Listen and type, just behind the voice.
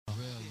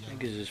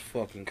Niggas is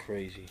fucking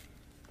crazy.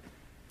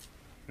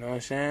 You know what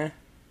I'm saying?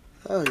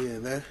 Oh yeah,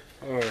 man.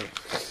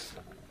 Alright.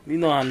 You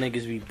know how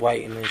niggas be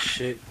biting and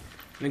shit.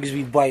 Niggas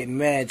be biting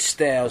mad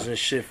styles and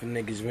shit for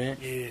niggas, man.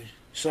 Yeah.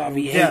 So I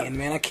be hating,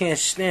 man. I can't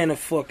stand a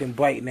fucking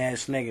biting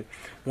ass nigga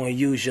when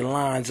you use your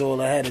lines all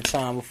ahead of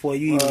time before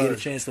you even get a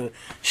chance to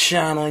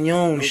shine on your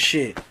own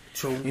shit.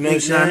 So, you know what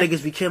I'm saying?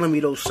 Niggas be killing me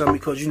though, son,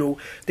 because, you know,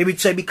 they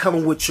be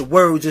coming with your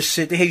words and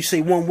shit. They hear you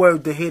say one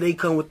word, then here they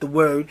come with the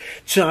word,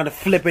 trying to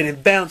flip it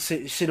and bounce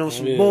it and shit on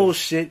some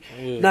bullshit.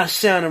 Not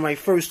sounding right,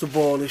 first of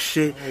all, and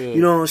shit.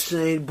 You know what I'm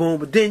saying? Boom.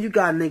 But then you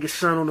got niggas,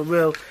 son, on the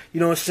real,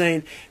 you know what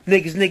I'm saying?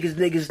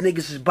 Niggas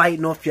is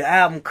biting off your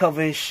album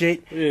cover and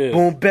shit.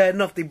 Boom, bad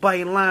enough, they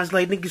biting lines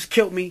like niggas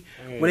killed me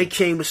when they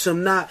came to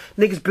some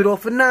niggas bit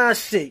off a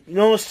shit. You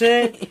know what I'm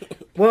saying?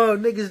 Well,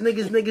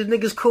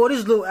 niggas caught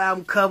this little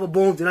album cover,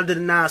 boom, then I did a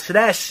Nas for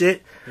that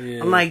shit.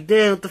 I'm like,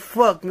 damn, what the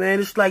fuck, man?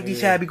 It's like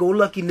these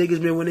happy-go-lucky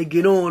niggas, man, when they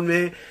get on,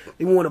 man,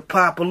 they want to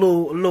pop a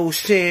little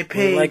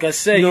champagne. Well, like I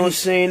said, you know what I'm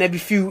saying?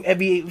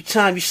 Every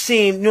time you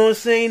see him, you know what I'm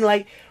saying?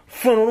 Like,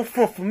 front on the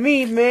front for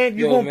me, man. If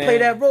you gonna play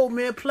that role,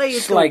 man, play it.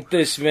 It's like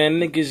this, man.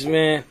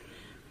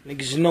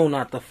 Niggas know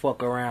not to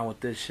fuck around with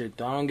this shit,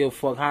 though. I don't give a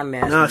fuck how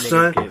nasty niggas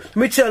son. get. Let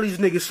me tell these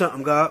niggas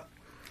something, God.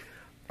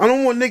 I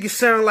don't want niggas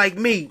sound like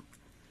me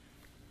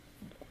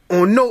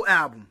on no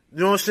album.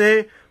 You know what I'm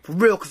saying? For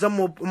real, because I'm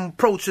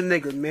approach a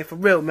nigga, man. For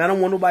real, man. I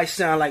don't want nobody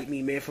sound like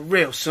me, man. For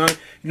real, son.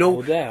 You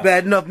know,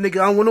 bad enough,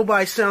 nigga. I don't want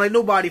nobody sound like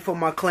nobody from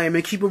my clan,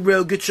 man. Keep it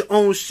real. Get your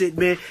own shit,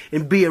 man.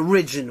 And be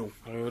original.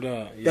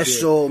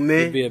 That's all,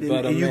 man. Be a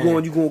better and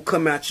you gonna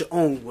come out your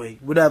own way.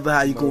 Whatever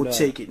how you gonna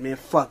take it, man.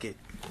 Fuck it.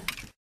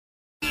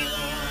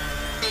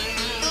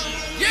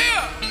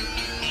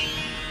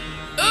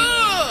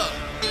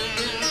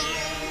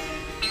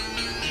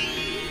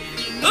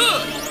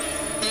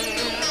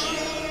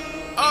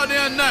 All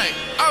damn night,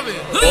 I've been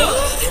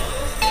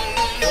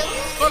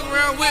fuck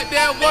around with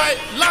that white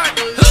light.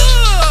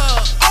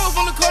 Always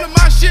on the corner,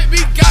 my shit be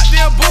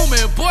goddamn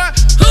booming, boy.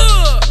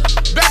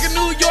 Back in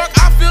New York,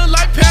 I feel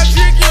like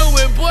Patrick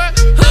Ewing, boy.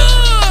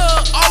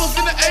 All up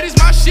in the 80s,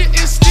 my shit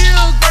is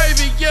still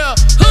gravy, yeah.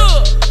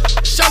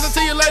 Shout out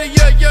to your lady,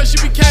 yeah, she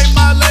became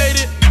my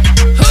lady.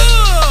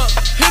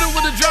 Hit her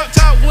with a drop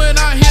top when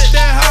I hit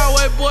that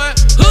highway, boy.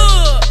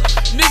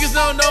 Niggas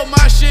don't know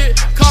my shit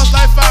cost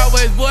like 5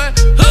 ways, boy.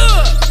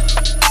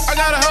 I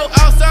got a hoe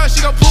outside,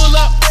 she gon' pull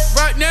up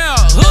right now.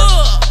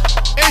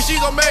 And she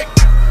gon' make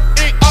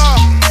it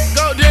all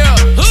go down.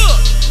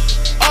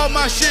 All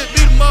my shit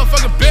be the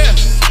motherfucking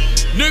best,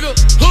 nigga.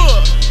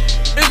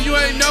 If you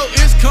ain't know,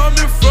 it's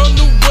coming from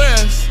the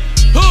west.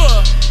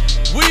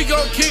 We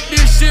gon' kick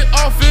this shit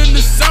off in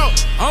the south.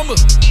 I'ma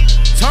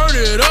turn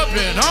it up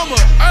and I'ma,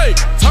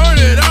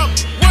 turn it up.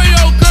 Where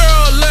your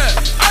girl at?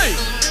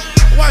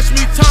 Watch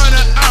me turn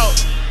it out.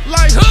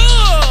 Like,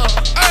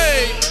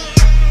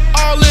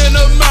 all in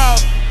the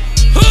mouth.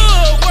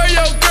 Where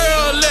your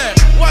girl at?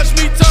 Watch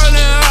me turn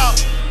it out.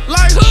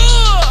 Like,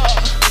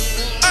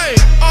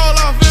 all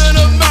off in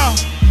the mouth.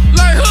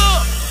 Like,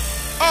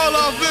 all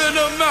off in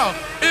the mouth.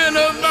 In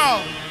the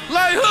mouth.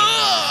 Like,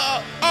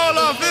 all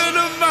off in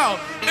the mouth.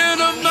 In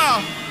the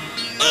mouth.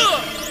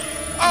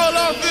 All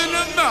off in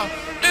the mouth.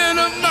 In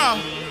the mouth.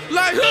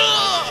 Like,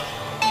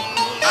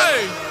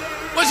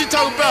 what you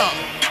talking about?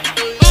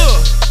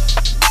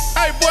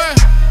 Hey boy,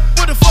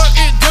 what the fuck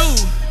it do?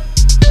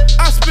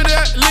 I spent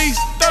at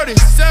least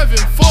 37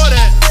 for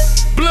that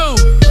blue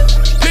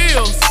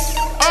pills,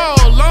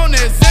 all on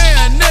that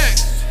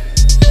Xanax.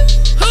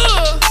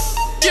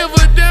 Give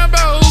a damn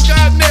about who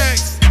got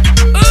next.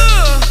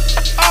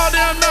 All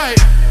damn night,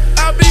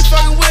 I be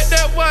fucking with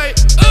that white.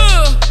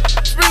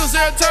 Sprinkle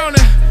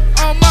serotonin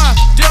on my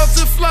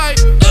Delta flight.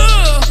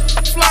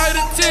 Flight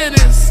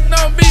attendants,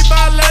 know me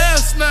by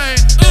last name.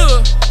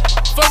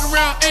 Fuck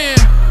around and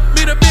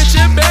meet a bitch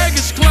in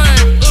baggage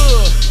claim.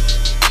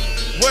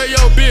 Where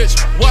your bitch?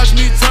 Watch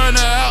me turn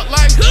her out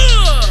like,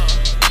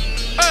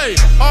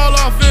 all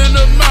off in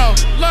the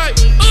mouth. Like,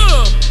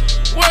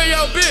 where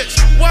your bitch?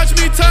 Watch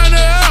me turn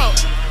her out.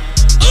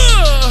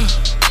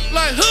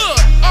 Like,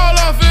 all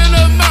off in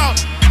the mouth.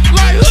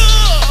 Like,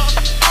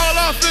 all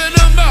off in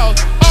the mouth.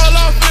 All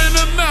off in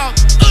the mouth.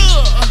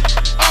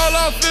 All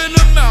off in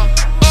the mouth.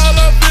 All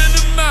up in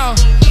the mouth.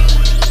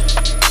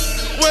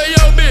 Where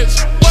your bitch?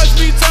 Watch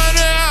me turn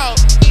her out.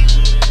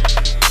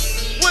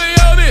 Where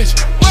your bitch?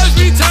 Watch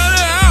me turn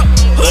her out.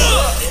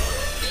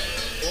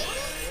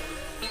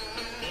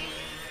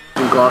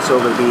 You can gloss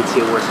over the BET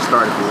Awards to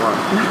start if you want.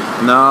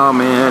 Nah,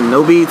 man,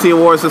 no BET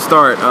Awards to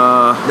start.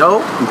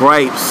 No?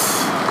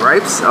 Gripes.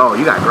 Gripes? Oh,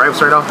 you got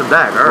gripes right off the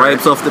bat. All right.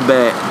 Gripes off the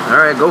bat. All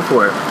right, go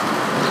for it.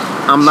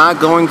 I'm not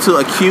going to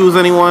accuse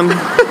anyone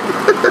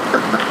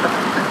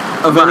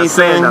of I'm anything. not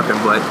saying nothing,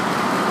 but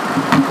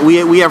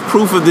we have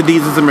proof of the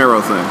Deezus and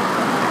Mero thing.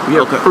 We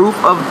have proof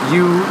of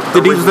you. The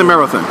Deezus and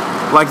Mero thing.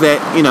 Like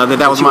that, you know,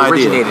 that was my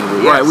idea. With,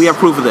 yes. Right, we have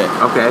proof of that.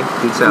 Okay,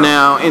 good tell.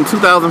 Now, in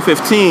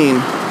 2015,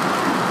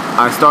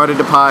 I started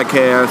a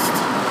podcast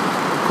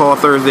called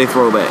Thursday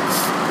Throwbacks.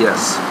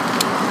 Yes.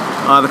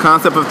 The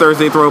concept of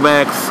Thursday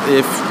Throwbacks,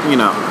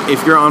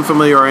 if you're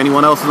unfamiliar or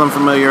anyone else is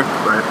unfamiliar,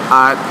 Right.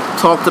 I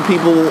talk to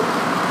people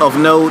of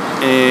note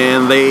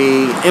and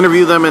they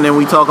interview them, and then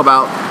we talk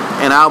about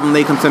an album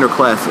they consider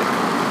classic.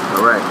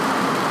 All right.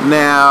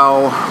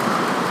 Now,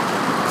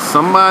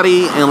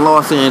 somebody in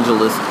Los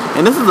Angeles,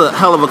 and this is a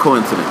hell of a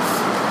coincidence.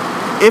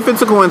 If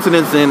it's a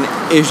coincidence, then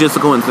it's just a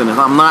coincidence.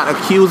 I'm not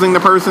accusing the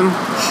person,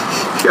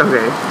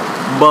 Okay.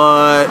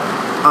 but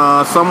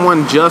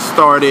someone just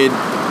started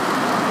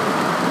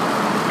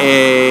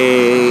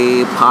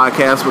a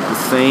podcast with the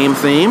same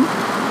theme.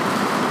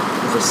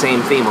 The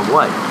same theme of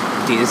what?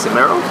 Jesus and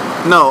Mero?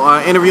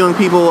 No, interviewing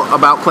people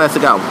about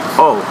classic albums.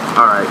 Oh,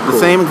 all right. The Cool.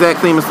 same exact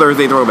theme as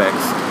Thursday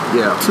Throwbacks.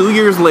 Yeah. 2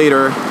 years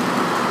later,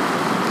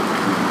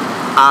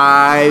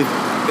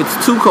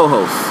 it's two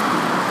co-hosts.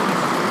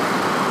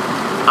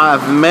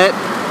 I've met.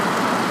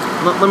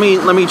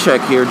 Let me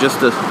check here just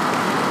to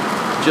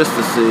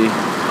see.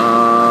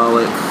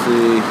 Let's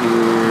see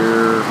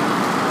here.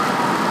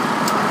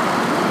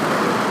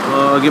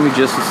 Give me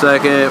just a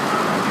second.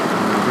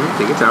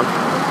 Take your time.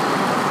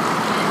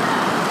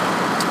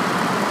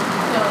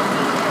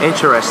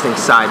 Interesting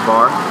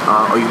sidebar.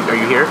 Are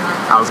you here?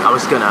 I was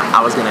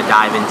gonna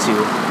dive into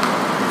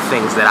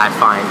things that I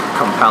find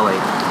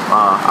compelling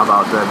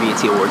about the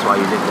BET Awards while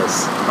you did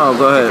this. Oh,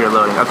 go ahead. If you're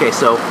loading. Okay,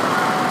 so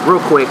real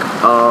quick,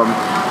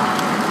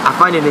 I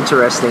find it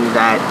interesting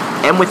that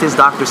M with his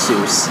Dr.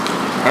 Seuss.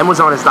 M was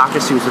on his Dr.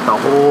 Seuss with the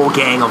whole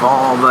gang of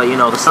all the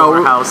the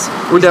Silver House.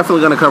 We're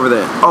definitely gonna cover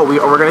that. Oh,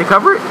 we're gonna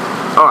cover it.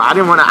 Oh, I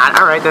didn't want to.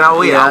 All right, then I'll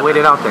wait. Yeah. I'll wait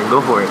it out then.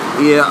 Go for it.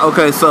 Yeah.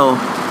 Okay. So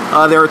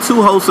there are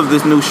two hosts of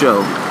this new show.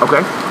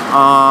 Okay.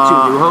 Two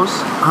new hosts.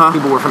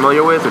 People we're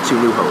familiar with, or two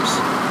new hosts.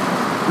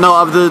 No,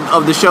 of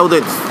the show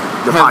that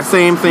has the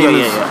same theme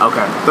as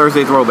Okay.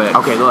 Thursday Throwback.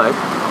 Okay, go ahead.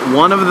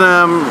 One of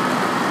them,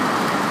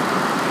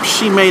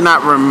 she may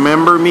not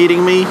remember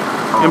meeting me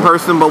in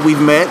person, but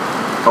we've met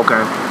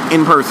Okay.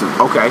 in person.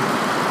 Okay.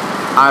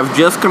 I've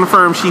just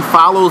confirmed she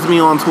follows me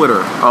on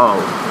Twitter. Oh,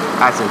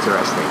 that's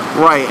interesting.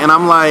 Right, and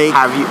I'm like,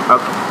 Have you?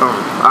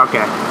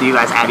 Okay. Do you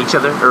guys add each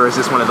other, or is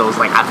this one of those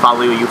like I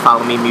follow you, you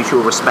follow me,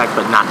 mutual respect,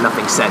 but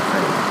nothing said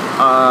thing?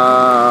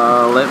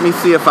 let me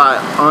see if I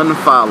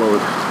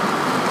unfollowed.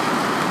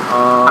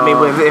 I mean,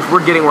 if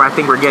we're getting where I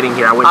think we're getting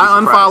here, I wouldn't be I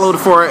unfollowed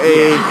surprised.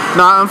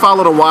 I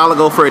unfollowed a while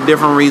ago for a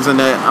different reason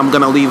that I'm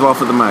gonna leave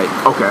off of the mic.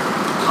 Okay.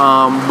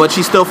 But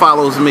she still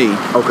follows me.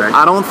 Okay.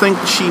 I don't think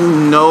she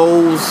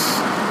knows.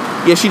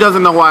 Yeah, she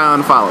doesn't know why I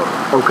unfollowed.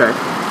 Okay.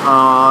 She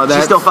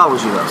That still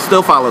follows you though.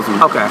 still follows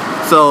me. Okay.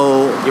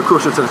 So You're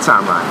crucial to the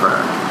timeline for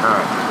her. All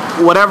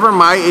right. whatever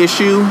my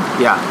issue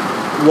Yeah.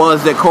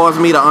 was that caused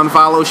me to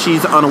unfollow,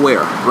 she's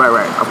unaware.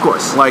 Right. Of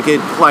course. Like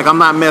I'm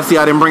not messy.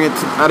 I didn't bring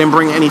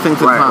anything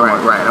to the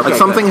timeline. Right. Okay, like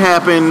something good.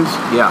 happened.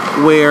 Yeah.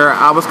 Where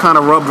I was kind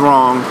of rubbed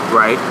wrong,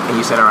 Right. And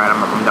you said, all right,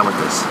 I'm done with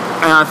this.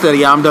 and I said,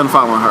 yeah, I'm done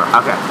following her.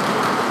 Okay.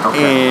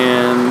 Okay.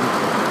 And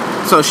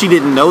so she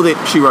didn't know that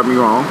she rubbed me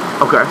wrong.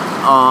 Okay.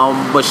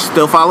 But she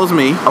still follows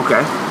me.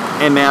 Okay.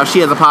 And now she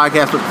has a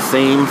podcast with the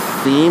same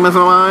theme as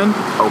mine.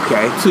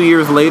 Okay. 2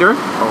 years later.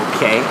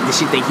 Okay. Did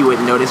she think you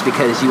wouldn't notice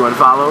because you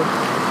unfollowed?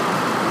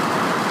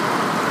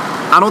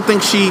 I don't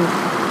think she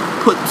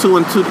put two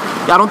and two.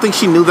 I don't think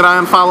she knew that I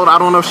unfollowed. I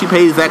don't know if she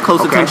pays that close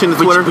attention to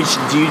Twitter.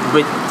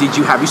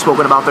 Have you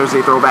spoken about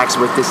Thursday Throwbacks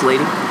with this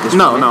lady? This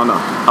No. woman?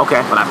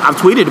 Okay. But I've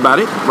tweeted about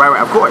it. Right.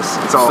 Of course.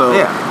 It's all. So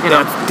Yeah. You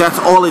know. that's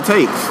all it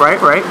takes. Right.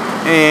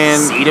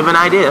 And Seed of an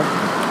idea.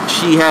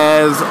 she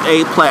has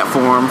a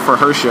platform for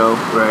her show.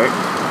 Right.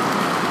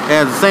 It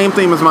has the same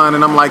theme as mine,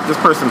 and I'm like, this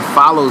person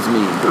follows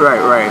me.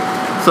 Right.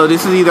 So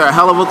this is either a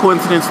hell of a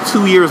coincidence.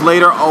 2 years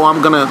later,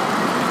 I'm gonna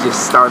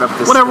Just start up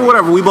this. whatever.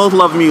 thing. We both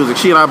love music.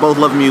 She and I both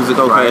love music.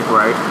 Okay.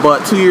 Right.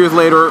 But 2 years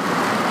later,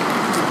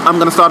 I'm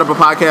gonna start up a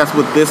podcast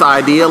with this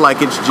idea.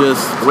 Like it's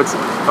just. Well,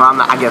 I'm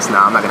not. I guess no.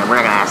 We're not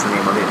gonna ask the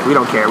name of it. We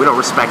don't care. We don't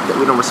respect it.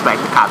 We don't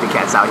respect the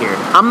copycats out here.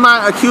 I'm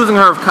not accusing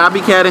her of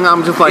copycatting.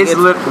 I'm just like,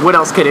 What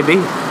else could it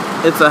be?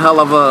 it's a hell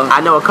of a. I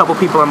know a couple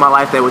people in my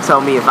life that would tell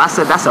me if I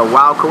said that's a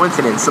wild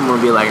coincidence, someone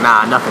would be like,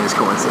 nah, nothing is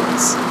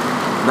coincidence.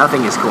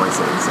 Nothing is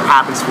coincidence. It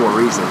happens for a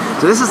reason.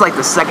 So this is like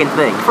the second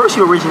thing. First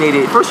you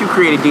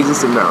created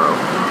Jesus and Mero.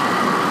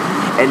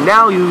 And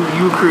now you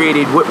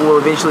created what will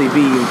eventually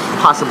be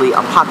possibly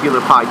a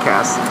popular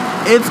podcast.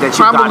 It's that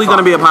you probably going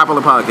to be a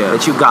popular podcast.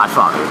 That you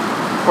godfathered.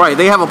 Right.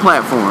 They have a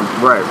platform.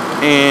 Right.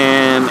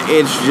 And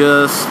it's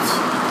just.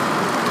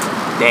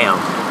 Damn.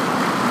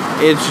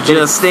 It's Did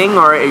it just. sting,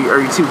 or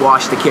are you too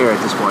washed to care at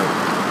this point?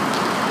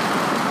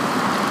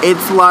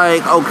 It's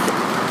like,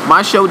 okay,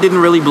 my show didn't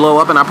really blow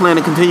up, and I plan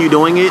to continue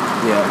doing it.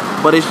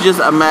 Yeah. But it's just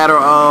a matter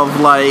of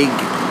like,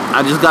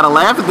 I just gotta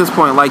laugh at this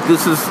point. Like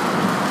this is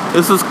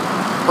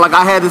like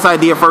I had this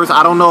idea first.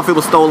 I don't know if it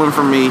was stolen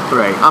from me.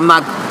 Right.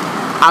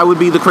 I would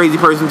be the crazy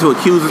person to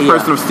accuse this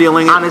person of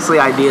stealing it. Honestly,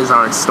 ideas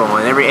aren't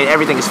stolen.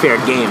 Everything is fair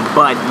game,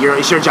 but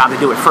it's your job to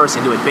do it first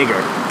and do it bigger,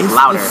 It's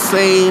louder. the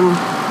same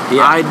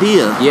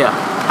idea. Yeah,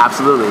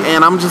 absolutely.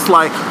 And I'm just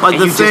like And the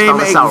you just same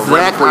found this out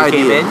right exact before you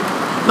came idea.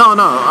 in? No,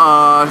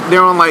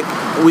 they're on like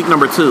week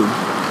number 2.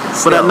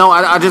 Still. no,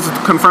 I just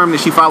confirmed that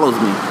she follows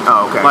me.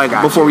 Oh, okay. Like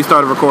Got before you. we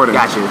started recording.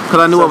 Got you. Because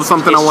I knew it was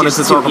something I it's wanted to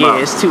just talk about.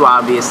 Yeah, it's too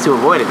obvious to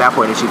avoid at that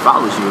point if she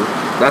follows you.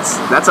 That's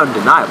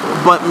undeniable.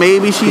 But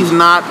maybe she's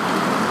not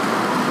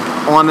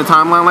on the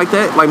timeline like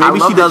that. Like maybe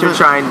I love she that doesn't. you're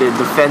trying to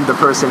defend the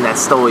person that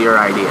stole your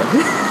idea.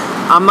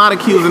 I'm not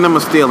accusing them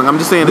of stealing. I'm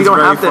just saying it's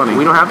very funny.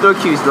 We don't have to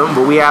accuse them,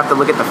 but we have to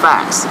look at the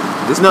facts.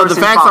 This No, the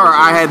person facts follows are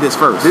you. I had this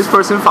first. This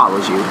person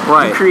follows you.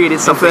 Right. You created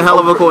It's something. a hell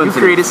of a coincidence.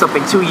 You created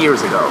something 2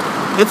 years ago.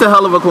 It's a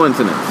hell of a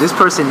coincidence. This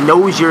person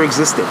knows your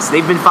existence.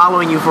 They've been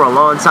following you for a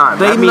long time.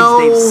 They that means know-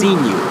 they've seen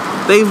you.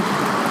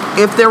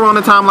 If they're on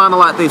the timeline a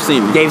lot, they've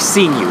seen me. They've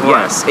seen you,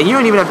 Right. yes. And you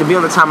don't even have to be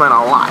on the timeline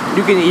a lot.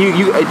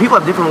 People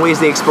have different ways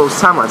they expose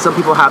timelines. Some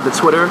people have the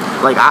Twitter.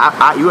 Like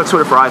you have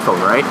Twitter for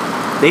iPhone, right?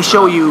 They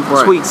show you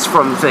Right. tweets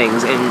from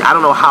things, and I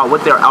don't know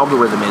what their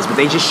algorithm is, but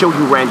they just show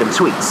you random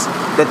tweets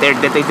that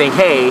they think,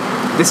 hey,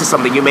 this is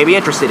something you may be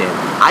interested in.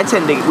 I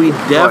tend to We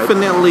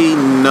definitely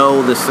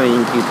know the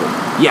same people.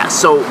 yeah.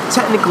 So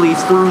technically,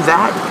 through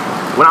that,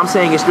 what I'm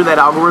saying is through that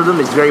algorithm,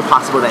 it's very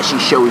possible that she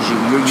shows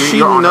you. She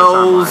you're on her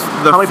knows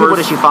timeline. the How many people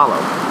does first- she follow?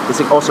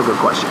 It's also a good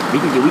question. We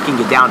can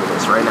get down to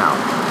this right now.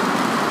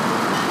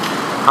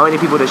 How many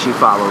people does she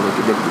follow?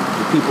 The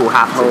people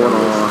have to Hold know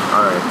on. this.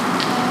 All right.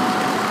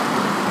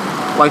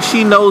 Like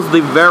she knows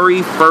the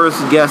very first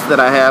guest that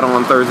I had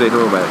on Thursday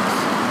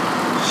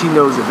Throwbacks. She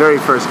knows the very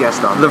first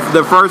guest on The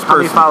there. first How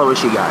many person. followers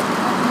she got?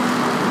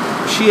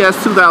 She has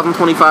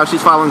 2,025.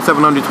 She's following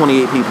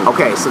 728 people.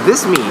 Okay, so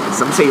this means,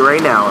 I'm gonna tell you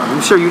right now,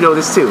 I'm sure you know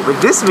this too, but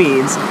this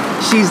means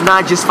she's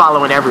not just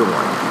following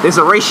everyone. There's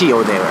a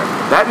ratio there.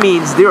 That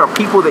means there are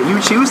people that you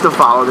choose to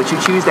follow, that you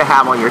choose to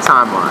have on your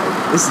timeline.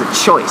 This is a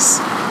choice.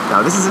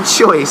 Now, this is a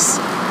choice.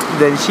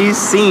 Then she's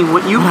seen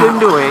what you've been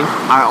doing.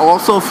 I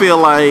also feel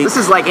like This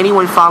is like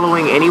anyone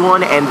following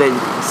anyone and then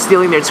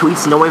stealing their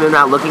tweets, knowing they're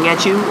not looking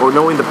at you, or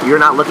knowing that you're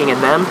not looking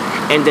at them,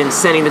 and then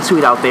sending the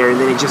tweet out there, and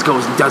then it just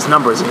does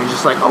numbers, and you're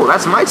just like, oh,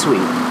 that's my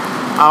tweet.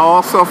 I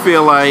also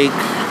feel like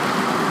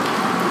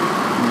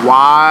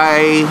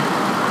why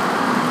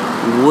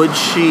would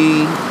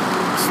she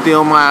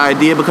steal my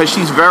idea? Because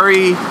she's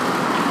very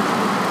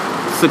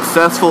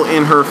successful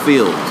in her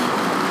field.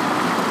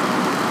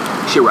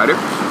 Is she a writer?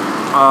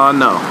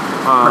 No.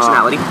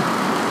 Personality?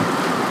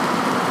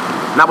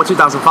 Not with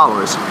 2,000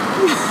 followers.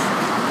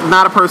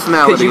 Not a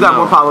personality. Because you got no.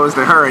 more followers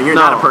than her, and you're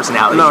not a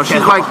personality. No,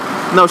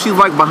 she's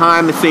like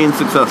behind the scenes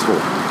successful.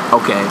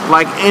 Okay.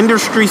 Like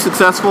industry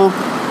successful.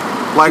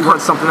 Like You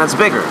want something that's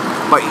bigger.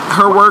 like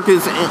her work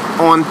is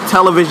on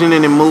television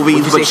and in movies.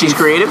 Would you but say she's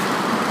creative?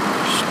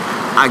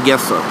 I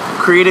guess so.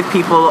 Creative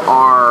people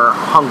are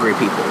hungry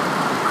people.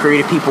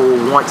 Creative people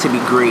want to be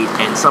great,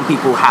 and some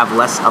people have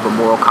less of a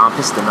moral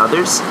compass than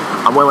others.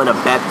 I'm willing to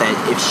bet that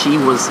if she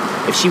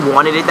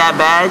wanted it that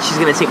bad, she's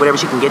gonna take whatever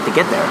she can get to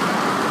get there.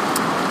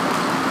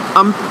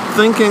 I'm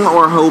thinking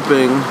or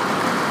hoping,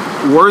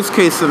 worst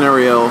case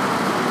scenario,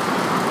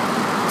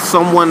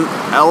 someone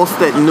else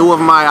that knew of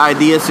my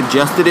idea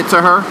suggested it to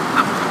her.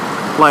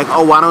 Like,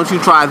 oh, why don't you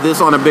try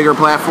this on a bigger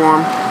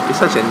platform? You're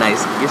such a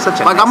nice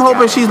Like, I'm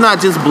hoping she's not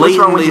just What's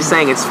wrong with blatantly. you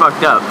saying it's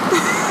fucked up?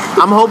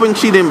 I'm hoping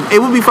she didn't.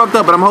 It would be fucked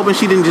up, but I'm hoping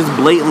she didn't just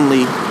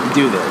blatantly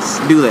Do this.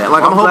 do that.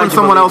 Like, Well, I'm I'm hoping glad you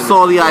someone believe else in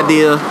saw this the world.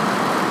 idea,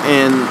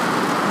 and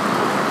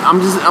I'm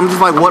just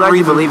like, I'm what glad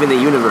you reason? believe in the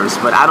universe,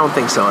 but I don't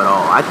think so at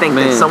all. I think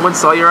that Man. someone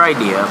saw your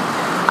idea.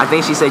 I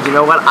think she said, you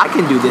know what, I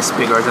can do this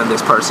bigger than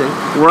this person.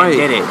 Right.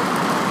 And did it.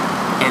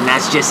 And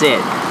that's just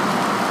it.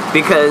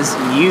 Because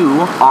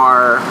you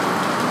are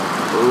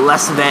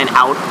less than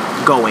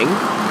outgoing.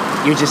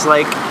 You're just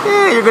like,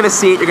 you're gonna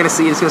see it,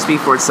 it's gonna speak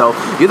for itself.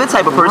 You're the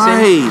type of person,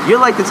 Right. you're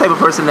like the type of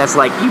person that's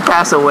like, you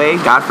pass away,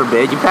 God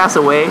forbid, you pass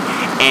away,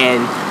 and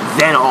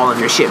then all of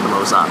your shit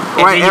blows up. And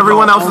Right, then you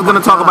everyone go, else "Oh is gonna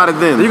my talk God." about it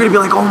then. You're gonna be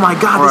like, oh my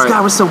God, this Right.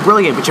 guy was so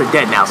brilliant, but you're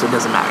dead now, so it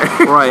doesn't matter.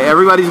 Right,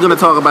 everybody's gonna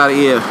talk about it,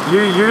 yeah.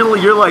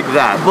 You're like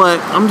that. But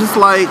I'm just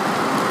like,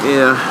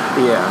 yeah.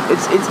 Yeah,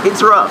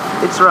 it's rough.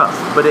 It's rough,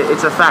 but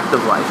it's a fact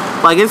of life.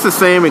 Like, it's the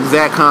same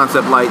exact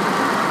concept, like,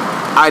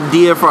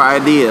 idea for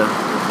idea.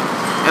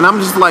 And I'm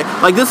just like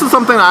this is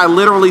something I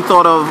literally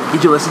thought of.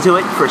 Did you listen to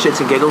it for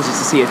shits and giggles just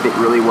to see if it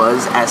really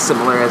was as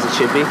similar as it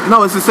should be?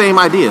 No, it's the same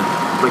idea.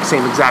 Like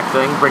same exact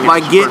thing. Bring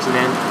Like, a get- person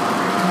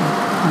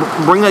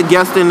in. Bring a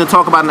guest in to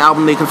talk about an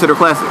album they consider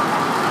classic.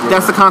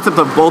 That's the concept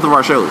of both of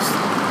our shows.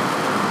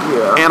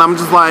 Yeah. And I'm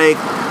just like,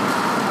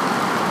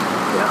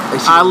 Yeah.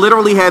 I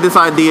literally had this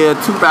idea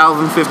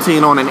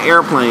 2015 on an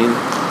airplane,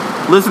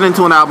 listening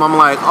to an album. I'm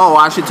like, oh,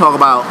 I should talk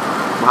about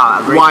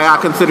why I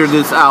consider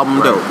this album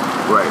Right,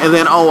 dope. right. And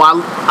then, oh,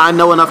 I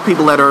know enough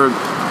people that are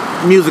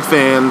music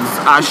fans.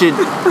 I should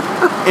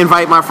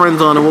invite my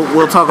friends on and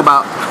we'll talk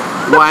about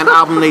why an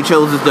album they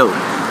chose is dope.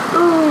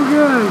 Oh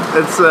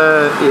god. It's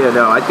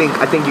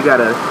I think you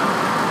gotta.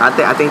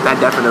 I think that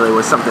definitely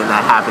was something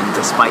that happened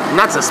to spite,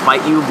 not to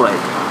spite you, but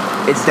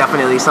it's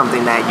definitely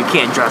something that you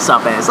can't dress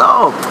up as.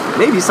 Oh,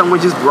 maybe someone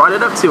just brought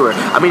it up to her.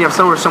 I mean, if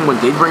someone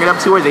did bring it up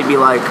to her, they'd be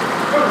like,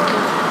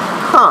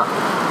 huh.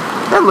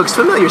 that looks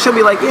familiar. She'll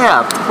be like,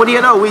 yeah, what do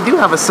you know? We do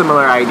have a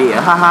similar idea.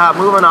 Haha,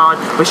 moving on.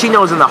 But she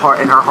knows in her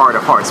heart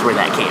of hearts where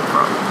that came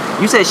from.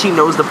 You said she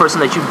knows the person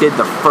that you did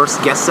the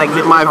first guest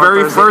segment My with on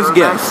very Thursday first Throwbacks?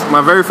 guest.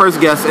 My very first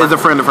guest is a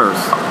friend of hers.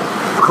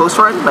 A close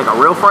friend? Like a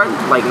real friend?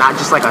 Like not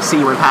just like a see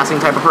you in passing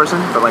type of person,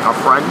 but like a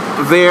friend?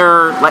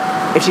 They're Like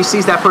if she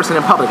sees that person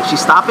in public, is she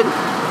stopping?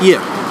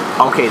 yeah.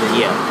 Okay, then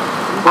yeah.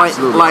 Like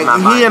Absolutely, like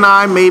I'm not he and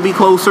I may be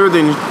closer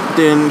than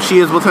she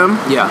is with him,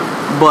 Yeah.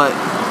 but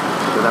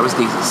So that was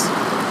Jesus.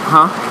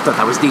 huh? I thought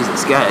that was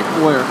Jesus. Go ahead.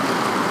 Where?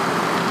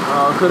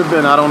 Could have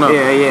been. I don't know.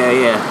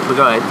 Yeah. But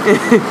go ahead.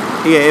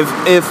 Yeah,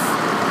 if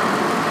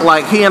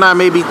like he and I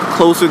may be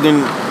closer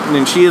than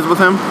she is with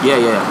him,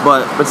 yeah.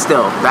 but But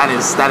still, that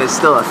is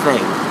still a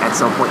thing at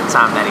some point in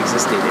time that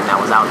existed and that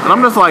was out there. and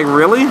I'm just like,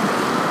 really?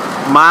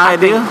 My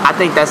idea? I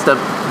think that's the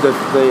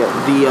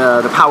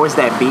powers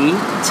that be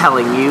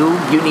telling you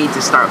need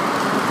to start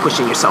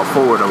pushing yourself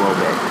forward a little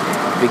bit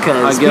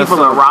because I guess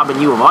people so. are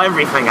robbing you of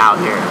everything out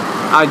here.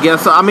 I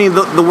guess so. I mean,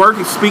 the work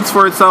speaks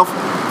for itself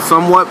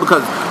somewhat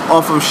because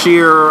off of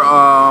sheer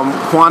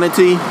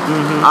quantity,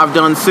 I've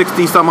done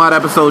 60 some odd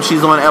episodes.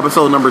 She's on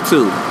episode number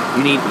 2.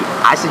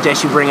 I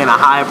suggest you bring in a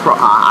higher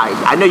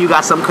I know you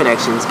got some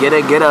connections. Get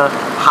a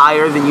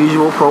higher than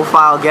usual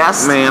profile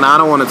guest. Man, I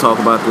don't want to talk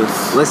about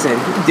this. Listen,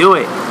 do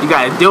it. You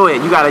gotta do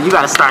it. You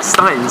gotta start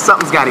stunting.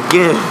 Something's gotta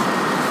give.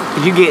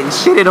 You getting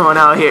shitted on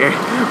out here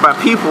by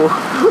people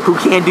who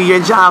can't do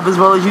your job as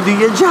well as you do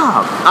your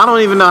job. I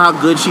don't even know how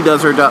good she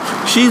does her job.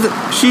 She's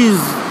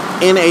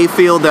in a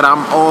field that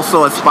I'm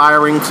also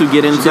aspiring to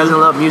get into. She doesn't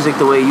love music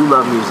the way you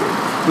love music.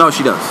 No,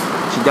 she does.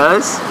 She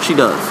does? She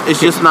does. It's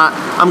just not.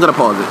 I'm gonna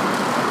pause it.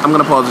 I'm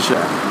gonna pause the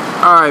show.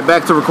 All right,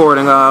 back to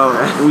recording.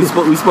 We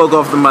spoke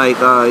off the mic.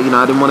 I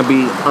didn't want to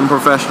be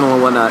unprofessional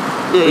and whatnot.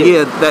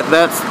 Yeah.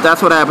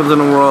 That's what happens in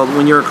the world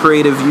when you're a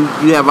creative.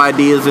 You have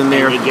ideas in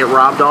there. And you get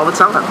robbed all the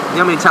time.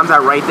 You know how many times I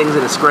write things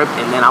in a script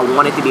and then I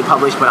want it to be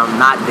published, but I'm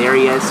not there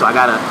yet. So I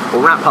gotta,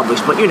 well, not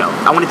published, but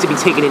I want it to be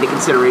taken into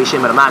consideration,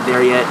 but I'm not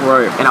there yet.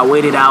 Right. And I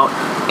wait it out,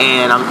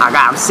 and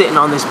I'm sitting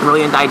on this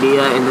brilliant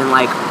idea, and then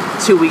like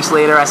 2 weeks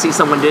later, I see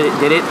someone did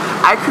it.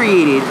 I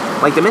created,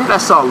 like the minute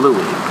I saw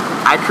Louis,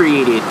 I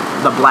created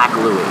the Black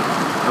Louis.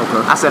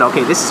 Okay. I said,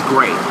 okay, this is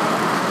great.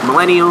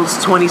 Millennials,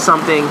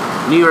 20-something,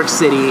 New York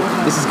City.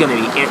 This is gonna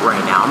be it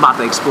right now. I'm about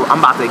to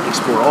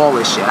explore all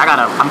this shit.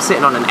 I'm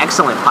sitting on an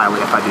excellent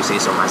pilot, if I do say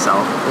so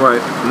myself.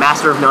 Right.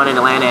 Master of None in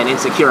Atlanta and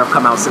Insecure have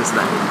come out since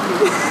then,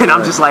 and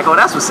I'm just like, oh,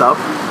 that's what's up.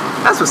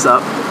 That's what's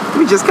up.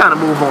 We just kind of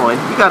move on.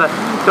 You gotta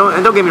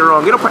don't get me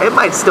wrong. It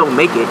might still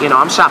make it.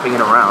 I'm shopping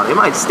it around. It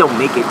might still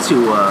make it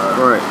to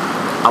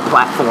a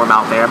platform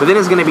out there, but then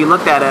it's going to be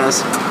looked at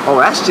as,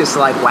 oh, that's just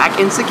like whack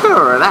Insecure,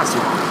 or that's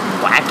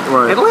whack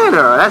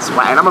Atlanta, or that's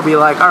whack. And I'm going to be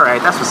like, all right,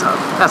 that's what's up.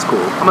 That's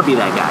cool. I'm going to be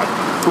that guy.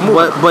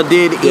 But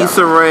did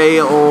Issa Rae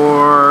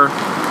or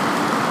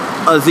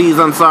Aziz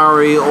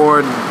Ansari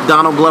or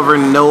Donald Glover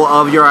know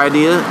of your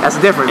idea? That's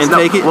the difference. And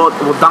take it? Well,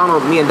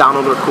 me and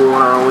Donald are cool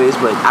in our own ways,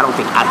 but I don't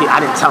think I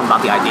didn't tell him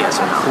about the idea,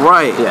 so no.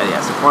 Right. Yeah,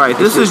 yes. Right.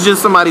 This is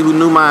just somebody who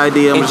knew my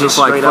idea and was just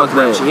like, fuck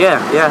that. Yeah.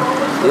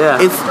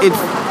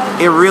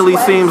 It really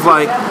seems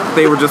like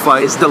they were just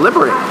like, It's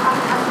deliberate.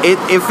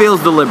 it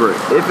feels deliberate.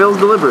 It feels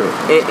deliberate.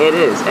 It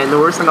is. And the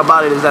worst thing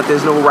about it is that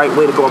there's no right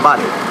way to go about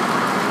it.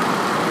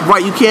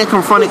 Right, you can't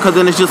confront it because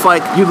then it's just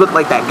like, You look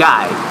like that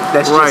guy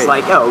that's just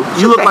like, yo,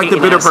 you look like the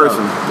bitter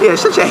person. Yeah,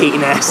 shut your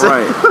hating ass up.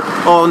 Right.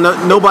 Oh,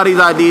 nobody's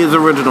idea is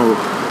original.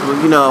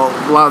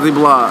 Blah, blah,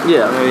 blah.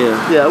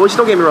 Yeah, which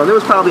don't get me wrong, there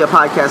was probably a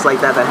podcast like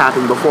that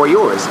happened before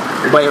yours,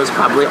 but it was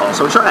probably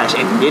also trash,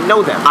 and you didn't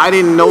know them. I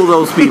didn't know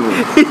those people.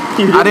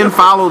 I didn't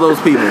follow those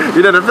people.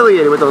 You're not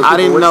affiliated with those people.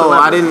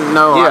 I didn't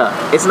know.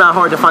 Yeah, it's not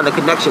hard to find the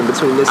connection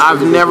between this.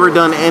 I've never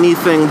done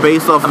anything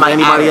based off of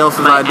anybody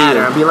else's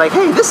idea. And be like,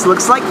 hey, this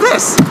looks like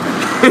this.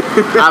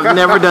 I've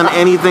never done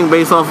anything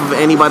based off of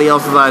anybody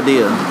else's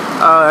idea.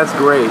 Oh, that's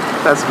great.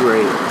 That's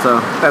great.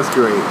 So That's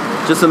great.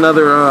 just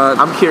another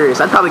I'm curious.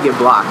 I'd probably get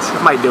blocked.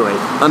 I might do it.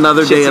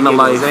 another day in the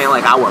life. It ain't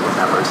like I work with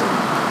that person.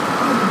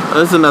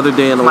 It's another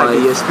day in the Might life.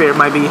 be your spirit.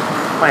 Might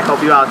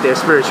help you out there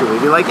spiritually.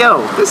 Be like,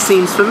 yo, this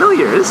seems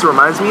familiar. This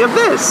reminds me of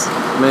this.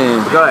 Man.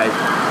 Go ahead.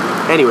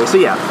 Anyway, so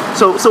yeah.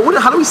 So what?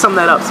 How do we sum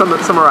that up?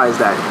 Summarize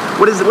that.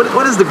 What is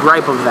the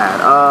gripe of that?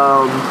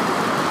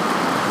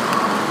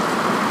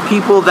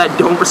 People that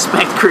don't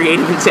respect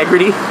creative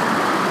integrity.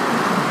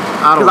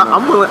 I don't know.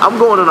 I'm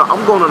going on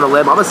a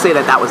limb. I'm gonna say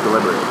that was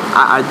deliberate.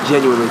 I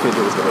genuinely think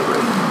it was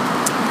deliberate.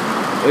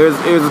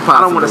 Here's a possibility.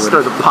 I don't want to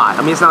stir the pot.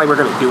 I mean, it's not like we're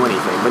gonna do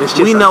anything, but it's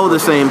just We know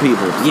the same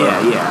people. So.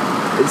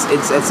 Yeah.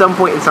 It's at some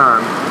point in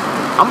time.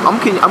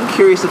 I'm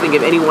curious to think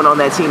if anyone on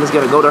that team is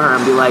gonna go to her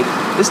and be like,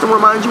 "This to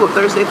remind you of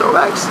Thursday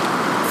Throwbacks."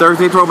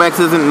 Thursday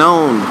Throwbacks isn't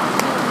known.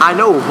 I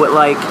know, but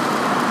like,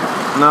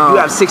 No.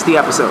 you have 60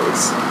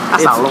 episodes.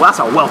 That's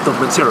a wealth of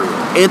material.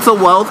 It's a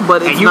wealth,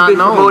 but it's And you've not been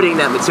known. promoting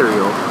that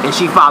material, and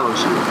she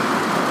follows you.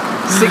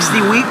 60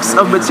 weeks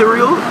of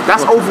material?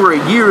 That's over a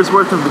year's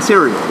worth of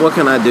material. What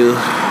can I do?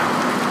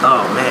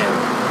 Oh, man.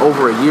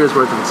 Over a year's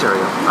worth of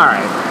material. All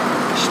right.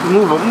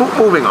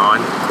 Moving on.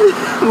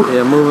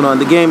 Yeah, moving on.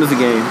 The game is the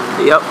game.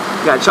 Yep.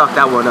 Gotta chalk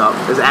that one up.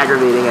 As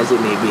aggravating as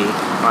it may be.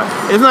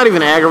 It's not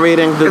even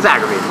aggravating. It's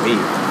aggravating to me.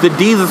 The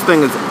Jesus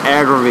thing is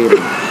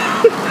aggravating.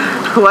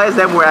 Why is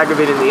that more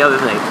aggravating than the other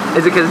thing?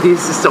 Is it because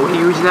Jesus is so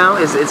huge now?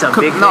 It's a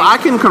big No, thing?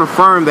 I can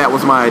confirm that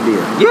was my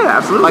idea.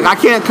 Yeah, absolutely. Like, I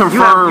can't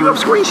confirm. You have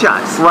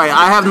screenshots. Right,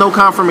 I have no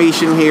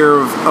confirmation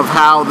here of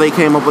how they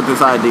came up with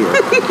this idea.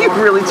 You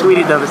really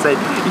tweeted them and said,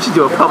 you should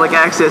do a public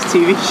access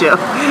TV show.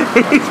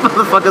 These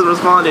motherfuckers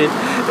responded.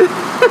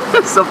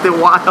 Something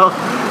wild.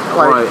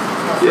 Like,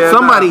 Right. Yeah,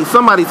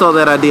 Somebody saw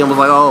that idea and was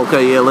like, oh,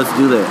 okay, yeah, let's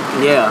do that.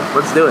 Yeah,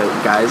 let's do it,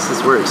 guys.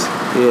 This works.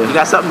 Yeah. You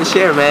got something to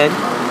share, man.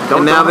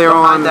 And now they're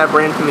don't on- hide that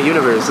brand from the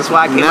universe. That's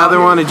why I came Now out they're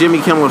here. on a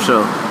Jimmy Kimmel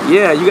show.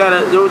 Yeah, you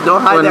gotta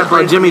don't hide that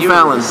Or brand Jimmy from the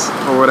Fallon's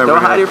universe. or whatever.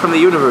 Don't hide it from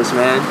the universe,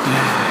 man.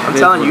 I'm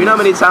telling you, you know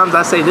how many times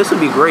I say this would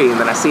be great, and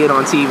then I see it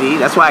on TV.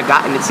 That's why I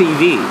got into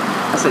TV.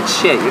 I said,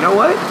 shit, you know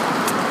what?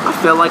 I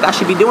feel like I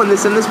should be doing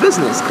this in this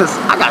business because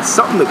I got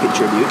something to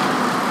contribute.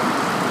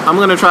 I'm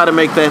gonna try to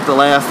make that the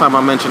last time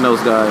I mention those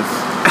guys.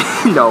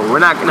 No, we're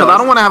not. Because I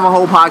don't want to have a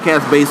whole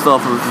podcast based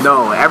off of.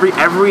 No, every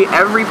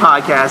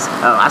podcast.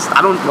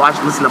 I don't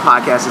listen to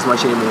podcasts as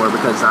much anymore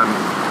because I'm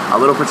a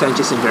little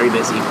pretentious and very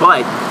busy.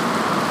 But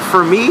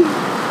for me,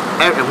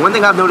 one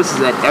thing I've noticed is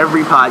that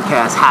every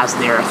podcast has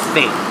their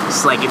thing.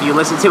 It's like if you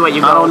listen to it, you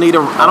go. I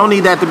don't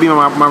need that to be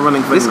my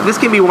running thing. This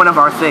can be one of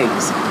our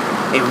things.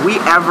 If we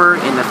ever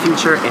in the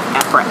future, if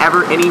for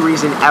ever any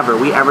reason ever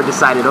we ever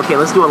decided, okay,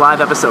 let's do a live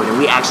episode, and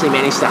we actually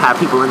managed to have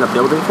people in the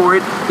building for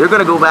it, they're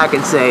gonna go back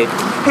and say,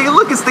 hey,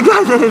 look, it's the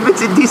guy that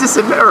invented Desus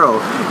and Mero.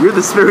 You're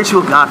the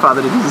spiritual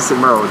godfather to Desus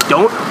and Mero.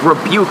 Don't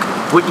rebuke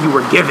what you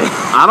were given.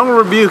 I don't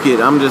rebuke it.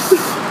 I'm just.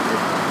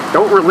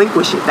 Don't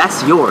relinquish it.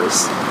 That's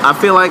yours. I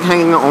feel like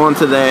hanging on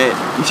to that.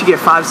 You should get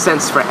 5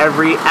 cents for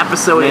every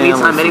episode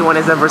anytime anyone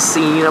has ever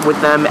seen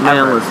with them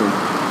ever. Listen.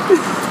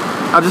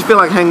 I just feel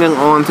like hanging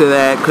on to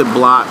that could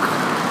block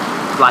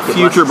Your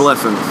future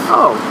blessings.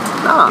 Oh,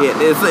 nah. Yeah,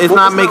 it's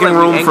not making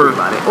like room we're for. angry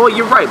about it. Well,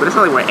 you're right, but it's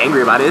not like we're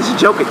angry about it. It's a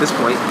joke at this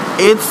point.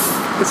 It's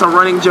It's a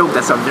running joke.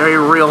 That's a very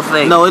real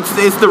thing. no, it's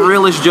the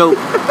realest joke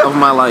of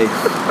my life.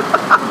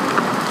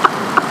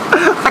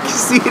 I can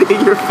see it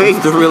in your face.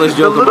 It's the realest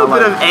joke The of my little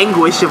bit life. of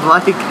anguish of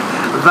like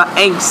the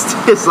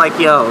angst is like,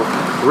 yo,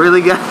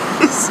 really,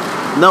 guys?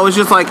 No, it's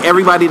just like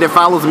everybody that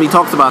follows me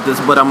talks about this,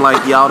 but I'm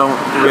like, y'all don't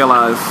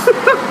realize.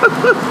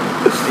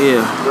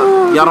 Yeah,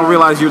 y'all don't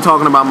realize you're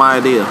talking about my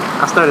idea.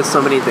 I started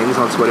so many things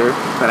on Twitter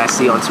that I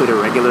see on Twitter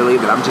regularly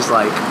that I'm just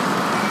like,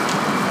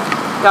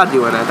 y'all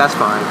doing that? That's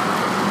fine.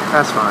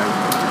 That's fine.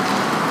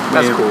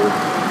 That's Man. cool.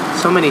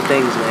 So many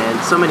things,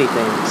 man. So many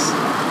things.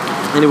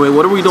 Anyway,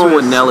 what are we doing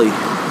with Nelly?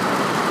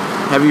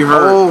 Have you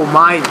heard? Oh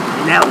my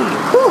Nelly.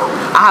 Whew.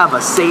 I have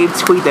a saved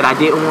tweet that I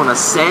didn't want to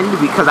send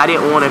because I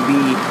don't want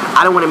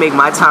to make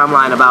my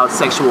timeline about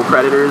sexual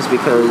predators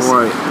because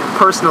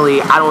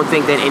personally I don't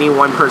think that any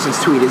one person's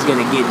tweet is going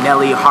to get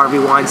Nelly, Harvey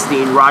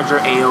Weinstein, Roger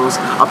Ailes,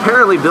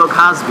 apparently Bill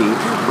Cosby,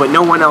 but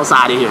no one else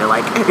out of here.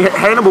 Like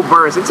Hannibal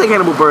Buress, it took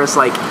Hannibal Buress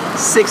like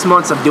 6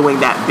 months of doing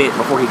that bit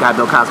before he got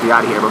Bill Cosby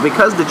out of here. But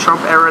because the Trump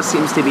era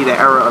seems to be the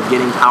era of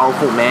getting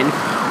powerful men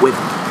with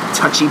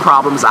touchy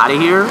problems out of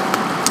here,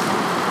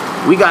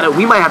 we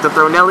might have to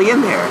throw Nelly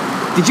in there.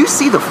 Did you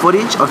see the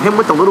footage of him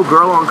with the little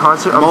girl on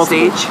concert on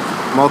stage?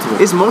 Multiple.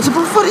 Is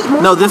multiple footage?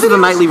 No, this is a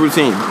nightly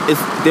routine.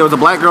 There was a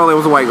black girl, there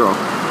was a white girl.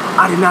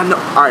 I did not know.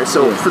 All right,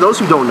 so for those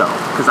who don't know,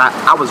 because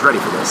I was ready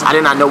for this, I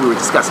did not know we were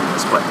discussing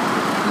this, but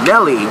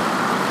Nelly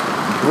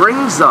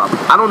brings up,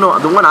 I don't know,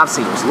 the one I've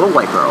seen was a little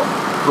white girl,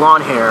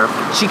 blonde hair.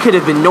 She could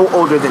have been no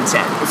older than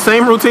 10.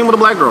 Same routine with a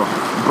black girl.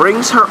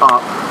 Brings her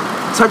up,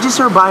 touches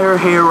her by her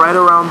hair right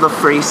around the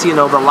face, the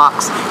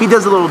locks. He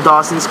does a little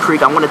Dawson's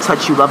Creek, I want to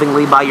touch you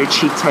lovingly by your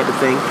cheek type of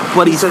thing.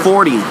 But he's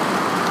 40.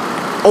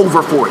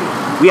 Over 40.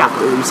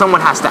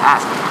 Someone has to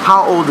ask,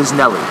 how old is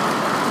Nelly?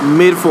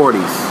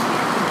 Mid-40s.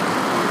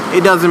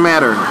 It doesn't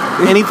matter.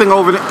 Anything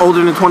older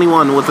than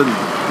 21 with a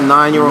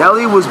 9-year-old.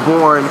 Nelly was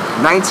born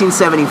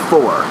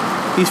 1974.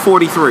 He's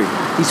 43.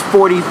 He's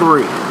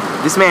 43.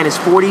 This man is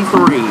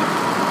 43.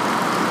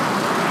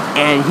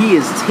 And he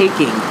is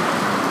taking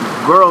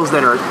girls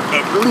that are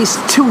at least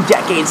 2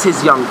 decades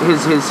his younger.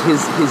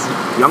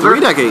 3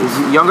 decades.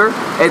 Younger.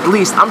 At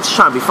least. I'm just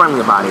trying to be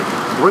friendly about it.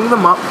 Bring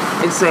them up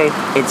and say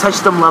and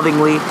touch them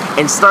lovingly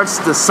and starts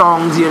the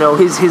songs,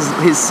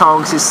 his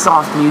songs, his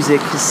soft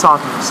music, his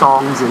soft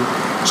songs, and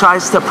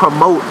tries to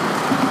promote.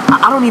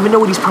 I don't even know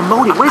what he's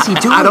promoting. What is he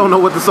doing? I don't know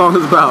what the song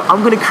is about.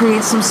 I'm gonna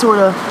create some sort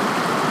of.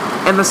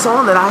 And the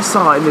song that I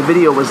saw in the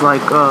video was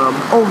like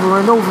over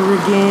and over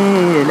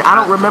again. I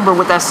don't remember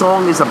what that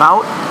song is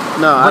about.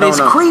 No, but it's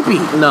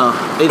creepy. No,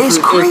 it's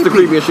creepy. It's the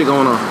creepiest shit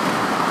going on.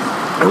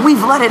 And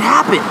we've let it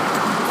happen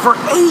for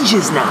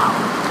ages now.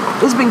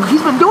 He's been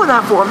doing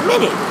that for a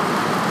minute.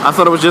 I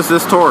thought it was just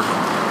this tour.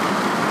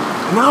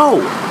 No,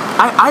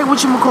 I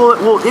whatchamacallit.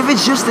 Well, if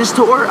it's just this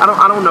tour, I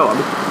don't know.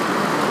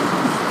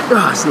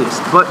 Sneeze.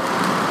 But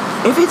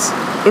if it's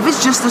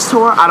just this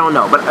tour, I don't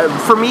know. But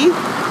for me,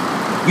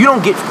 You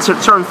don't get to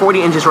turn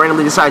 40 and just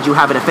randomly decide you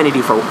have an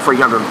affinity for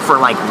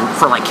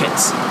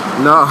kids.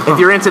 No. If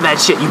you're into that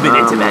shit, you've been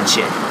into that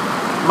shit.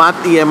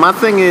 My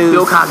thing is,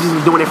 Bill Cosby's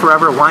been doing it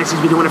forever.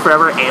 Weinstein's been doing it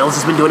forever. Ailes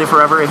has been doing it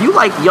forever. If you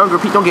like younger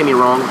people, don't get me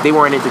wrong, they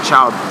weren't into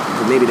child.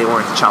 Maybe they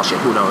weren't into child shit.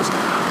 Who knows?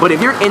 But if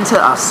you're into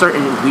a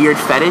certain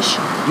weird fetish,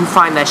 you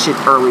find that shit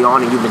early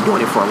on, and you've been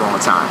doing it for a long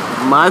time.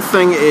 my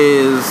thing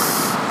is,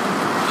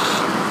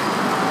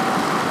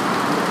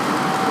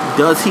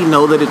 does he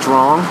know that it's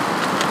wrong?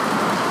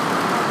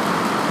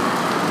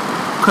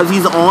 Because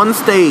he's on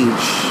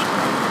stage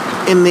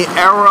in the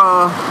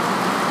era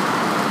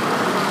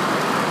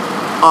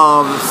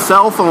of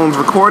cell phones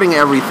recording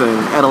everything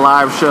at a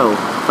live show.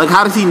 Like,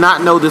 how does he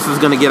not know this is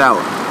going to get out?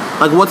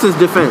 Like, what's his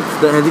defense?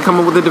 Has he come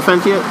up with a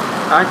defense yet?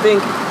 I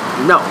think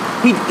no.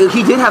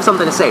 He did have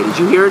something to say. Did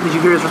you hear it? Did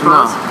you hear his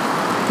response? No.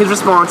 His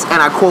response,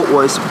 and I quote,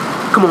 was,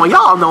 "Come on,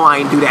 y'all know I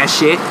ain't do that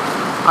shit."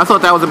 I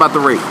thought that was about the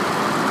rape.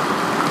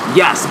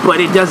 Yes,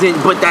 but it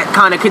doesn't. But that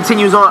kind of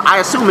continues on. I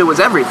assume it was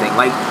everything.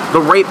 Like the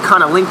rape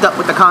kind of linked up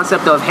with the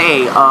concept of,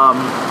 hey,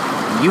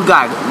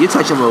 you're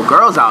touching little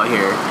girls out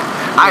here.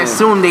 I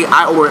assume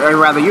or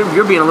rather,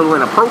 you're being a little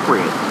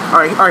inappropriate. All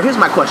right. Here's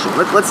my question.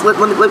 Let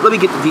me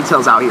get the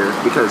details out here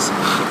because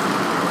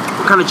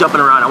we're kind of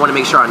jumping around. I want to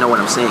make sure I know what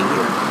I'm saying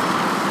here.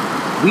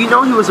 We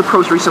know he was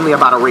approached recently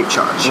about a rape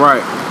charge.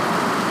 Right.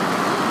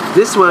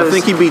 This was. I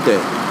think he beat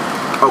that.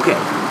 Okay.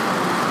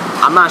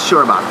 I'm not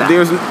sure about that.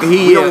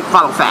 We don't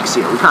follow facts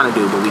here. We kind of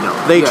do, but we don't.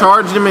 They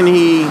charged him and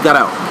he got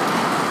out.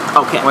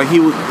 Okay. Like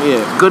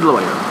Good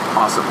lawyer.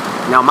 Awesome.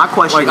 Now my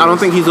question is, I don't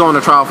think he's going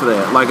to trial for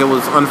that. Like, it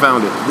was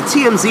unfounded. The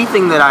TMZ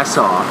thing that I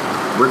saw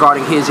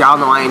regarding his, y'all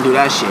know I ain't do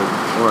that shit.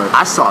 Right.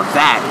 I saw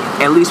that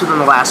at least within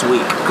the last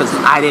week because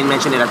I didn't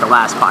mention it at the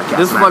last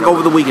podcast. This is like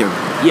over the weekend.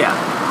 Yeah.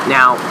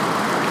 Now,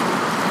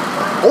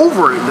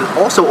 over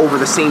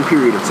the same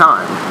period of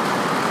time,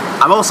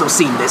 I've also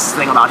seen this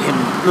thing about him.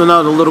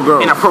 No, the little girl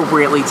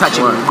inappropriately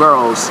touching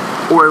girls,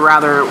 or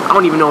rather, I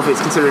don't even know if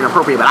it's considered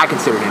inappropriate, but I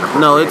consider it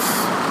inappropriate. No,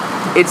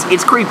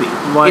 it's creepy.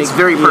 Like, it's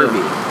very pervy.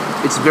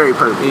 It's very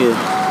pervy.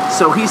 Yeah.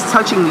 So he's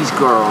touching these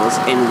girls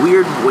in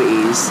weird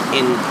ways,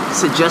 in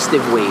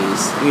suggestive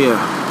ways. Yeah.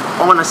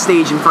 On a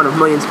stage in front of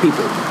millions of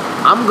people.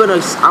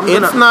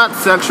 It's not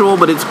sexual,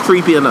 but it's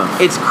creepy enough.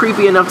 It's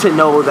creepy enough to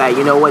know that,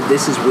 you know what,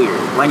 this is weird.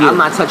 Like, I'm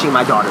not touching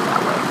my daughter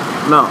that way.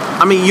 No,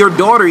 I mean your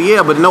daughter,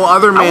 yeah, but no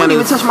other man. I wouldn't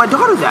even touch my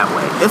daughter that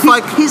way. It's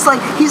he's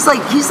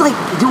like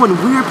doing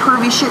weird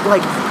pervy shit.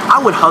 Like,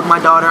 I would hug my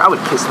daughter, I would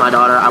kiss my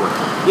daughter, I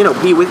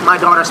would, be with my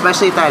daughter,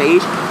 especially at that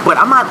age.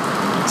 But I'm not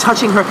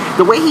touching her.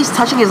 The way he's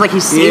touching is like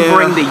he's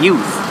savoring the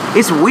youth.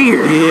 It's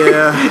weird.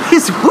 Yeah,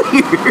 it's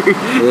weird.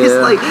 Yeah.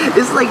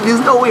 It's like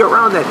there's no way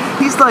around that.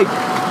 He's like,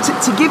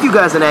 to give you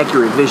guys an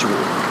accurate visual.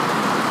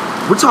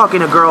 We're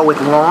talking a girl with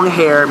long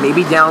hair,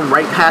 maybe down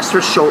right past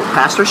her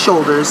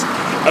shoulders,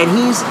 and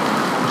he's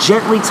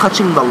gently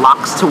touching the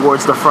locks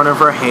towards the front of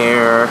her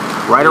hair,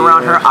 right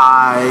around her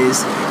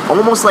eyes,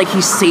 almost like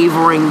he's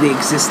savoring the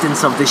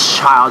existence of this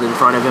child in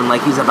front of him,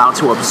 like he's about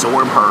to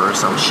absorb her or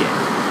some shit.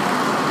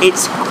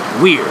 It's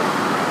weird.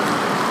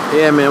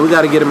 Yeah, man, we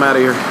got to get him out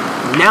of here.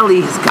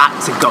 Nelly has got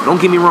to go.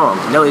 Don't get me wrong.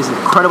 Nelly's an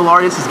incredible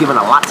artist. He's given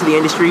a lot to the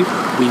industry.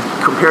 We've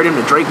compared him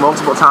to Drake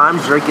multiple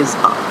times. Drake is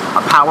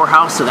a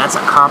powerhouse, so that's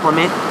a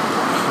compliment.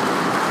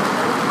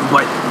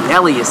 But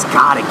Nelly has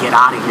got to get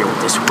out of here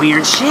with this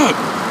weird shit.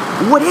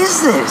 What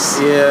is this?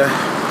 Yeah.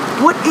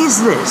 What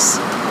is this?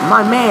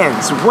 My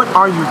mans, what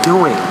are you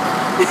doing?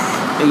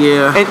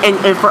 Yeah.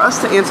 And for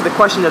us to answer the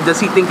question of does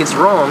he think it's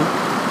wrong,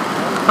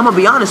 I'm going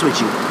to be honest with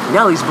you.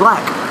 Nelly's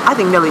black. I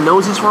think Nelly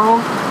knows it's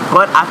wrong,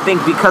 but I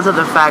think because of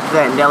the fact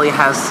that Nelly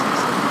has,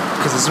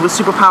 because this is what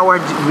superpower,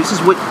 this is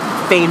what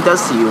fame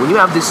does to you. When you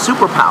have this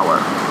superpower,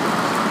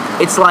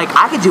 it's like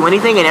I could do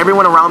anything and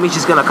everyone around me is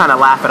just going to kind of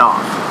laugh it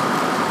off.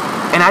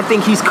 And I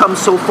think he's come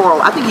so far.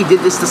 I think he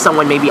did this to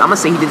someone maybe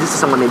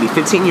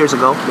 15 years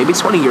ago, maybe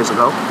 20 years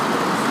ago.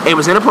 It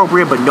was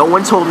inappropriate, but no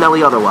one told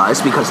Nelly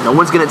otherwise because no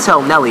one's going to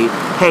tell Nelly,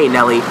 hey,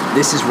 Nelly,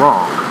 this is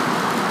wrong.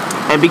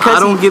 And because I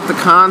don't get the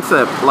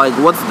concept. Like,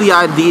 what's the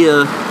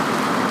idea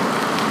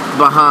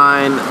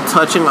behind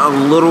touching a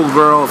little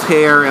girl's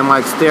hair and,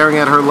 like, staring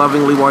at her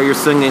lovingly while you're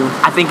singing?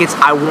 I think it's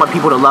I want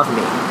people to love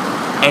me.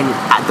 And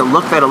the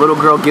look that a little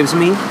girl gives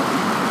me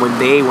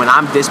when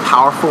I'm this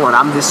powerful and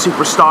I'm this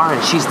superstar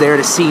and she's there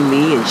to see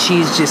me and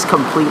she's just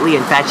completely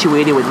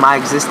infatuated with my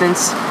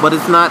existence. But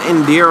it's not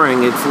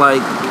endearing. It's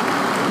like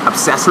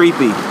obsessive.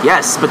 Creepy.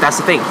 Yes, but that's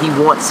the thing. He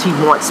wants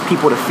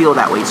people to feel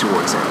that way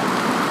towards him.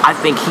 I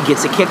think he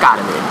gets a kick out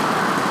of it.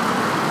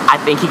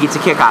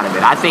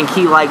 I think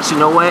he likes, you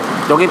know what?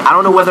 I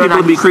don't know whether or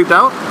not people to be creeped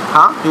out.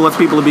 Huh? He wants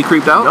people to be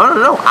creeped out.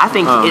 No. I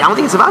don't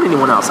think it's about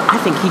anyone else. I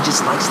think he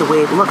just likes the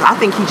way it looks. I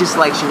think he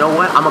just likes, you know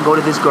what? I'm gonna go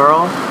to this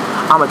girl.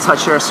 I'm gonna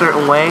touch her a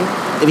certain way,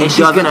 and he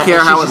doesn't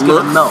care how it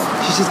looks.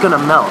 She's just gonna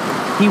melt.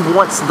 He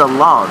wants the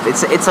love.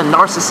 It's a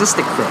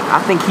narcissistic thing. I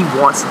think he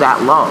wants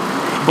that love.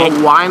 But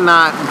why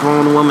not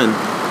grown women?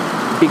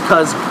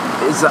 Because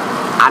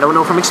I don't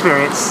know from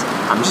experience.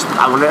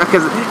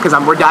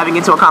 we're diving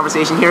into a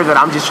conversation here that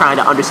I'm just trying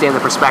to understand the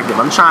perspective.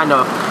 I'm trying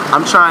to.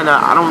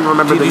 I don't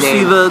remember the name. Did you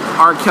see the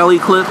R. Kelly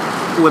clip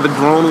with a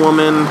grown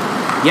woman?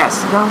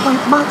 Yes. Now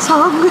wipe my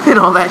tongue and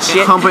all that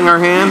shit. Humping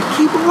her hand.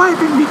 Keep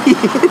wiping me.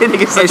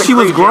 And she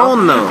was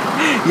grown though.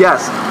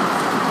 Yes.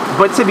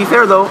 But to be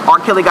fair though, R.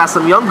 Kelly got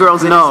some young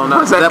girls in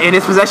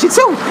his possession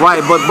too.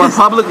 Right, but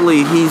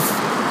publicly he's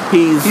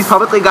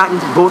publicly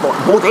gotten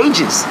both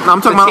ages. No,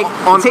 I'm talking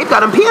the tape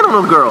got him peeing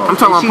on a girl. I'm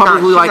talking about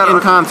publicly, like in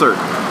concert.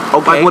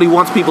 Okay. Like what he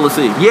wants people to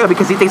see. Yeah,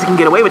 because he thinks he can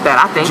get away with that,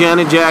 I think.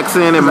 Janet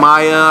Jackson and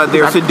Maya,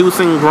 they're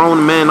seducing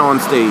grown men on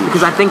stage.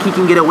 Because I think he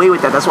can get away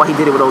with that. That's why he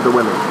did it with older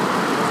women.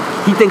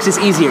 He thinks it's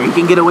easier. He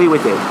can get away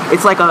with it.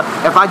 It's like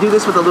if I do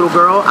this with a little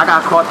girl, I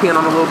got caught peeing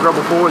on a little girl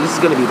before, this is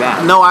going to be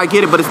bad. No, I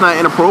get it, but it's not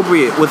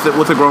inappropriate with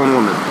a grown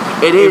woman.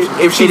 It is.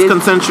 If she's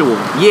consensual.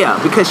 Yeah,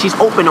 because she's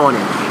open on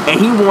it. And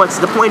he wants,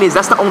 the point is,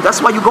 that's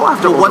why you go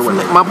after older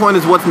women. My point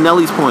is, what's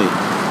Nelly's point?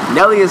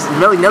 Nelly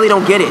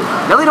don't get it.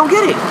 Nelly don't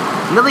get it.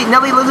 Nelly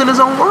lives in his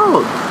own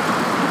world.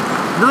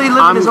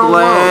 I'm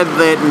glad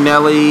that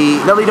Nelly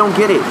don't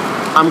get it.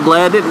 I'm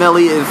glad that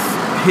Nelly is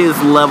his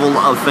level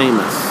of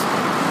famous.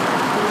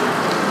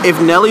 If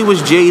Nelly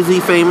was Jay-Z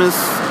famous,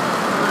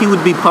 he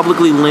would be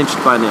publicly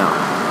lynched by now.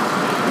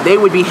 They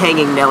would be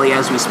hanging Nelly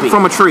as we speak.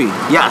 From a tree.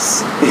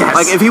 Yes.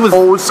 Like if he was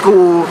old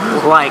school,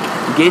 like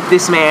get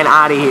this man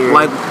out of here.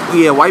 Like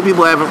white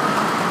people haven't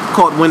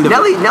caught wind of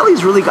it.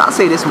 Nelly's really, I'll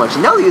say this much.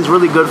 Nelly is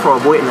really good for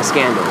avoiding a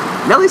scandal.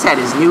 Nelly's had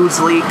his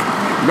nudes leak.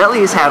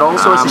 Nelly's had all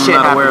sorts of shit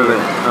happen. I'm not aware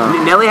of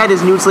it. Nelly had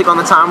his nudes leak on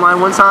the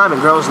timeline one time,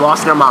 and girls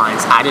lost their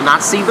minds. I did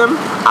not see them.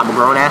 I'm a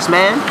grown-ass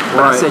man.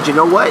 But I said, you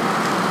know what?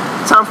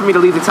 Time for me to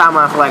leave the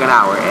timeline for like an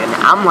hour. And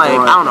I'm like,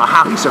 I don't know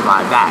how he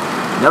survived that.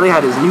 Nelly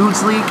had his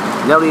nudes leak.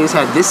 Nelly has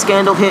had this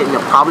scandal hit, and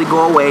it'll probably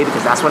go away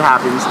because that's what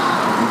happens.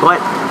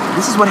 But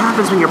this is what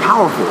happens when you're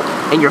powerful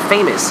and you're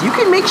famous. You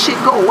can make shit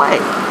go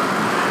away.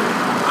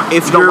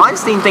 The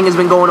Weinstein thing has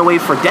been going away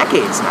for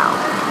decades now.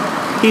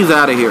 He's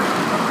out of here.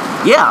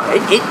 Yeah,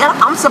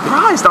 I'm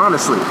surprised,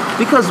 honestly,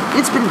 because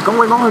it's been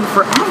going on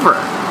forever.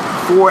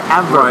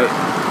 Right.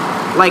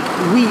 Like,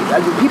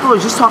 people are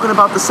just talking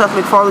about the Seth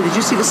MacFarlane. Did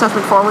you see the Seth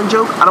MacFarlane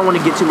joke? I don't want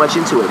to get too much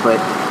into it, but...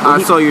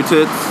 I saw your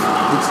tits.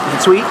 The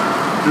tweet?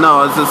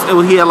 No,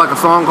 he had like a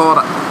song called...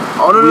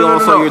 We all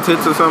saw your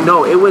tits or something?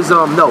 No, it was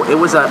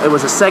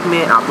a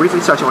segment, I'll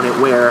briefly touch on it,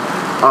 where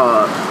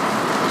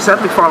Seth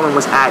MacFarlane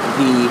was at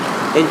the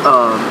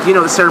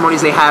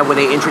ceremonies they had where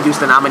they introduced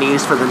the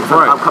nominees for the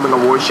upcoming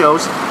award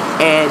shows.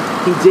 And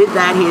he did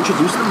that, he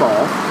introduced them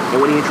all, and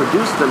when he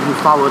introduced them, he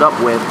followed up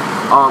with,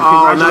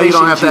 now you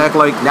don't have to act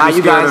like now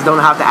you guys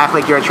don't have to act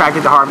like you're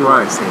attracted to Harvey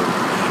Weinstein.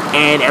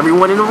 And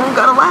everyone in the room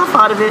got a laugh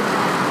out of it.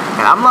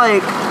 And I'm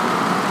like,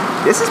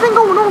 this has been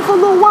going on for a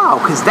little while,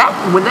 because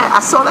when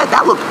I saw that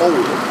looked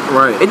old.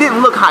 Right. It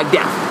didn't look high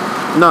def.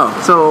 No.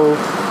 So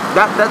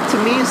that to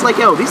me is like,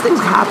 yo, these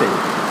things happen.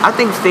 I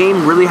think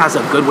fame really has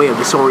a good way of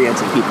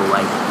disorienting people.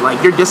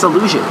 Like you're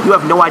disillusioned. You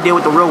have no idea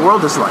what the real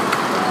world is like.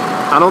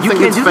 I don't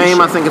think it's fame.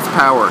 I think it's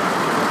power.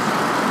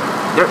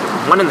 They're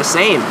one and the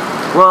same.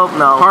 Well,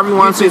 no. Harvey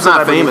Weinstein's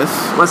not famous.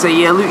 Let's say,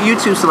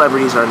 YouTube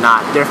celebrities are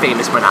not. They're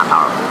famous but not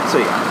powerful.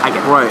 So yeah, I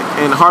get it. Right,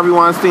 and Harvey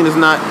Weinstein is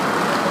not.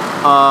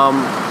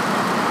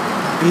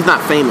 He's not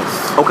famous.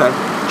 Okay.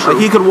 True.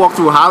 Like he could walk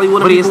through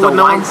Hollywood, but and people would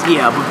know him.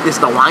 Yeah, but it's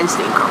the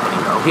Weinstein Company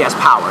though. He has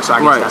power, so I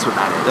guess that's what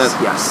that is.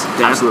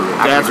 Absolutely.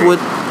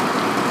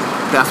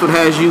 That's what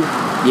has you.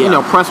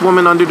 Press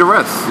women under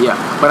duress. Yeah,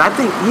 but I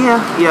think,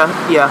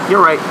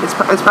 you're right. It's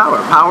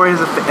power. Power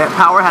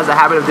has a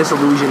habit of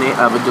disillusionment,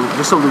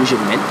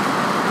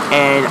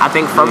 and I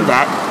think from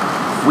that,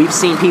 we've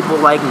seen people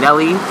like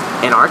Nelly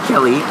and R.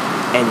 Kelly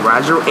and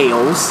Roger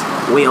Ailes,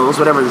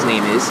 whatever his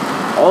name is.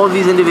 All of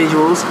these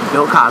individuals,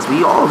 Bill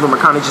Cosby, all of them are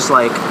kind of just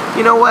like,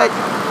 you know what?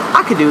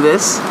 I could do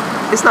this.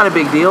 It's not a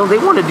big deal. They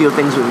want to do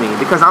things with me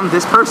because I'm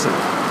this person.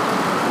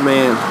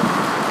 Man,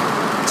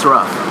 it's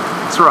rough.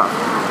 It's rough.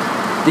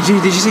 Did you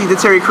see the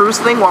Terry Crews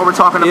thing while we're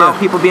talking about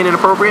people being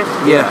inappropriate?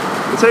 Yeah.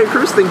 The Terry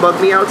Crews thing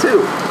bugged me out too.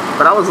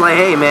 But I was like,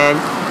 hey man,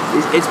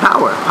 it's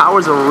power.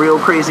 Power's a real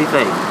crazy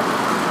thing.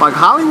 Like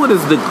Hollywood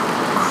is the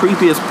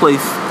creepiest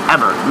place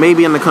ever.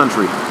 Maybe in the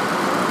country.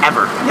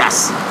 Ever.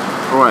 Yes.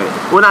 Right.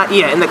 Well, not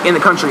in the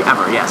country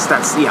ever. Yes.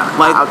 That's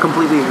Like I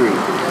completely agree.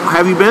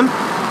 Have you been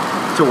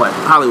to what?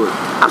 Hollywood.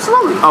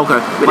 Absolutely. Okay.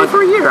 Been there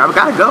for a year. I've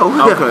got to go.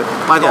 Okay.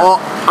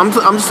 I'm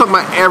just talking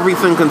about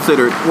everything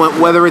considered.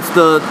 Whether it's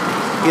the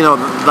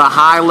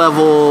high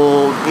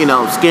level,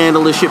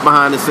 scandalous shit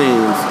behind the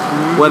scenes,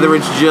 whether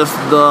it's just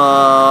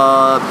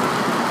the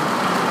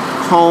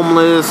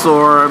homeless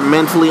or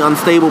mentally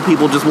unstable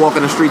people just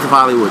walking the streets of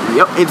Hollywood.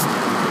 Yep. It's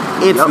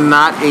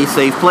not a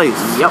safe place.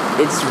 Yep.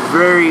 It's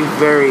very,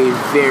 very,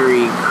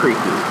 very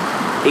creepy.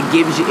 It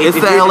gives you. It's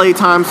the LA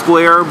Times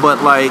Square,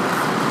 but like.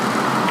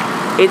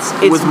 It's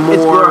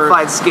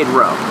glorified Skid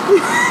Row.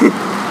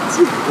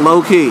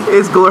 Low key.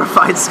 It's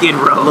glorified Skid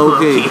Row. Low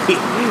key.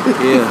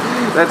 Yeah.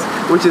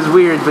 Which is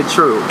weird but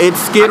true. It's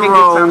Skid Row. I can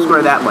give Times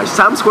Square that much.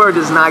 Times Square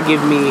does not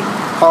give me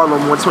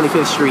Harlem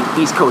 125th Street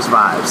East Coast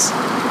vibes.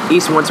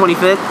 East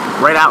 125th,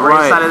 right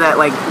outside of that.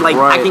 Like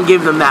I can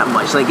give them that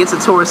much. Like it's a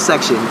tourist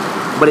section,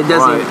 but it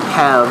doesn't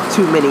have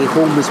too many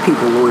homeless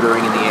people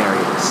loitering in the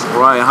areas.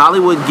 Right.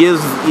 Hollywood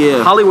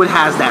Hollywood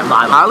has that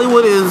vibe.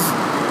 Hollywood is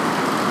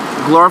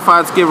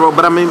glorified Skid Row,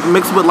 but I mean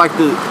mixed with like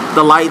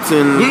the lights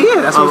and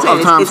that's what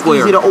I'm saying. Times It's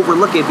Square. easy to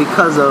overlook it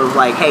because of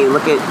like, hey,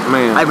 look at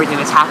everything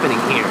that's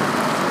happening here.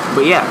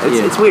 But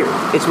it's weird.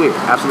 It's weird.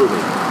 Absolutely.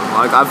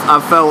 Like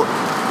I felt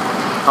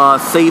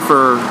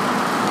safer.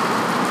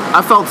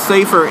 I felt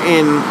safer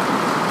in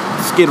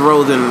Skid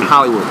Row than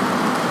Hollywood.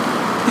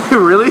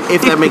 Really?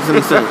 If that makes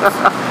any sense.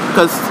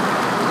 Because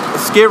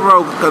Skid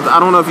Row, because I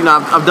don't know if you know,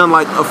 I've done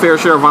like a fair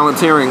share of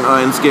volunteering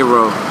in Skid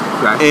Row.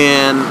 Okay.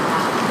 And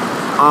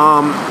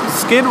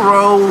Skid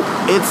Row,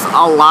 it's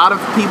a lot of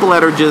people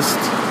that are just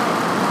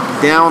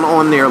down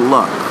on their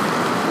luck.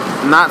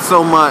 Not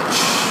so much,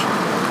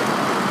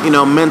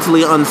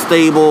 mentally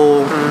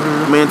unstable,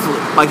 mentally,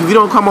 like if you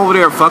don't come over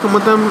there fucking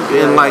with them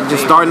and like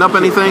just starting up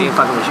anything,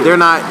 they're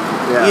not.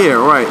 Yeah,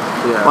 right.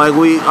 Yeah. Like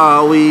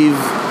we've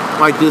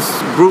like this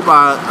group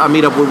I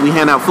meet up with, we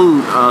hand out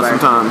food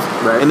sometimes,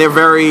 and they're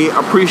very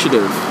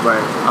appreciative.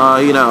 Right.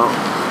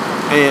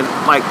 And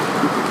like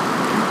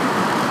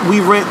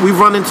we've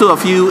run into a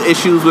few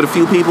issues with a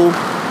few people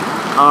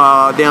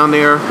down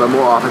there, but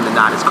more often than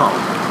not, it's calm.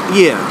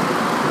 Yeah,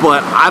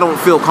 but I don't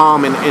feel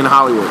calm in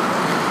Hollywood.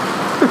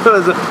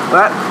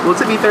 Well,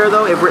 to be fair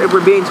though, if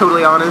we're being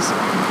totally honest,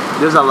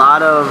 there's a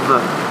lot of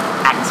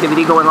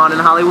activity going on in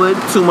Hollywood.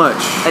 Too much,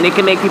 and it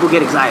can make people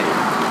get excited.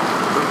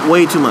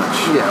 Way too much.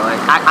 Yeah,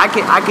 like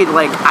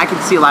I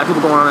could see a lot of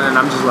people going on, and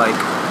I'm just like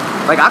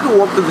I could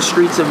walk through the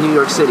streets of New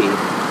York City,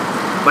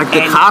 like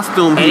the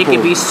costume people, and it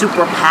could be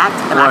super packed,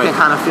 and I can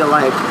kind of feel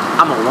like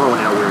I'm alone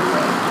in a weird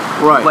way.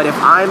 Right. But if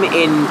I'm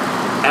in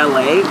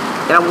LA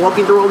and I'm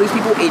walking through all these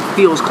people, it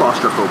feels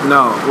claustrophobic.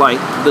 No, like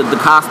the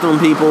costume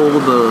people,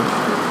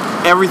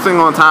 everything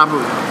on top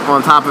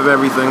of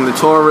everything, the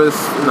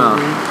tourists. No,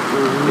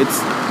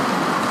 it's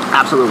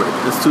absolutely,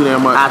 it's too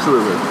damn much.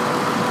 Absolutely.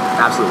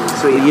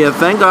 So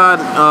thank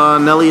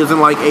God Nelly isn't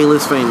like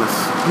A-list famous.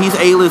 He's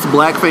A-list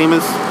black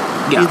famous.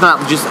 Yeah. He's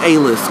not just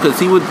A-list because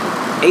he would.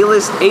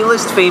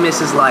 A-list famous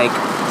is like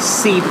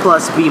C+, B-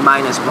 black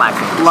famous.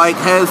 Like,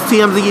 has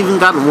TMZ even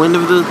gotten wind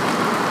of the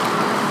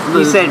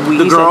He said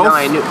girls? No,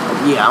 I knew.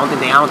 Yeah, I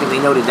don't think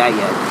they noted that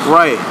yet.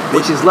 Right.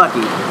 Which is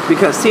lucky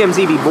because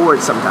TMZ be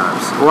bored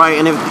sometimes. Right,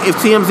 and if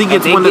TMZ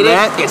gets wind of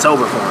that, it's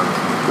over for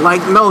him.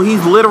 Like, no, he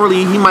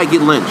might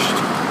get lynched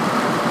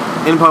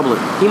in public.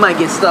 He might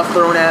get stuff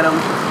thrown at him.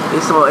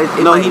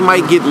 He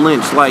might get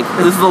lynched. Like,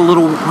 this is a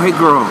little white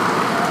girl.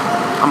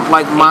 I'm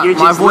like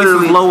my voice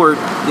is lowered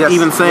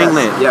even saying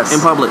that in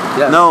public.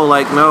 Yes. No.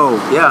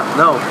 Yeah,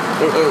 no.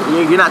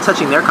 You're not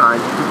touching their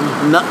kind.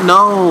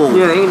 No.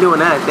 Yeah, they ain't doing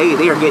that.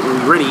 They are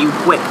getting rid of you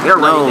quick. They're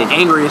writing the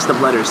angriest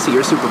of letters to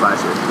your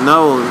supervisor.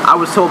 No. I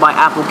was told by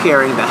Apple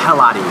carrying the hell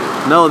out of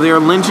you. No, they're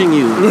lynching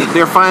you.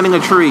 They're finding a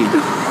tree.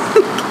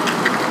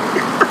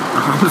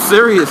 I'm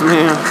serious,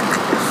 man.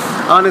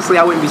 Honestly,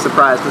 I wouldn't be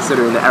surprised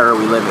considering the era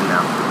we live in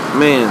now.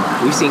 Man.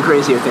 We've seen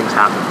crazier things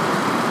happen.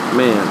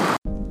 Man.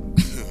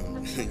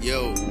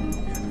 Yo,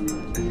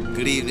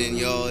 good evening,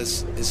 y'all.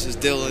 This is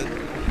Dylan.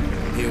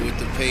 I'm here with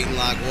the Peyton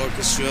Lock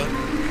Orchestra.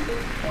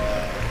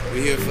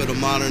 We're here for the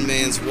Modern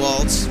Man's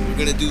Waltz. We're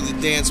gonna do the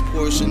dance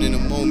portion in a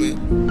moment.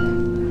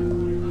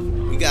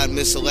 We got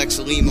Miss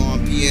Alexa Lima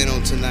on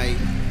piano tonight.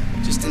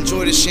 Just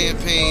enjoy the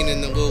champagne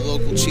and the little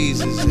local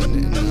cheeses.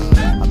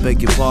 I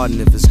beg your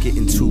pardon if it's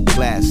getting too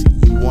classy.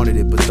 You wanted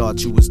it but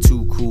thought you was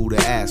too cool to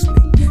ask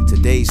me.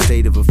 Today's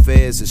state of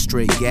affairs is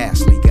straight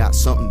ghastly. Got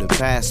something to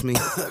pass me?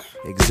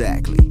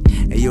 Exactly.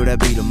 And yo, that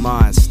be the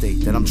mind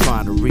state that I'm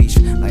trying to reach.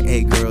 Like,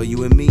 hey girl,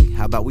 you and me,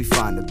 how about we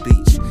find a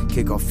beach?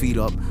 Kick our feet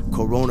up,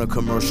 Corona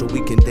commercial,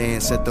 we can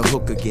dance at the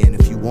hook again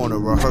if you want a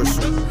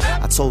rehearsal.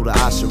 I told her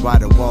I should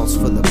write a waltz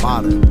for the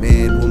modern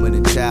man, woman,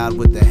 and child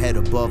with the head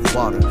above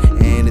water.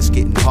 And it's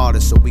getting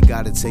harder, so we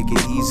gotta take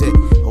it easy,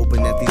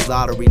 hoping that these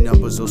lottery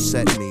numbers will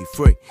set me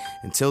free.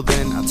 Until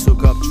then, I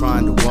took up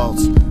trying to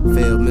waltz,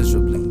 failed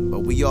miserably.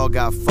 But we all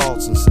got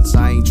faults, and since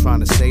I ain't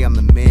trying to say I'm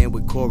the man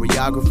with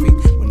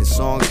choreography, when the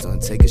song's done,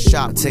 take a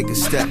shot, take a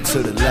step to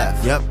the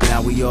left. Yep,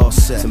 now we all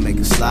set to make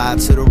a slide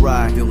to the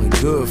right, feeling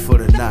good for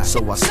the night.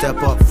 So I step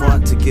up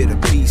front to get a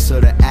piece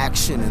of the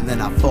action, and then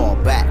I fall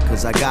back,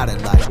 cause I got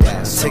it like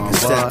that. Take a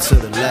step to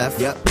the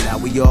left, yep, now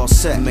we all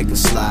set, make a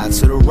slide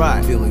to the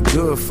right, feeling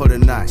good for the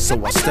night.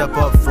 So I step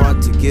up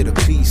front to get a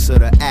piece of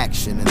the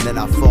action, and then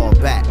I fall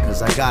back,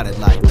 cause I got it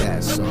like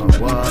that. So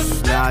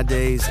what?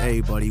 Nowadays,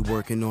 everybody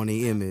working on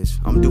the image.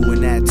 I'm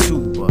doing that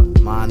too,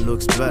 but mine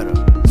looks better.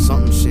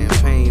 Something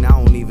champagne, I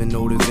don't even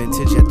know the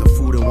vintage. At the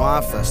Food and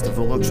Wine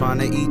Festival, I'm trying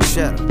to eat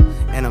cheddar.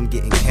 And I'm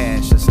getting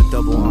cash, that's a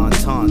double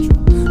entendre.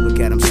 Look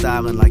at him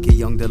styling like a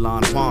young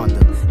Delon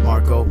Honda.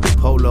 Marco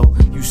Polo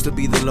used to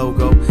be the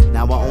logo.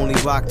 Now I only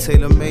rock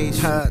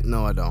TaylorMade.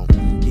 No, I don't.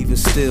 Even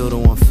still,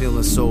 though, I'm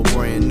feeling so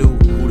brand new.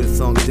 Who'da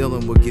thunk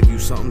Dylan would give you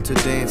something to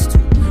dance to,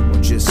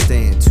 or just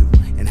stand to?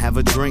 And have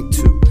a drink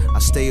too. I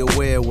stay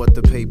aware what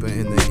the paper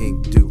and the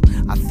ink do.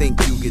 I think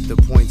you get the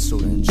point, so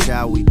then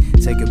shall we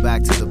take it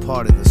back to the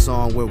part of the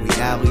song where we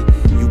alley?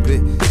 You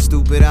bit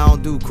stupid, I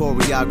don't do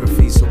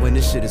choreography, so when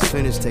this shit is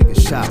finished, take a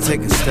shot.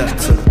 Take a step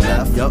to the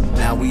left, yup,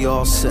 now we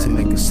all set to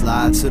make a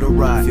slide to the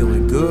right.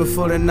 Feeling good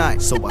for the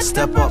night, so I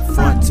step up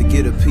front to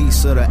get a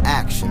piece of the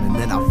action, and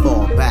then I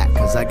fall back,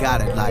 cause I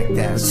got it like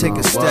that. Take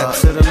a step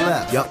to the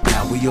left, yup,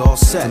 now we all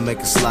set to make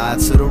a slide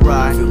to the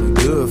right. Feeling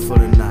good for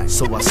the night,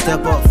 so I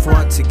step up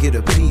front to get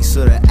a piece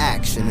of the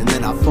action, and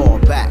then I fall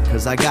back,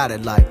 cause I got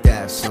it like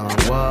that, son.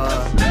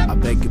 What? I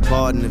beg your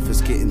pardon if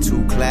it's getting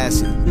too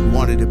classy. You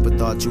wanted it but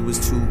thought you was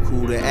too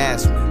cool to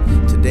ask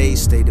me.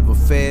 Today's state of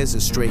affairs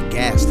is straight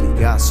ghastly.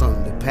 Got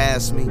something to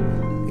pass me?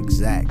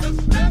 Exactly.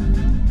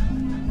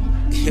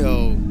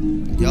 Yo,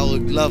 y'all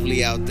look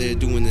lovely out there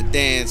doing the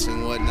dance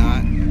and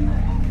whatnot.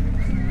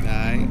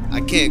 Alright,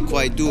 I can't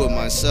quite do it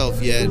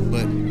myself yet,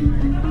 but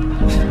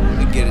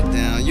let me get it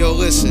down. Yo,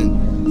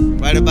 listen,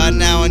 right about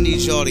now I need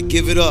y'all to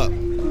give it up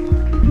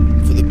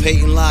for the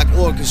Peyton Locke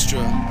Orchestra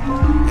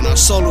and our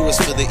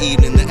soloist for the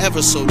evening, the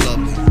ever so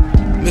lovely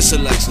Miss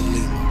Alexa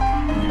Lima.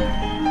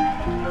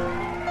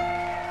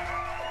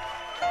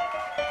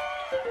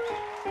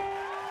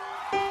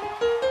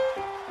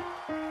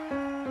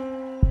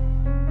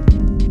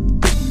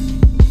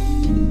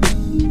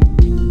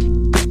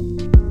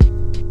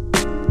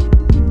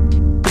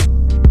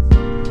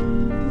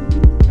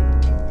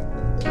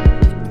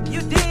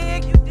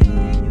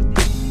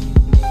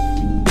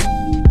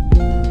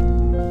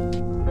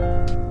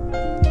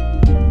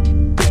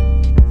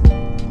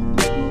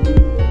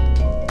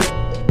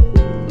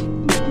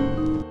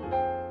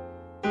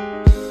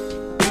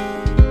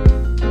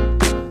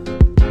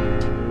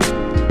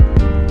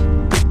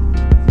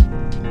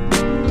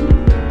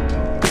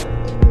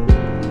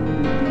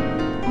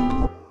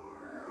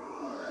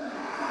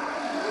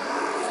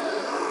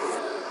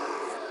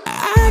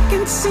 I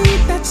can see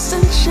that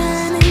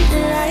sunshine in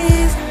your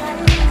eyes.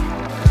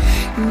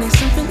 And there's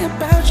something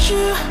about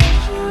you.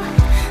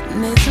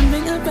 And there's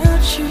something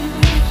about you.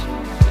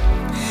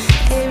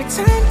 Every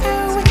time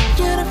I wake,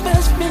 you're the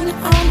first thing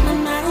on my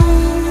mind.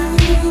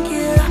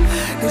 Yeah,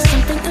 there's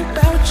something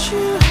about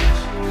you.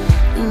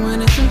 And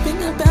there's something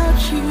about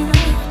you.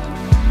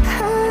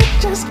 I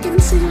just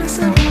can't see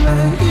myself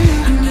without you.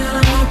 Girl,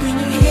 I'm hoping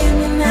you hear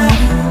me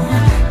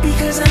now,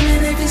 because I'm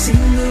in every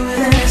single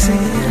word I say.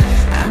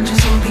 I'm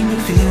just hoping you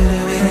feel the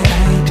way that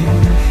I do.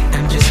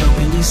 I'm just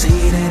hoping you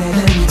see that I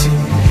love you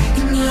too.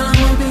 And girl, I'm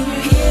hoping you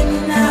hear me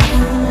now,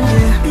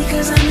 yeah,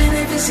 because I'm in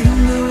every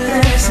single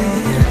word I say.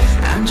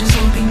 I'm just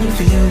hoping you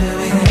feel the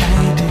way that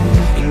I do.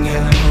 And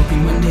girl, I'm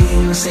hoping one day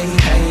you'll say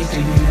I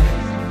do.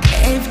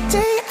 Every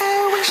day I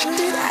wish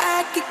that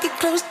I could get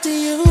close to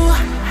you.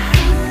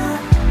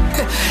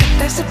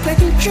 That's the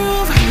plain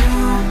truth.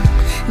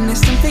 And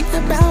there's something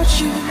about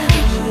you.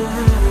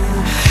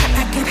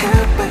 I can't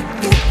help but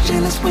get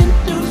jealous when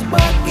dudes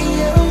walking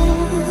you,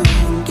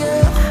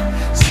 girl.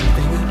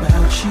 Something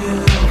about you.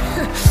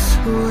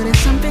 Oh, there's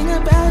something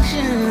about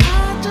you.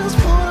 I just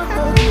wanna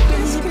hold you,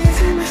 baby. I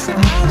just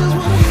wanna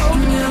hold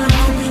you. Girl, I'm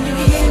hoping you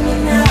hear me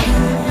now,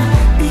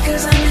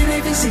 because I'm in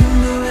every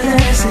single word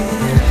I say.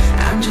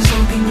 I'm just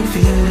hoping you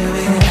feel the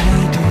way that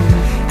I do.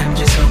 I'm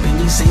just hoping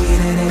you say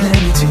that I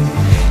love you too.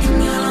 And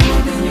girl, I'm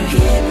hoping you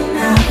hear me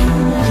now,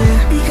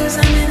 yeah, because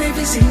I'm in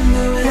every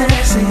single word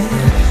I say.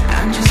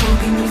 I'm just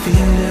hoping you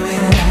feel the way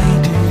that I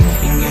do.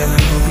 And girl,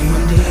 I'm hoping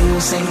one day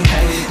you'll say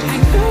I do. I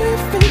know you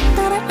think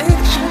that I let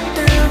you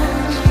down,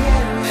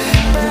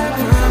 but I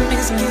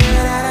promise, girl,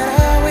 that I'll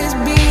always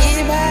be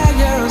by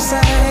your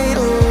side.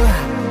 Oh,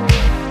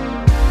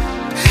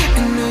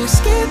 I know you're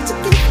scared to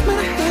give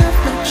my help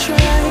a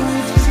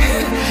try.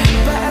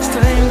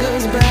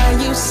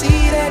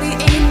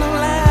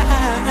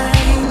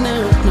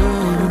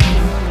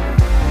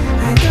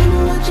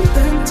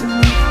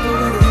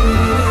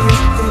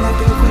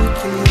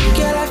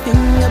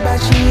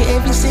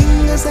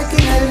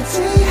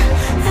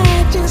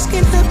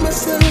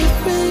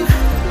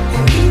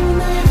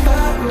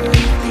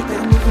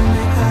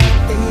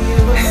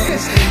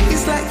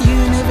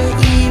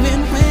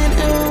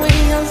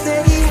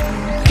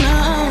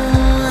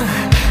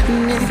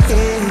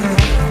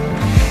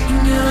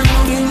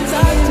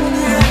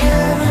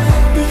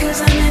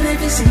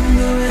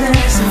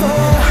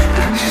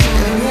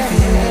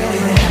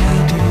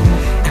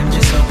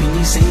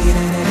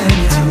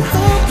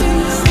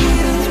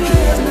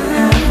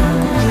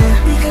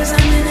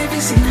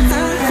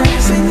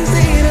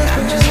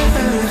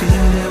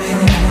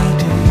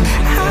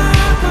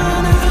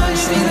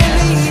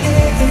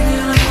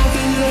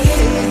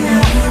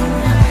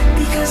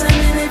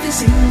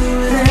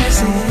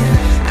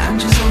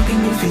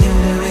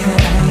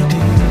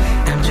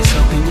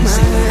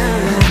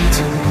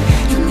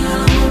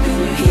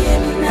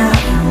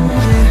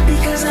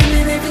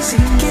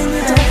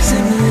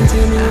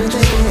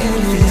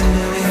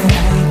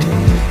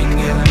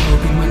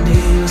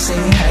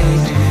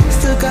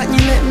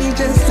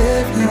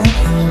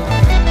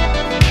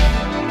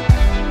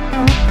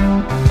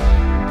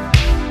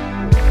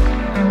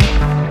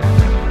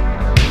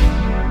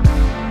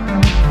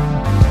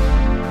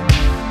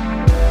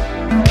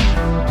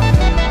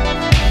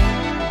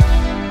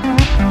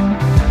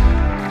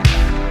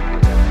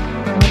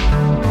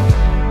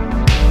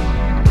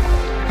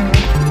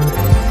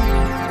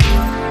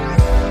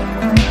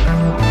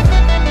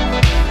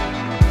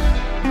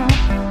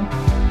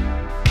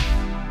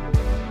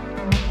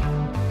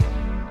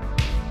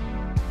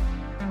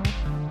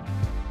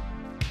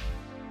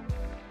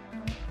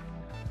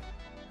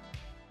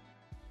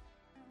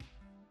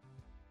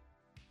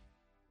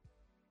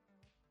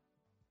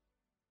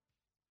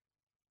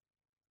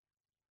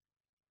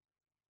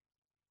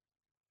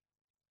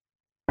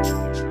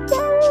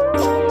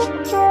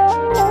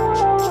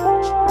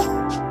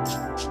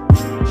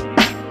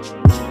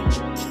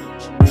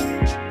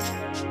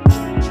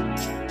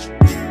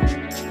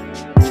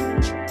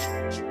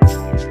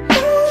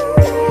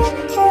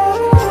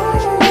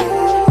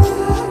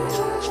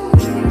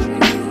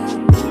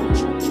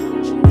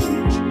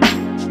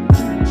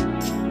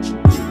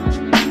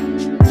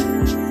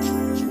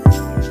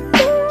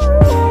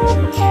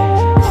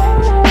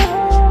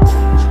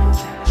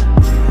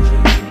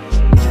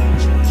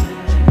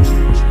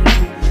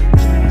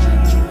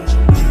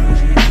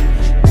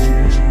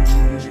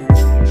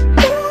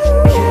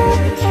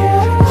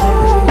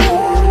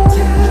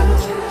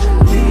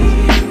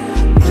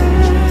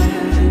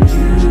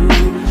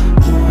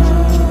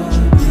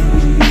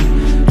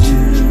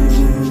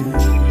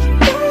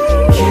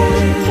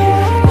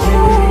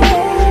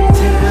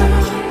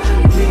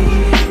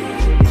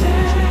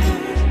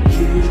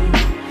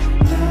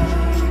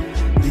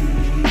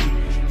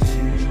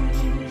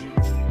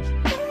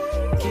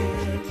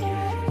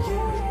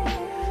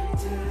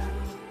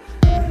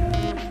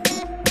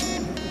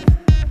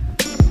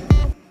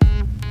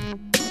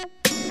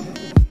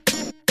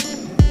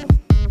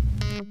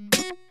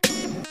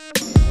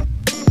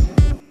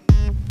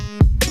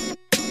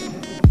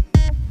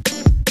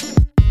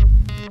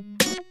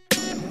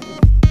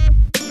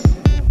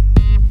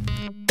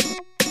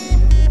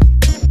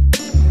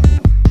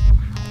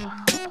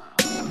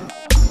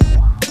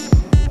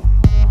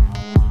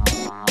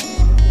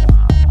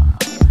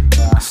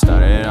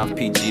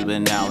 PG, but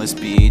now it's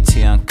BET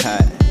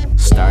Uncut.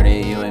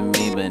 Started you and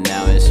me, but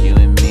now it's you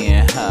and me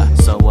and her.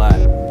 So what?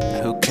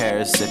 Who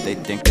cares if they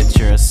think that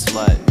you're a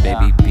slut?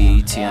 Baby,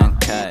 BET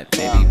Uncut.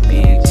 Baby,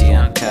 BET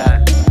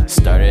Uncut.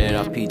 Started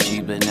off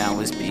PG, but now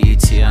it's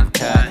BET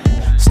Uncut.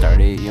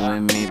 Started you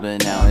and me,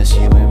 but now it's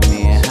you and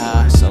me and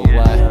her. So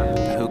what?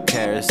 Who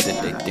cares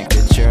if they think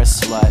that you're a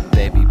slut?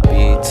 Baby,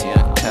 BET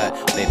Uncut.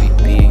 Baby,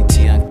 BET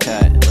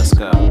Uncut. Let's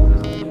go.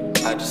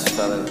 I just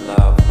fell in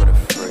love with a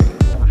freak.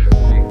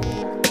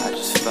 I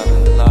just fell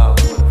in love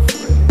with a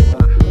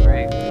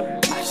freak.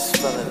 I just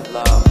fell in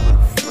love with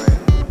a freak.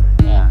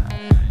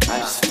 I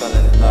just fell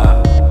in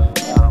love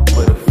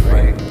with a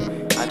freak.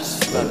 I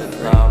just fell in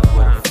love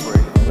with a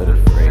freak. With a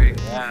freak.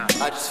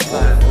 I just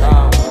fell in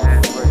love with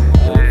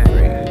a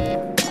freak.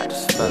 I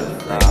just fell in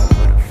love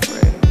with a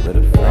freak. With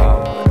a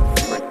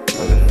freak.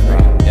 With a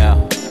freak. Yeah.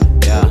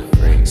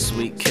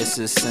 Sweet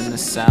kisses and the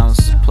sounds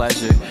of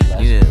pleasure.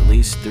 Need at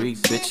least 3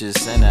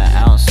 bitches and an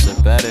ounce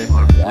or better.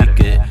 We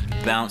could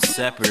bounce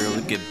separate,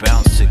 we could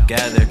bounce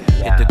together.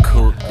 Hit the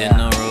coupe in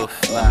the roof,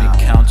 let me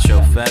count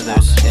your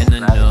feathers. In the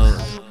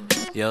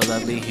nude, yo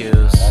lovely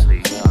hues,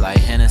 like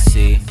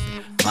Hennessy,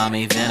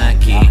 mommy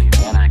Vinicky.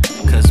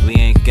 Cause we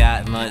ain't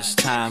got much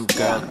time,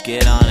 girl,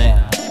 get on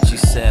it. She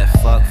said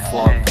fuck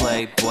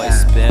foreplay, boy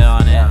spit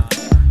on it.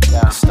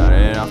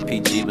 Started off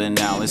PG, but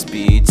now it's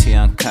BET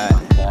Uncut.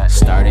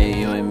 Started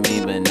you and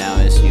me, but now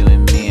it's you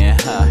and me and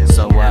her.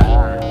 So what?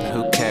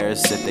 Who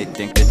cares if they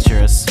think that you're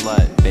a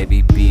slut?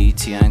 Baby,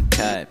 BET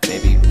Uncut.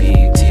 Baby,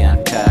 BET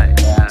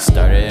Uncut.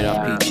 Started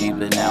off PG,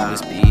 but now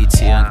it's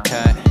BET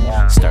Uncut.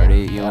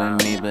 Started you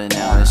and me, but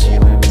now it's you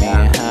and me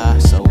and her.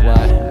 So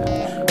what?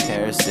 Who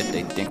cares if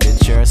they think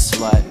that you're a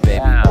slut?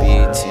 Baby,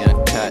 BET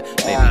Uncut.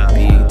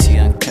 Baby, BET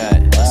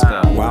Uncut. Let's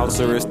go.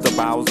 Wowzer is the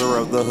Bowser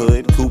of the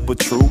hood, Cooper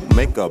Troop.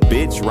 Make a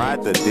bitch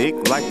ride the dick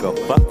like a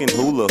fucking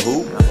hula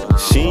hoop.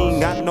 She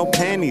ain't got no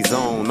panties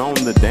on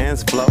the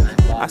dance floor.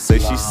 I say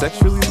she's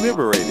sexually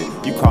liberated.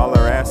 You call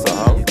her ass a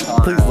hoe?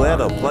 Please let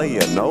a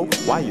player know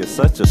why you're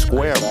such a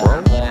square,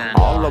 bro.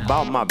 All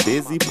about my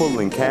busy,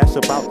 pulling cash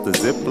about the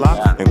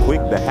Ziploc. And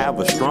quick to have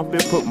a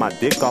strumpet, put my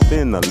dick off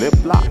in the lip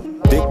lock.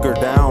 Dick her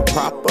down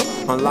proper,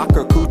 unlock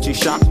her coochie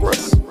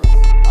chakras.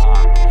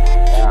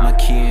 My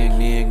key in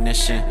the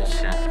ignition.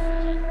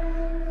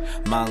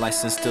 My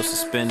license still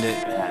suspended.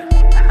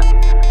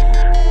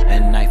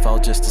 And nightfall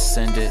just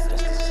descended.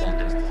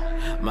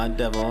 My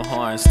devil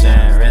horns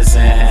stand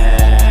risen.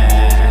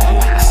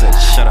 I said,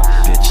 shut up,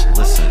 bitch,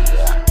 listen.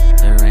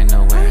 There ain't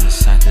nowhere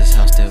inside this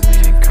house that we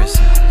ain't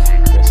christened.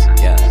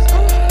 Yeah,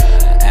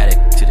 attic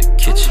to the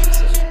kitchen.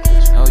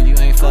 Oh, you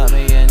ain't fuck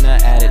me in the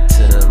attic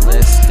to the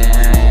listing.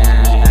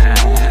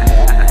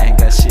 Ain't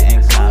got shit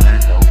in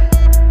common.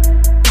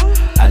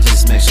 I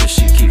just make sure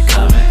she keep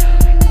coming.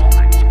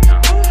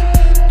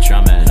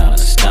 Drumming on her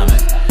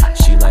stomach.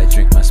 She like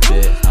drink my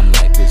spit. I'm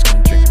like, bitch,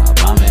 gon' drink my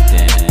vomit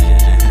then.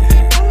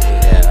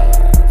 Yeah,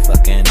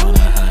 fucking on a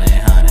honey.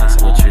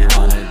 So what you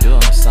wanna do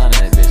on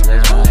Sunday, bitch?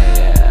 Let's run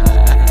it,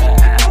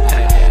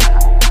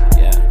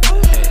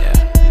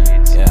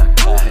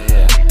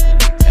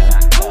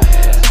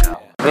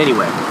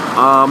 Anyway,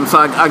 so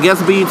I guess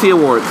BET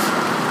Awards.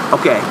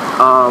 Okay,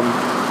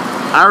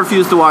 I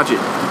refuse to watch it.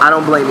 I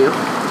don't blame you.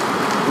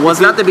 It's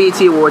not the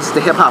BET Awards, it's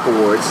the Hip Hop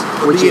Awards,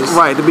 which is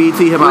right. The BET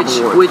Hip Hop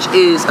Awards, which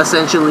is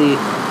essentially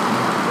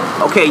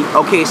okay.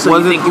 So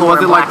was you think it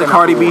was it like the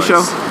Cardi B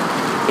show?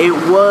 It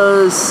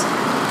was.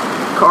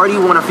 Cardi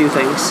won a few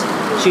things.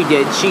 She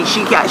did.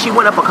 She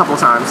went up a couple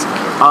times.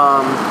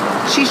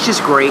 She's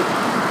just great.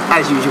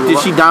 as usual. Did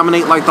she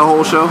dominate like the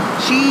whole show?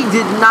 She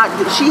did not.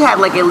 She had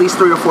like at least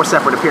 3 or 4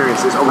 separate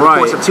appearances over the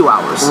course of 2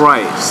 hours.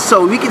 Right.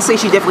 So we can say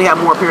she definitely had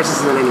more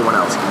appearances than anyone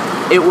else.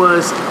 It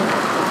was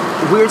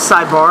weird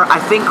sidebar. I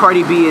think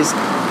Cardi B is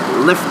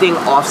lifting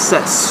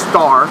Offset's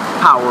star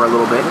power a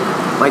little bit.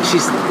 Like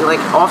she's like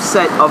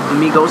Offset of the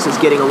Migos is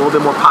getting a little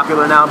bit more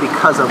popular now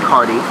because of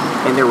Cardi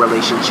and their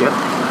relationship.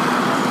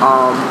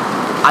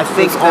 I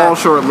think it's all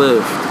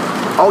short-lived.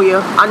 Oh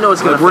yeah, I know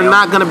it's gonna. Like, we're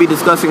not gonna be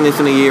discussing this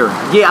in a year.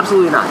 Yeah,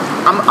 absolutely not.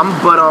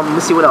 But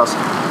let's see what else.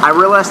 I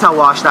realized how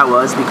washed I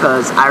was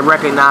because I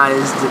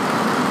recognized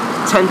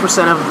 10%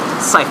 of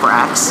Cypher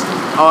acts.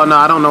 Oh no,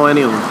 I don't know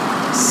any of them.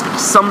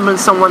 Someone,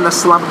 the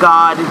Slump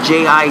God,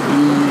 JID.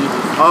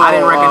 I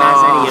didn't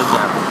recognize any of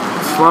them.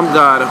 Slump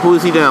God, who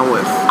is he down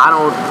with? I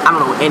don't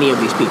know any of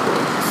these people.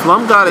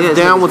 Slump God is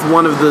down with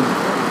one of the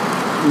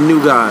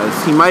new guys.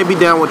 He might be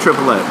down with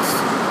Triple X.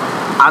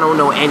 I don't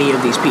know any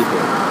of these people.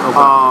 Okay.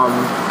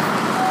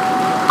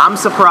 I'm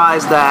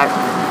surprised that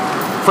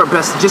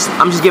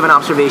I'm just giving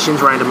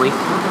observations randomly.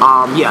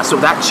 Yeah, so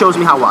that shows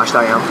me how washed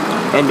I am.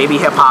 And maybe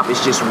hip hop is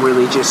just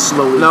really just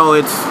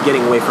slowly it's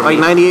getting away from me.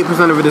 Like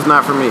 98% of it is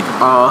not for me.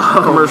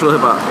 Commercial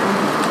hip hop.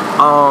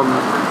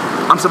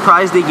 I'm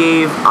surprised they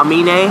gave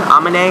Amine.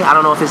 I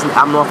don't know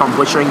if I'm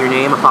butchering your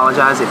name.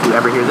 Apologize if you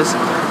ever hear this.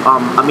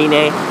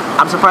 Amine.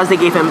 I'm surprised they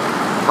gave him.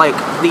 Like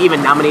they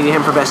even nominated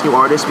him for Best New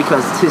Artist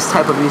because his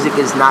type of music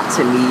is not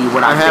to me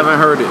what I haven't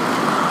heard it.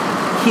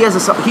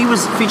 He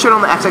was featured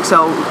on the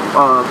XXL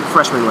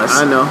freshman list.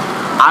 I know.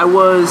 I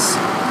was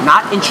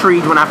not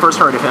intrigued when I first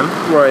heard of him.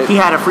 Right. He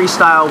had a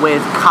freestyle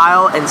with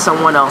Kyle and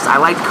someone else. I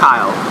liked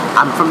Kyle.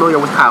 I'm familiar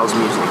with Kyle's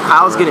music.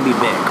 Kyle's gonna be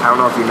big. I don't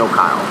know if you know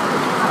Kyle.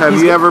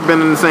 Have you ever been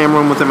in the same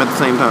room with him at the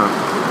same time?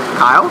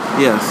 Kyle?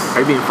 Yes.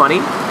 Are you being funny?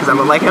 Because I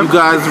look like him? You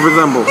guys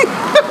resemble.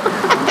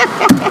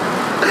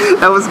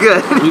 That was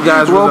good. You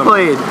guys well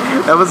played.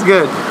 That was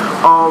good.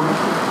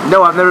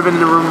 No, I've never been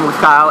in a room with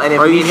Kyle. And if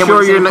are you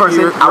sure your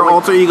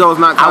alter ego is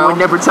not Kyle? I would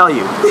never tell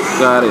you.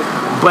 Got it.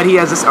 But he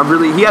has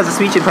a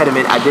speech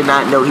impediment I did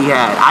not know he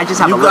had. I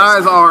just have a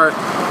lisp.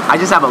 I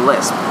just have a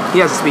lisp. He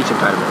has a speech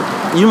impediment.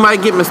 You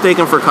might get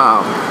mistaken for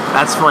Kyle.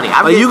 That's funny.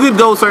 You could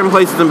go certain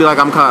places and be like,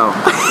 I'm Kyle.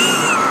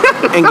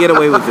 And get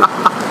away with it.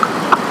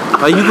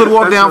 Like you could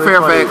walk down really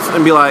Fairfax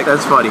and be like,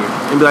 that's funny.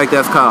 And be like,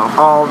 that's Kyle.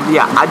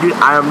 Yeah,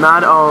 I am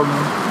not,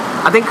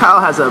 I think Kyle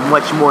has a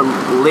much more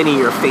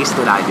linear face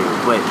than I do,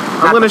 but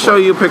I'm gonna show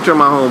you a picture of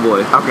my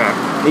homeboy. Okay.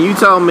 And you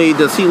tell me,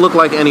 does he look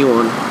like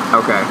anyone?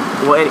 Okay.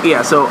 Well,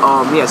 so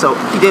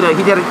he did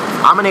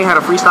Amine had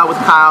a freestyle with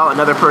Kyle,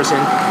 another person,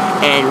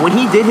 and when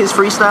he did his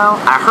freestyle,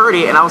 I heard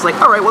it and I was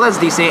like, all right, well that's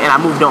decent, and I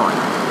moved on.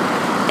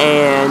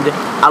 And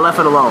I left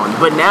it alone.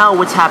 But now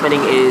what's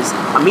happening is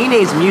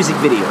Amine's music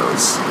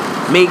videos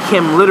make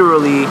him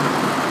literally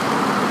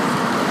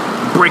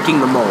breaking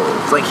the mold.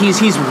 Like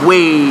he's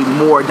way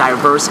more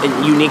diverse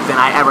and unique than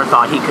I ever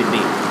thought he could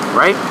be,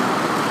 right?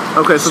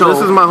 Okay, so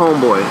this is my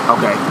homeboy.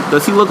 Okay.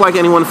 Does he look like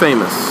anyone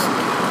famous?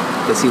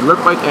 Does he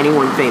look like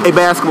anyone famous? A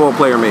basketball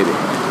player, maybe.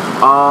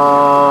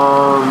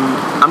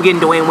 I'm getting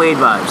Dwayne Wade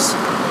vibes.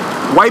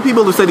 White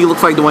people have said he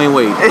looks like Dwayne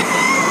Wade.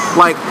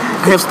 Like,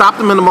 have stopped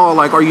him in the mall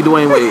like, are you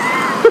Dwayne Wade?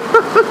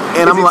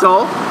 And is he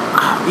tall?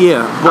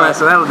 Yeah, but right,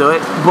 so that'll do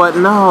it. But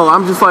no,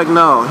 I'm just like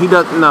no. He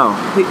doesn't. No.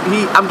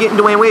 I'm getting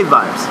Dwayne Wade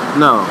vibes.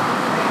 No.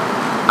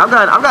 I've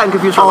gotten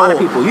confused for a lot of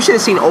people. You should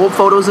have seen old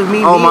photos of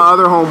me. My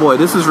other homeboy.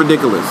 This is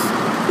ridiculous.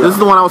 Yeah. This is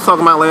the one I was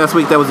talking about last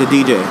week. That was a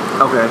DJ.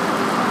 Okay.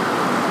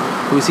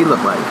 Who does he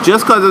look like?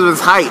 Just because of his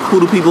height, who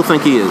do people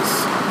think he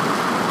is?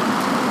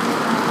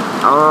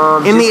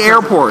 In the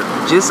airport.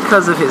 Just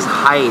because of his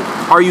height.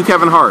 Are you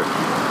Kevin Hart?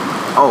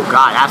 Oh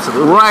God,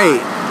 absolutely.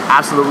 Right.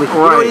 Absolutely. Right.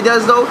 You know what he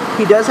does though?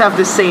 He does have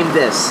this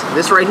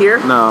right here.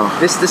 No.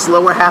 This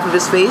lower half of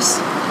his face,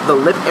 the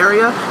lip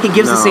area. He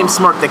gives the same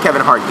smirk that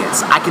Kevin Hart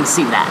gets. I can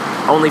see that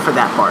only for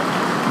that part.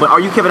 But Are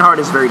You Kevin Hart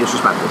is very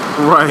disrespectful.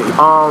 Right.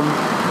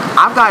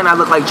 I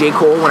look like J.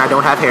 Cole when I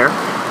don't have hair.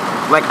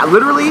 Like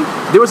literally,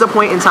 there was a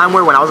point in time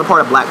where when I was a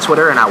part of Black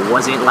Twitter and I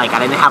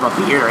didn't have a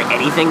beard or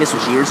anything. This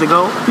was years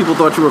ago. People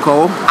thought you were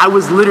Cole. I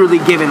was literally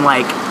given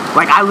like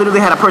I literally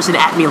had a person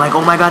at me like,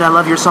 oh my God, I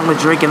love your song with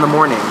Drake in the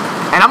morning.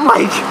 And I'm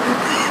like,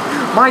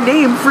 my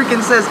name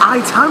freaking says I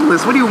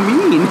Timeless. What do you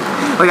mean?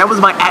 Like that was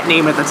my @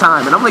 name at the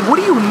time. And I'm like, what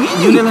do you mean?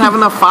 You didn't have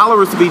enough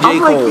followers to be J.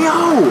 Cole. I'm like,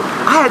 yo,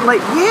 I had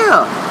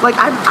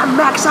I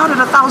max out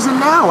at 1,000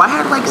 now. I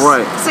had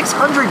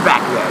 600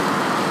 back then.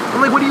 I'm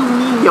like, what do you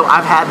mean? Yo,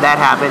 I've had that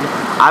happen.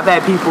 I've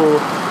had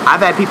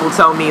people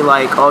tell me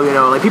like, oh,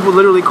 people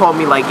literally call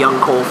me like Young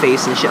Cole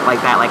Face and shit like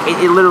that. Like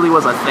it literally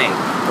was a thing.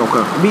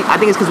 Okay. I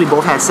think it's because we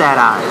both had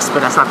sad eyes, but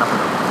that's not the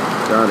point.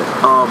 Got it.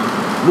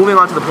 Moving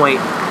on to the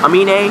point,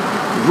 Amine,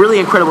 really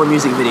incredible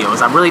music videos.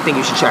 I really think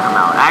you should check him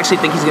out. I actually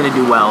think he's gonna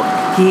do well.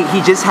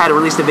 He just had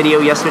released a video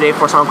yesterday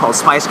for a song called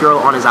Spice Girl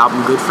on his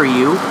album Good For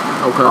You.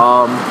 Okay.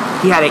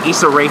 He had an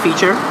Issa Rae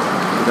feature.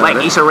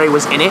 Issa Rae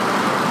was in it.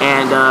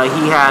 and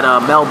he had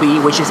Mel B,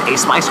 which is a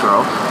Spice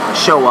Girl,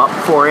 show up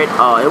for it.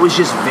 It was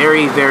just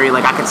very, very,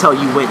 like, I could tell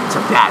you went to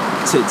bat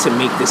to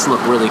make this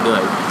look really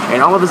good.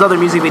 And all of his other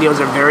music videos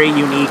are very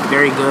unique,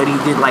 very good.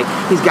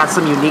 He's got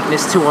some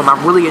uniqueness to him. I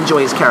really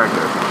enjoy his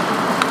character.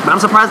 But I'm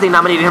surprised they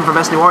nominated him for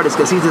Best New Artist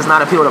because he does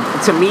not appeal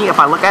to me. If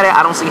I look at it,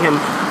 I don't see him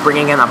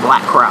bringing in a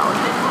black crowd.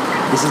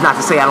 This is not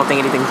to say I don't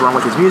think anything's wrong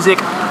with his music.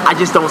 I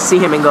just don't see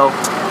him and go,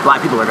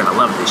 black people are gonna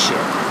love this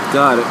shit.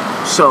 Got it.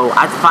 So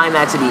I find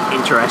that to be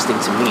interesting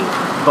to me.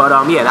 But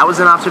yeah, that was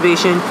an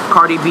observation.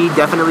 Cardi B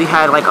definitely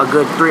had like a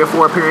good 3 or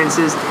 4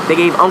 appearances. They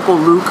gave Uncle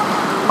Luke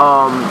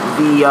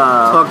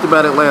talked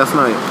about it last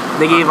night.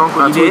 They gave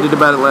Uncle. I tweeted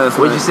about it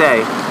last night. What'd you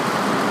say?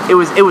 It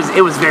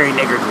was very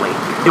niggardly.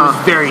 It was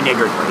very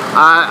niggardly.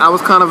 I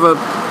was kind of a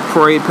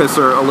parade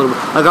pisser a little bit.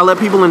 Like, I let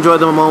people enjoy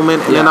the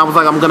moment, and then I was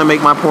like, I'm gonna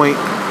make my point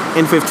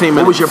in 15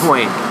 minutes. What was your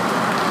point?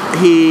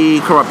 He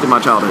corrupted my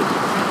childhood.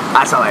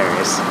 That's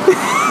hilarious.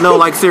 No,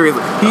 like,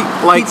 seriously.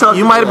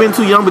 You might have been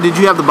too young, but did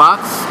you have the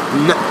box?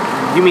 No,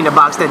 you mean the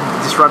box that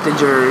disrupted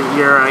your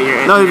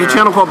No, there's a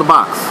channel called The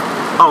Box.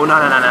 Oh, no.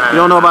 You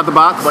don't know about The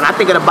Box? When I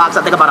think of The Box,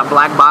 I think about a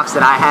black box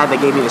that I had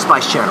that gave me the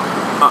Spice Channel.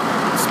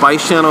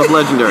 Spice Channel is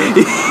legendary.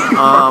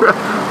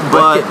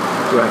 But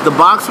The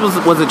Box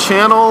was a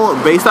channel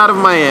based out of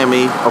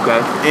Miami. Okay.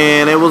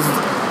 And it was,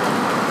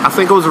 I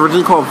think it was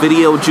originally called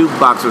Video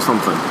Jukebox or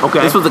something.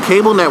 Okay. This was a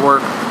cable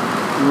network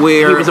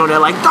where he was on there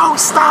like, don't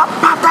stop,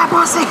 pop that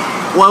pussy.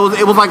 Well,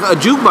 it was like a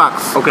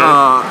jukebox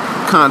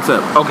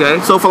concept.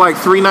 Okay. So for like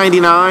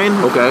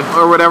 $3.99,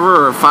 or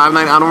whatever, or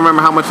 $5.99, I don't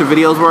remember how much the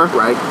videos were.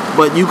 Right.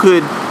 But you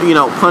could,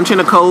 punch in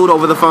a code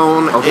over the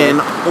phone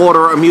and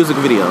order a music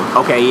video.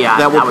 Okay, yeah.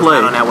 That would play.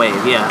 I was not on that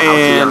wave. Yeah.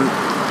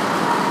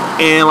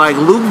 And like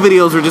Luke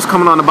videos were just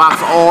coming on The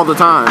Box all the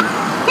time.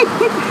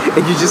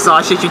 And you just saw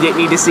shit you didn't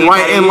need to see.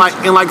 Right, in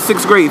like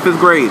 6th grade, 5th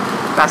grade.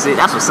 That's it.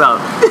 That's what's up.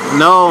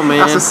 No, man.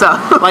 That's what's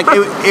up. Like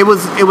it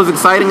was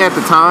exciting at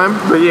the time.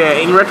 But yeah,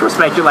 in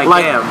retrospect, you're like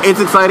damn. It's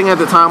exciting at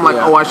the time. Like,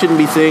 oh, I shouldn't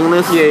be seeing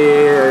this.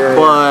 Yeah.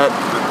 But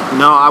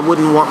no, I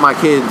wouldn't want my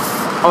kids.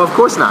 Oh, of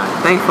course not.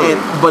 Thankfully.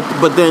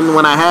 But then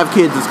when I have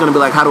kids, it's gonna be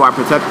like, how do I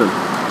protect them?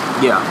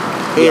 Yeah.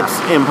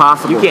 It's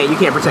impossible. You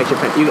can't protect your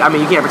you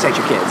can't protect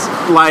your kids.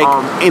 Like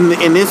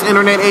in this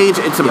internet age,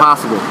 it's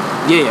impossible.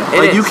 Yeah.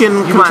 Like you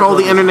can control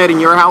the internet in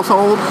your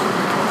household.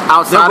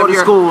 Outside They'll go to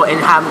school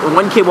and have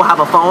one kid will have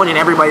a phone and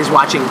everybody's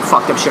watching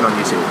fucked up shit on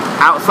YouTube.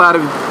 Outside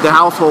of the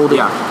household,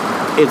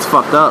 it's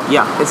fucked up.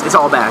 Yeah, it's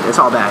all bad. It's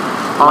all bad.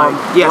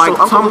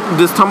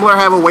 Does Tumblr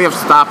have a way of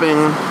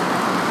stopping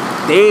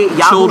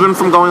children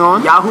from going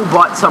on? Yahoo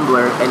bought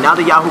Tumblr, and now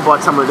that Yahoo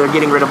bought Tumblr, they're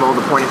getting rid of all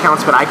the porn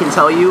accounts. But I can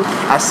tell you,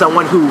 as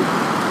someone who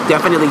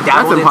definitely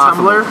dabbled in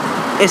Tumblr,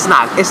 it's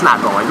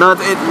not going. No,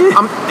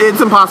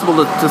 it's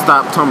impossible to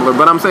stop Tumblr.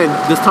 But I'm saying,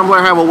 does Tumblr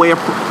have a way of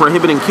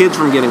prohibiting kids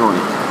from getting on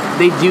it?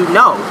 They do.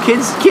 No,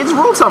 kids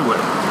rule Tumblr.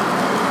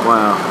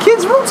 Wow.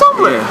 Kids rule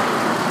Tumblr. Yeah.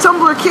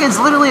 Tumblr kids,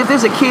 literally, if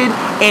there's a kid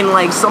and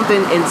like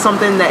something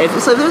that if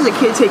there's a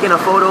kid taking a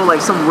photo,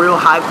 like some real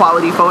high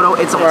quality photo,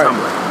 it's on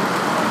Tumblr.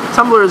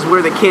 Tumblr is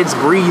where the kids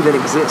breathe and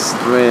exist.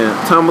 Man,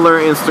 Tumblr,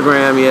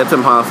 Instagram, yeah, it's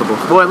impossible.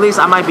 Well, at least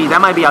that might be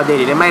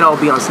outdated. It might all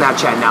be on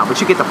Snapchat now, but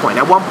you get the point.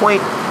 At one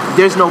point,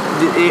 it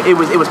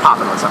was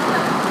popping on Tumblr.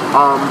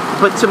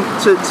 But to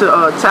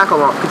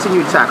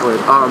continue to tackle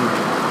it.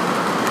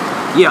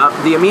 Yeah,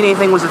 the Amine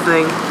thing was a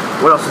thing.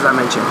 What else did I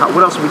mention? What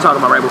else were we talking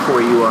about right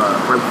before you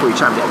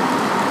chimed in?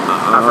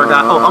 I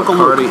forgot. Oh, Uncle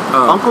Luke.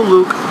 Uncle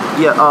Luke.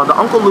 Yeah, the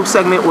Uncle Luke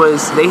segment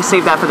they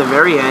saved that for the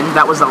very end.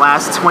 That was the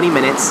last 20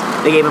 minutes.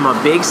 They gave him a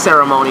big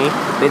ceremony.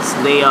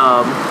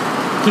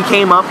 He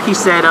came up. He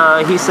said,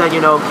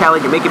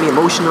 Khaled, you're making me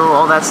emotional.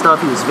 All that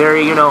stuff. He was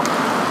very,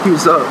 he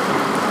was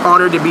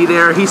honored to be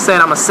there. He said,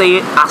 I'm gonna say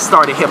it. I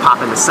started hip hop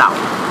in the South.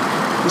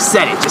 He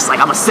said it just like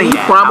I'm gonna say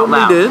that. Probably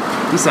out loud. did.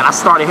 He said I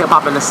started hip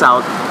hop in the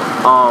South.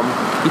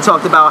 He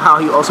talked about how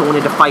he also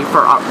wanted to fight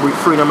for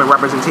freedom and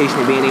representation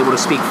and being able to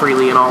speak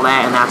freely and all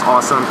that, and that's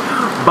awesome.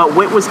 But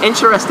what was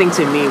interesting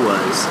to me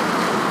was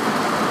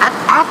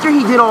after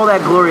he did all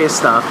that glorious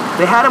stuff,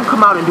 they had him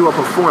come out and do a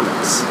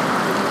performance,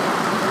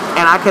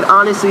 and I could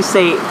honestly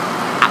say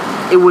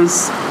it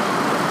was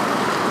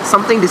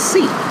something to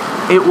see.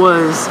 It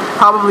was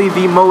probably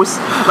the most,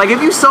 like,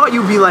 if you saw it,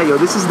 you'd be like, yo,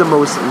 this is the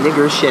most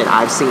nigger shit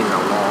I've seen in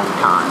a long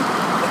time.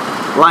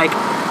 Like,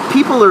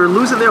 people are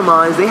losing their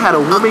minds. They had a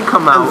woman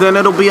come out. And then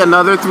it'll be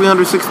another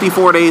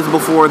 364 days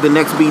before the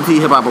next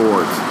BT Hip Hop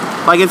Awards.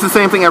 Like, it's the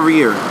same thing every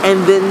year.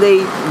 And then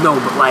it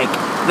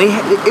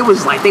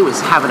was like they was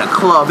having a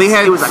club.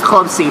 It was a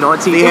club scene on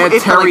TV. They had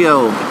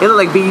Terrio. It looked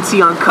like BET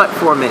Uncut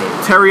for a minute.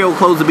 Terrio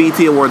closed the BET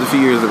Awards a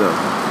few years ago.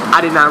 I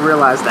did not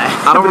realize that.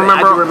 I don't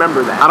remember. I do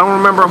remember that. I don't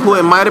remember who.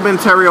 It might have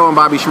been Terrio and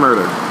Bobby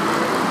Shmurda.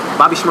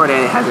 Bobby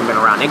Shmurda hasn't been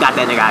around. They got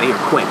that nigga out of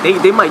here quick.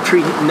 They might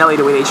treat Nelly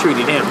the way they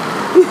treated him.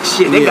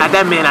 Shit, they got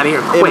that man out of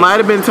here quick. It might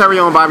have been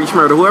Terrio and Bobby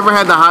Shmurda. Whoever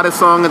had the hottest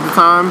song at the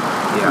time,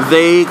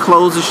 they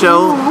closed the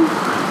show.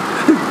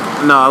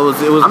 No,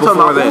 it was I'm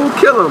before that. Ooh,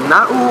 kill him,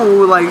 not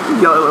ooh like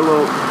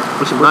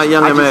not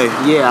Young M.A.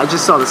 I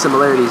just saw the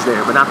similarities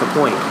there, but not the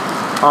point.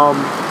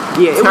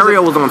 Yeah,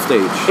 Terrio was on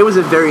stage. It was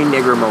a very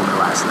nigger moment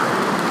last night.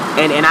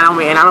 And I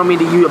don't mean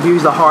to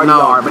abuse the hard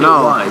ER, but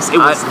it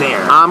was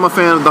there. I'm a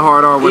fan of the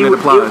hard R when it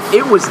applies.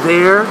 It was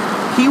there.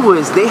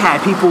 They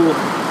had people.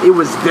 It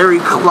was very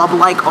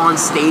club-like on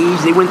stage.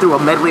 They went through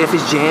a medley of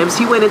his jams.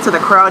 He went into the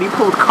crowd. He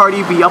pulled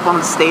Cardi B up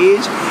on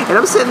stage, and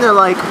I'm sitting there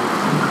like,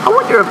 I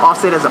wonder if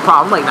Offset has a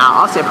problem. I'm like,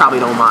 nah, Offset probably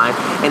don't mind.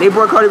 And they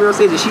brought Cardi B on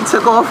stage, and she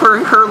took off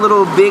her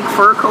little big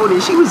fur coat,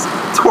 and she was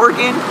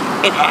twerking,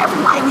 and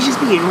everybody was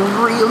just being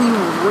really,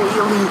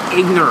 really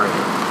ignorant.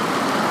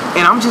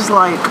 And I'm just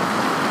like,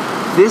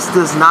 this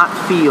does not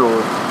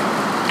feel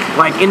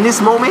like in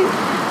this moment.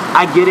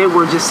 I get it,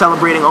 we're just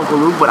celebrating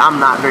Uncle Luke, but I'm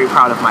not very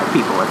proud of my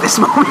people at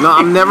this moment. No,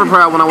 I'm never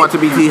proud when I watch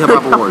the BET Hip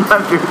Hop Awards. I'm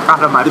not very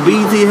proud of my people.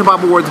 The BET Hip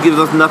Hop Awards gives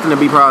us nothing to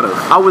be proud of.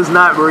 I was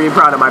not very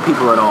proud of my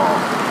people at all.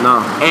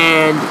 No.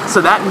 And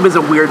so that was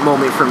a weird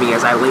moment for me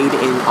as I laid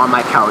in on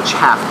my couch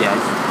half dead.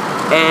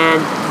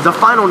 And the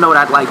final note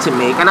I'd like to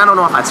make, and I don't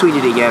know if I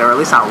tweeted it yet, or at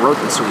least I wrote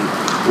the tweet,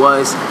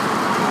 was,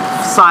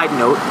 side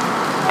note,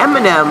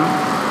 Eminem,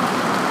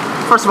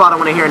 first of all, I don't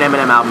want to hear an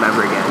Eminem album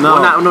ever again.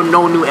 No. Well,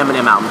 no new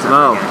Eminem albums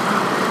ever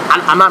again.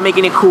 I'm not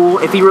making it cool.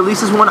 If he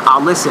releases one, I'll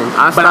listen.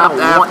 I stopped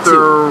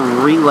after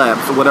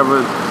Relapse or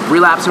whatever.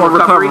 Relapse or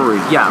Recovery?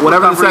 Yeah.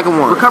 Whatever the second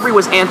one. Recovery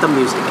was Anthem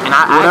music. And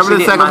I whatever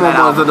the second one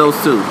was of those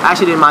two. I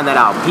actually didn't mind that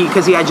album.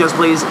 Because he had Just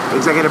Blaze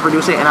executive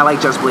producer, and I like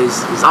Just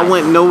Blaze. I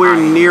went nowhere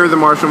near the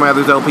Marshall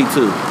Mathers LP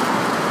 2.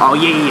 Oh,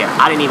 yeah.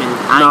 I didn't even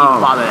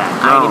bother that.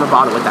 I didn't even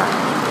bother with that.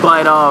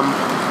 But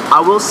I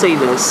will say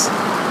this.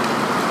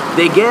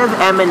 They give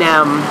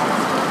Eminem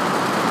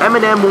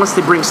wants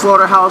to bring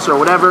Slaughterhouse or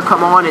whatever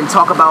come on and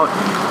talk about,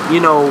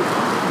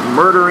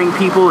 murdering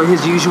people and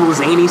his usual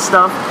zany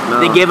stuff. No.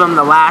 They give him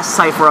the last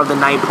cipher of the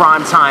night,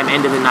 prime time,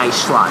 end of the night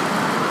slot.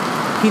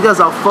 He does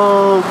a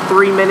full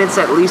 3 minutes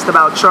at least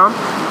about Trump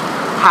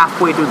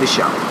halfway through the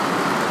show.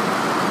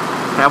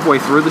 Halfway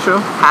through the show?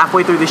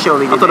 Halfway through the show.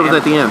 They did I thought it was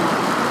at the end.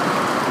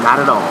 Not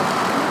at all.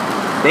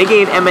 They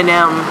gave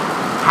Eminem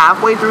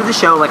halfway through the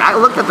show. Like, I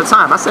looked at the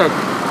time. I said,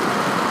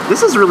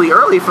 this is really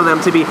early for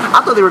them to be.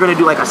 I thought they were going to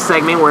do like a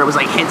segment where it was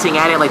like hinting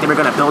at it, like they were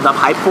going to build up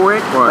hype for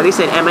it. Right. But they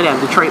said Eminem,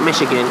 Detroit,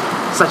 Michigan,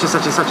 such and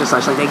such and such and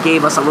such. Like they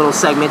gave us a little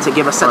segment to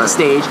give us set the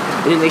stage,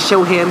 and then they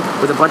show him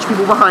with a bunch of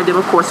people behind him,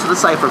 of course, to the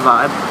Cypher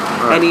vibe.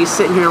 Right. And he's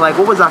sitting here like,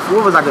 what was I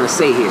going to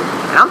say here?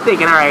 And I'm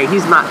thinking, all right,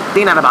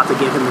 they're not about to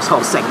give him this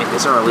whole segment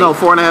this early. No,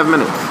 4.5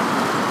 minutes.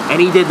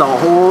 And he did the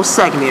whole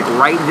segment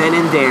right then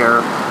and there,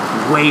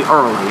 way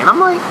early. And I'm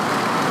like,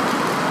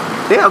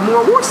 they have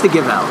more awards to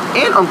give out,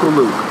 and Uncle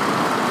Luke.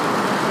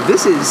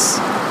 This is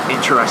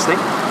interesting.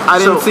 I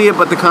didn't see it,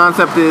 but the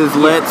concept is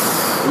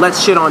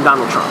let's shit on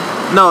Donald Trump.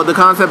 No, the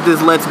concept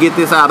is let's get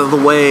this out of the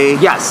way.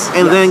 Yes.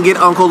 And then get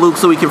Uncle Luke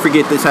so we can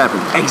forget this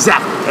happened.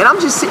 Exactly. And I'm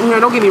just sitting here,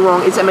 don't get me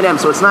wrong, it's Eminem,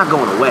 so it's not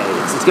going away.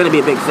 It's going to be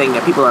a big thing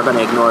that people are going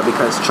to ignore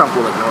because Trump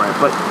will ignore it.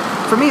 But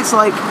for me, it's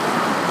like,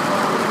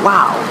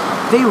 wow,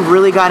 they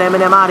really got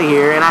Eminem out of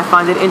here, and I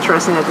find it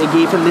interesting that they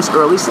gave him this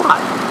early slot.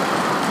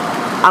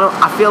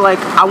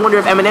 I wonder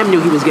if Eminem knew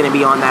he was going to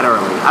be on that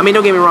early. I mean,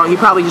 don't get me wrong, he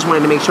probably just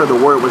wanted to make sure the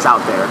word was out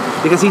there.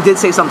 Because he did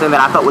say something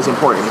that I thought was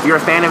important. If you're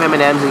a fan of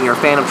Eminem's and you're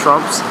a fan of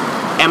Trump's,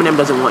 Eminem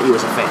doesn't want you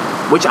as a fan.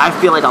 Which I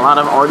feel like a lot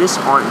of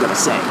artists aren't going to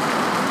say.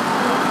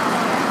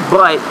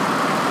 But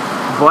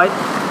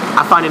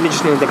I find it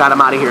interesting that they got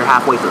him out of here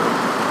halfway through.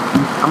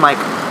 I'm like,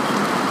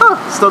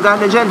 still got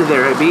an agenda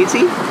there at BET.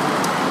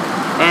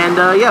 And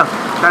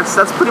that's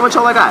pretty much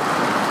all I got.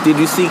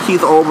 Did you see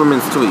Keith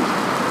Olbermann's tweet?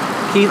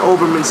 Keith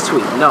Olbermann's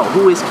tweet. No,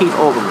 who is Keith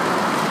Olbermann?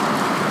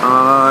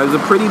 He's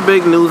a pretty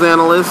big news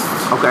analyst.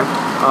 Okay.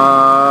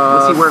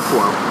 What's he work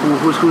for?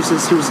 Who's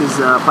his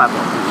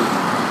platform?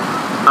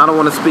 I don't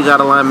want to speak out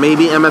of line.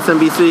 Maybe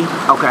MSNBC.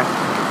 Okay.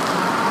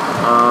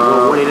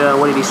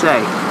 What did he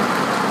say?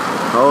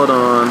 Hold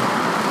on.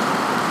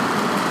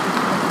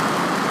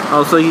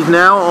 Oh, so he's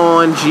now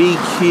on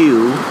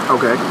GQ.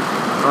 Okay.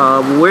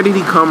 Where did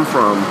he come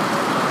from?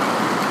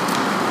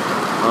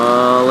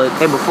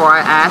 Hey, before I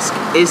ask,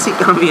 is he?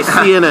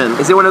 CNN.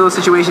 Is it one of those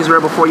situations where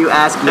before you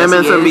ask, yes,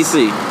 MSNBC?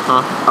 He is?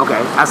 Huh?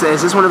 Okay. I said,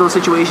 is this one of those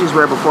situations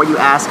where before you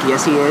ask,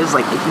 yes, he is?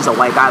 Like he's a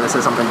white guy that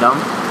says something dumb?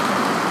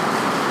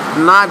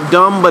 Not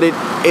dumb, but it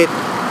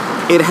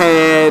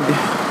had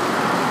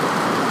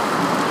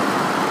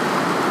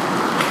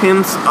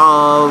hints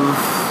of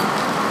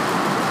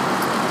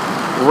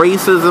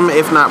racism,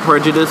 if not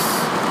prejudice,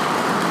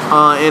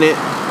 in it.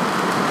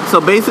 So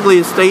basically,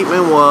 his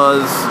statement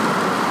was,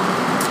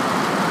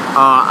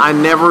 I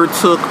never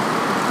took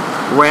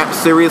rap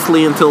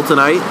seriously until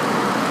tonight.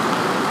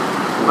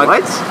 Like,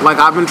 what? Like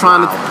I've been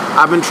trying to,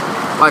 I've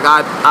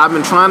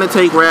been trying to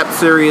take rap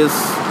serious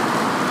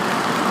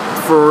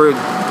for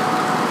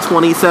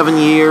 27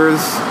 years,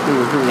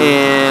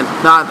 and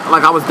not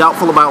like I was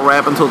doubtful about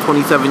rap until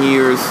 27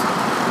 years,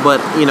 but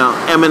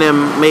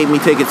Eminem made me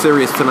take it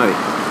serious tonight.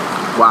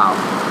 Wow.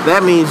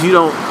 That means you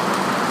don't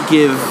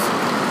give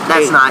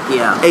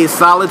a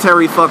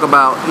solitary fuck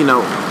about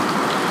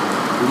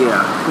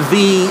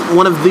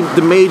one of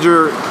the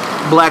major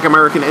Black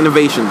American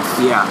innovations.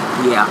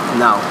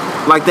 No.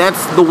 Like,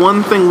 that's the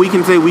one thing we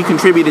can say we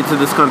contributed to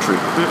this country.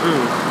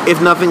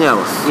 If nothing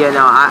else. Yeah,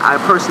 no, I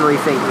personally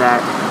think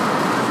that,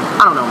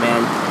 I don't know,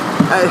 man.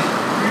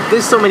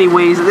 There's so many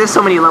ways, there's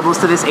so many levels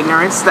to this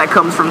ignorance that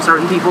comes from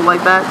certain people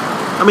like that.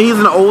 I mean, he's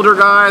an older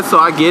guy, so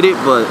I get it,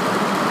 but...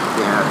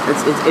 Yeah,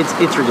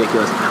 it's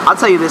ridiculous. I'll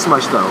tell you this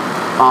much, though.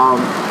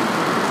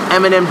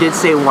 Eminem did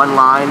say one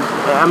line.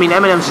 I mean,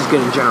 Eminem's just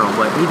good in general,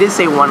 but he did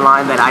say one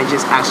line that I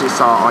just actually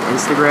saw on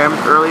Instagram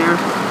earlier,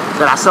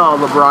 that I saw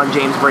LeBron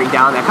James break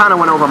down, that kind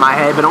of went over my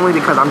head, but only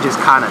because I'm just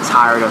kind of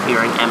tired of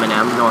hearing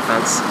Eminem, no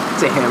offense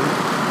to him,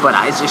 but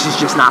it's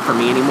just not for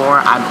me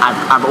anymore.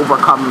 I've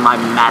overcome my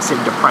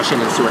massive depression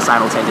and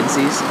suicidal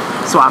tendencies,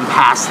 so I'm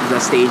past the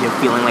stage of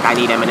feeling like I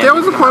need Eminem. There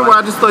was a point where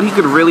I just thought he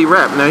could really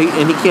rap,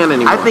 and he can't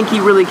anymore. I think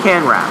he really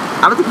can rap.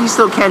 I don't think he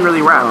still can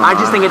really rap. I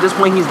just think at this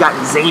point he's gotten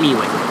zany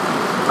with it.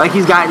 Like,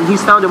 he's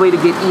found a way to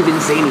get even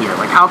zanier.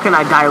 Like, how can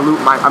I dilute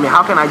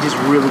how can I just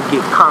really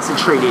get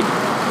concentrated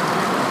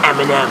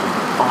Eminem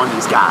on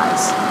these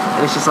guys?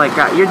 And it's just like,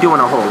 God, you're doing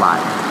a whole lot.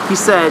 He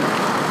said,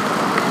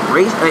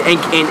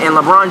 and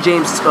LeBron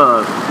James,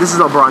 this is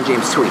LeBron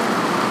James' tweet.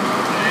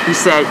 He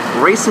said,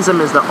 racism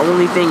is the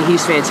only thing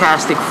he's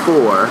fantastic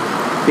for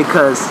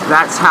because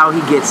that's how he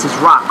gets his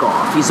rock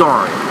off. He's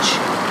orange.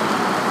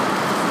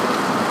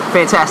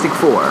 Fantastic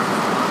Four.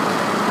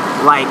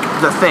 Like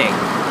The Thing.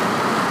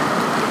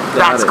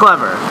 That's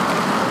clever.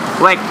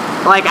 Like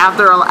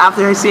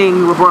after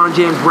seeing LeBron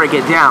James break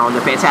it down,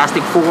 the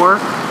Fantastic Four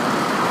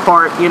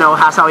part,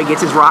 that's how he gets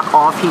his rock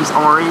off, he's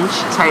orange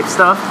type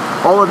stuff.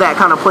 All of that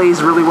kind of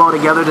plays really well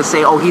together to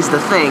say, oh, he's the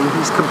Thing.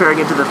 He's comparing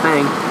it to the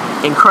Thing.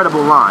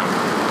 Incredible line.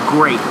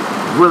 Great.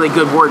 Really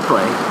good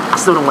wordplay. I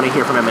still don't want to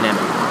hear from Eminem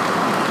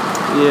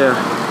anymore. Yeah.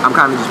 I'm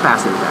kind of just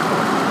passive at that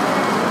point.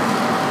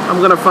 I'm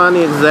going to find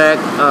the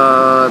exact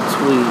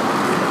tweet.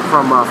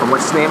 From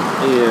what's his name?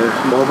 Yeah.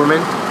 From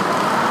Olbermann?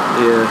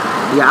 Yeah.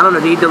 I don't know.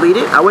 Did he delete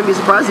it? I wouldn't be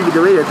surprised if he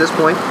deleted it at this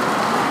point.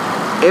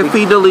 If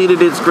he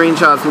deleted it,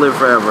 screenshots live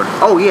forever.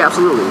 Oh, yeah,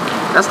 absolutely.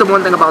 That's the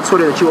one thing about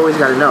Twitter that you always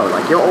got to know.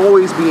 Like, you'll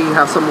always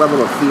have some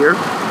level of fear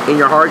in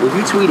your heart. If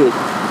you tweet it,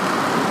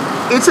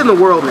 it's in the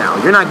world now.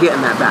 You're not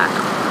getting that back.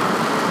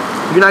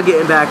 You're not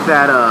getting back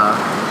that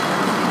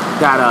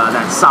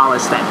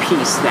solace, that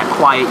peace, that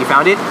quiet. You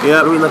found it?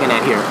 Yeah. What are we looking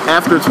at here?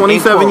 After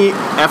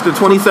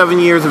 27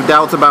 years of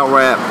doubts about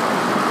rap,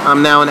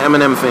 I'm now an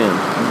Eminem fan.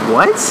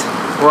 What?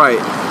 Right.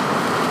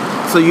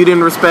 So you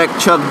didn't respect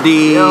Chuck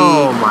D,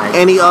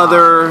 any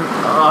other.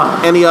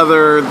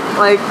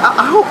 Like,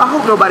 I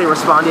hope nobody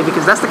responded,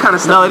 because that's the kind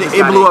of stuff. No,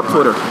 it blew up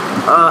Twitter.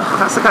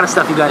 That's the kind of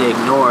stuff you gotta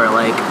ignore.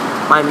 Like,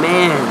 my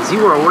mans,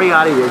 you are way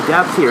out of your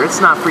depth here.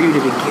 It's not for you to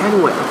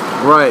begin with.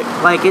 Right.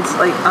 Like, it's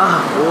like, oh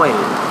boy.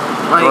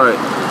 Like,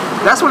 right.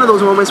 That's one of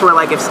those moments where,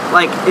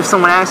 if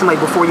someone asks him, like,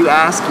 before you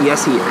ask,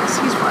 yes, he is.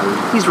 He's right.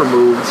 He's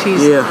removed.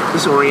 He's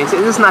disoriented.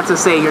 And this is not to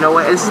say,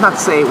 this is not to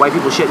say white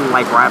people shouldn't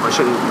like rap or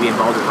shouldn't be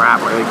involved in rap,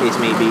 or whatever the case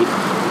may be.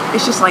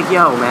 It's just like,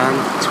 yo, man,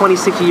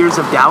 26 years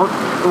of doubt.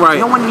 Right.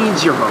 No one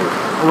needs your vote.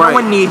 Right. No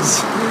one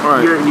needs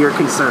your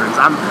concerns.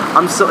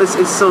 I'm so it's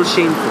so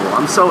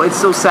shameful. It's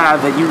so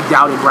sad that you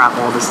doubted rap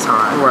all this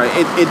time. Right.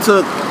 It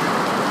took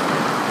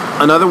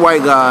another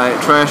white guy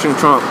trashing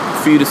Trump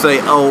for you to say,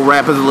 oh,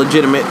 rap is a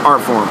legitimate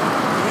art form.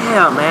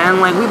 Yeah,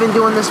 man. Like, we've been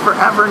doing this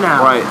forever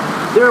now. Right.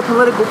 There are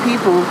political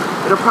people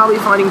that are probably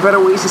finding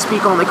better ways to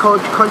speak on the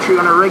country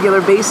on a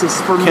regular basis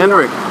for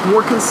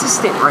more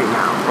consistent right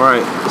now.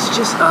 Right. It's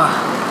just,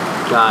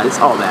 God, it's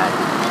all bad.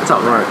 It's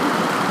all bad. Right.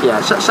 Yeah,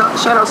 shout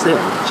outs to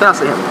him. Shout outs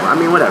to him. I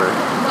mean, whatever.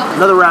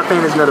 Another rap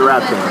fan is another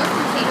rap fan.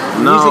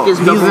 No, he's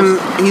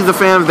a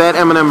fan of that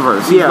Eminem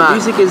verse.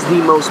 Music is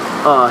the most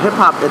hip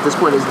hop at this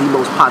point is the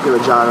most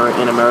popular genre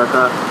in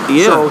America.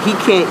 Yeah. So he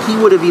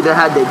would have either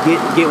had to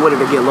get with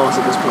it or get lost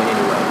at this point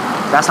anyway.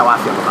 That's how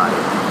I feel about it.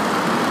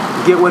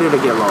 Get with it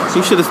or get lost.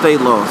 He should have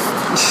stayed lost.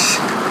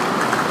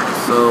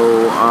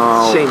 So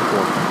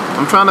shameful.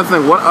 I'm trying to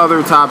think what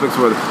other topics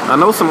were there. I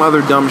know some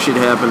other dumb shit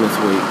happened this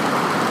week,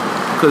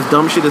 because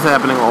dumb shit is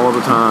happening all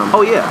the time.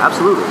 Oh yeah,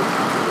 absolutely.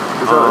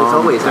 It's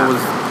always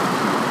happening.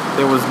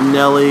 There was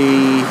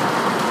Nelly.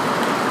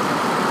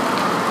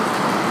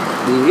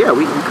 Yeah,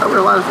 we covered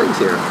a lot of things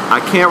here. I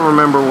can't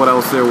remember what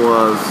else there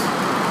was,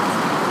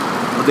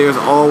 but there's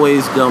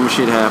always dumb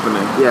shit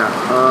happening. Yeah.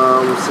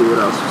 Let's see what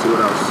else.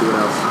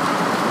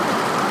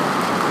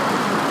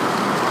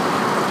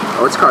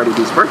 Oh, it's Cardi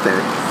B's birthday.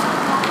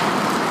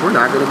 We're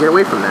not gonna get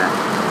away from that.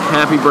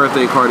 Happy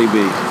birthday, Cardi B.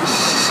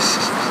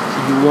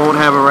 You won't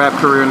have a rap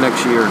career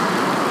next year.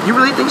 You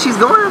really think she's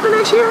going after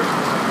next year?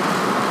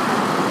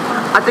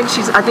 I think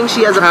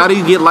she has a... How do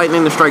you get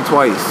lightning to strike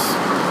twice?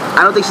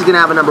 I don't think she's going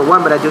to have a number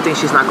one, but I do think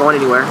she's not going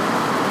anywhere.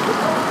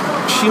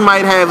 She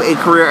might have a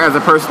career as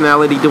a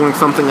personality doing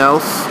something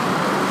else,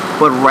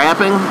 but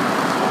rapping?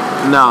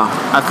 No.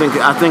 I think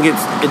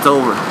it's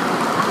over.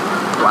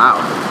 Wow.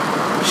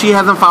 She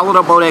hasn't followed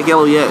up Bodak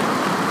Yellow yet.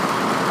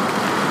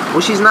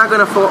 Well, she's not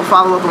going to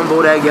follow up on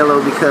Bodak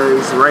Yellow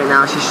because right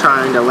now she's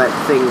trying to let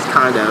things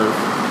kind of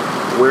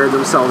wear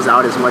themselves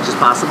out as much as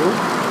possible.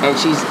 And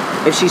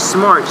if she's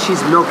smart,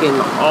 she's milking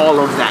all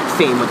of that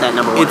fame with that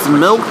number one. It's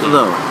milked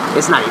though.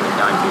 It's not even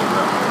done being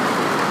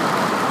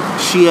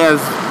milked. She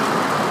has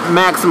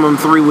maximum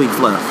 3 weeks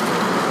left.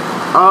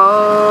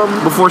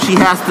 Before she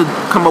has to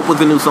come up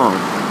with a new song.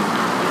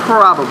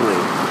 Probably.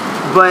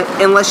 But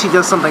unless she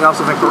does something else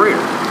with her career.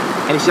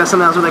 And if she does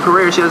something else with her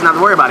career, she doesn't have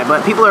to worry about it.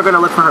 But people are going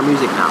to look for her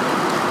music now.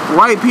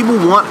 Right, people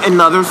want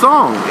another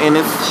song, and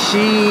if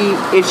she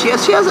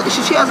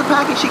has a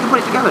package, she can put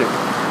it together.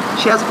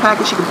 She has a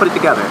package, she can put it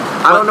together.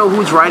 I don't know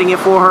who's writing it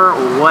for her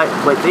or what,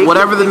 but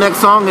whatever the next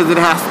song is, it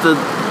has to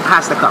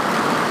come.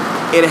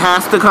 It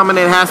has to come, and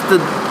it has to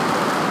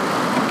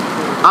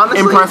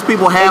honestly impress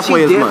people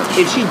halfway as much.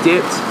 If she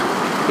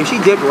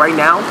dipped right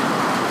now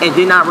and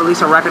did not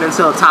release a record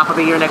until the top of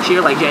the year next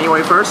year, like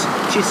January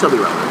 1st, she'd still be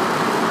relevant.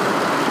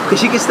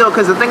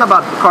 Because the thing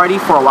about Cardi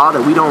for a while that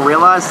we don't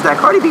realize is that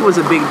Cardi B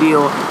was a big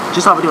deal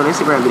just off of doing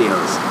Instagram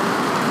videos.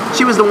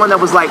 She was the one that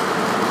was like,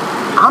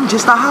 I'm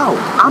just a hoe.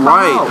 I'm a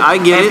hoe. I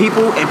get it.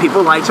 And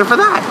people liked her for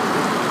that.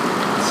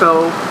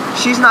 So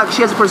she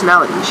has a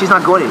personality. She's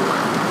not going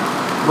anywhere.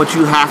 But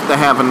you have to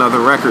have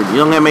another record.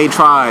 Young M.A.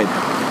 tried.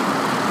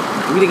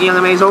 You think Young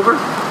M.A.'s over?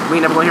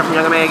 We ain't never gonna hear from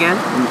Young M.A. again?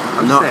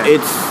 No,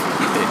 it's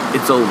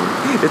over.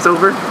 It's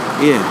over?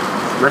 Yeah.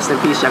 Rest in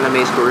peace, Young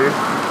M.A.'s career.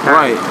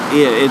 Right.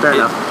 Yeah,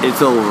 it's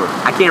over.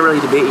 I can't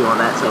really debate you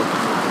on that, so.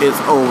 It's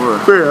over.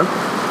 Fair.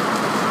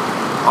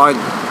 Like,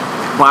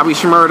 Bobby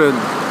Shmurda,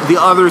 the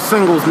other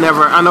singles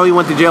never, I know he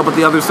went to jail, but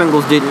the other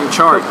singles didn't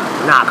chart.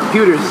 Nah,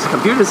 Computers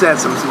had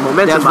some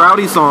momentum. That's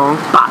Rowdy's song.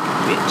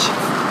 Bobby Bitch.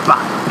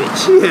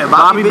 Yeah,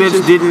 Bobby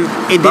Bitch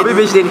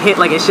didn't hit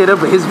like it should have,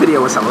 but his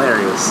video was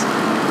hilarious.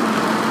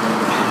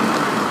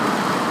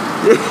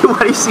 Why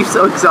do you seem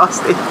so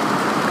exhausted?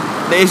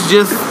 It's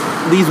just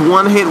these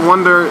one-hit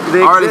wonder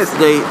artists.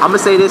 I'm gonna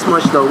say this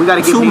much though. We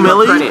gotta give New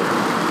York credit.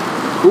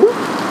 Who?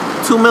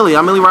 2 Milli.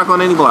 I'm Milli Rock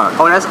on any block.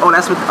 That's what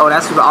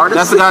the artist.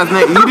 That's the guy's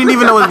name. You didn't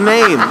even know his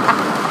name.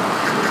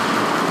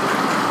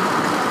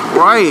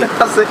 Right.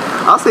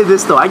 I'll say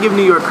this though. I give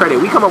New York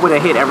credit. We come up with a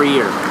hit every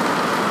year.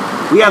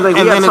 We have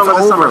song of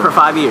the summer for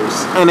 5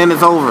 years. And then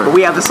it's over. But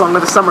we have the song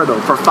of the summer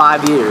though for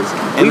 5 years.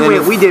 And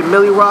we did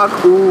Milli Rock,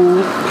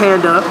 Ooh,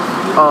 Panda,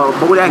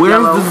 Bodak Where's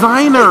Yellow.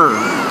 Designer?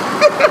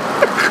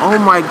 Oh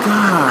my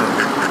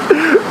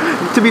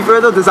god. To be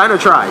fair though, Designer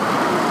tried.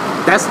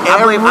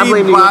 I blame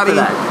New York for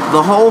that.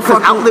 The whole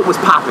fucking Outlet was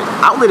popping.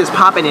 Outlet is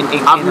popping in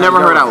I've never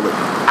heard Outlet.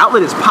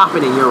 Outlet is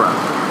popping in Europe.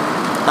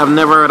 I've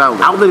never heard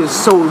Outlet. Outlet is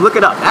so look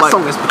it up. That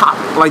song is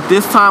popping. Like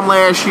this time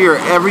last year,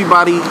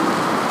 everybody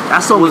that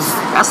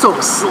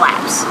song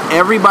slaps.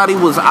 Everybody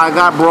was I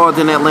Got Broads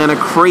in Atlanta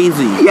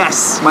crazy.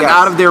 Yes.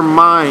 Out of their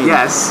mind.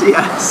 Yes.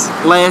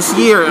 Last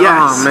year.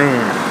 Yes. Oh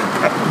man.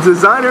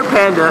 Designer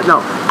Panda,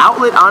 no,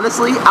 Outlet,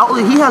 honestly,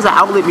 he has an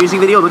Outlet music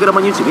video. Look it up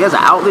on YouTube. He has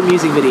an Outlet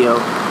music video,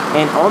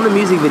 and on the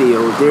music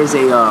video, there's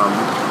he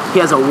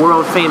has a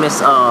world famous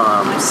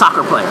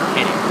soccer player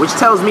in it, which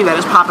tells me that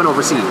it's popping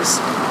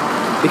overseas,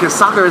 because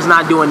soccer is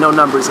not doing no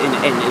numbers in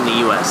the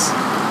U.S.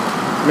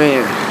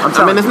 Man,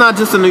 it's not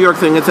just a New York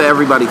thing; it's an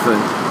everybody thing.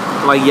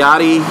 Like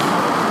Yachty,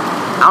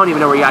 I don't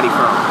even know where Yachty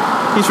from.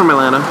 He's from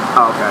Atlanta.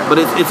 Oh, okay. But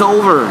it's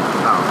over.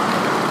 Oh.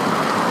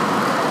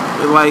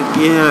 Like,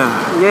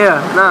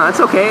 yeah, nah, it's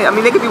okay. I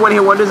mean, they could be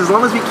one-hit wonders as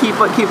long as we keep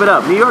it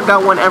up. New York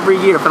got one every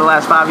year for the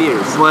last 5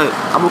 years. But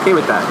I'm okay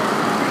with that.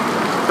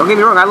 Don't get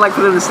me wrong. I'd like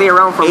for them to stay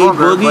around for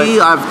longer. Boogie,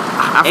 I've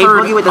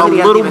heard Boogie with the a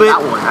little bit.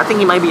 Got one. I think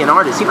he might be an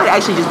artist. He might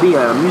actually just be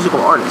a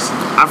musical artist.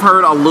 I've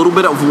heard a little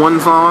bit of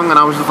one song, and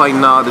I was just like,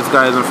 nah, this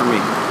guy isn't for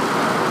me.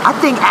 I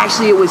think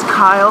actually it was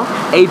Kyle,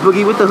 A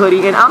Boogie with the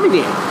Hoodie, and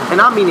Amine,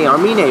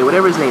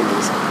 whatever his name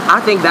is. I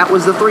think that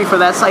was the 3 for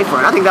that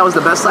cipher, and I think that was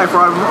the best cipher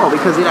out of them all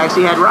because it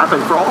actually had rapping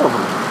for all of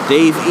them.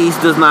 Dave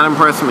East does not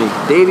impress me.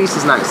 Dave East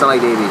is not. It's not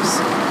like Dave East.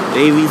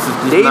 Dave East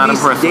does not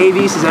impress me. Dave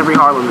East is every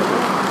Harlem nigga.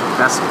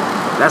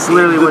 That's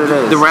literally what it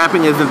is. The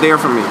rapping isn't there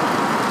for me.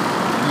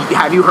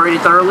 Have you heard it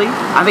thoroughly?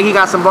 I think he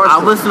got some bars.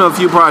 I've listened to a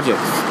few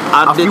projects.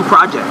 Few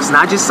projects,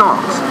 not just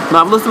songs.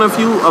 No, I've listened to a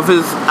few of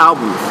his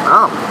albums.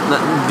 Oh.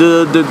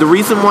 The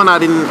recent one I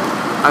didn't.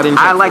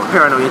 I like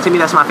Paranoia. To me,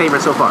 that's my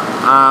favorite so far.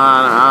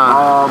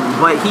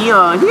 But he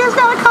has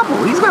got a couple.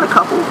 He's got a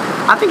couple.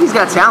 I think he's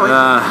got talent.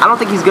 I don't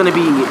think he's gonna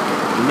be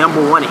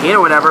 #1 hit or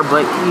whatever,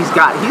 but he's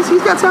got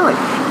talent.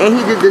 And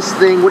he did this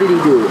thing. What did he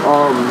do?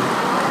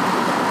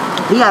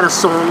 He had a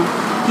song.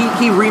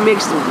 He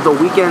remixed The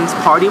Weeknd's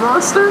Party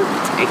Monster,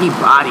 and he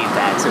bodied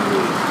that to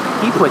me.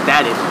 He put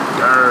that in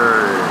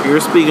dirt.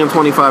 You're speaking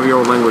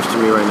 25-year-old language to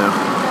me right now.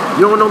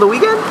 You don't know The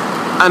Weeknd?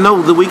 I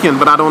know The Weeknd,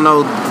 but I don't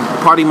know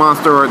Party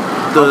Monster or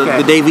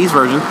the Dave East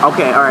version.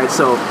 Okay, all right,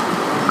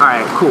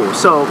 cool.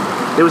 So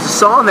there was a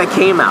song that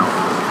came out.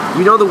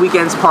 You know The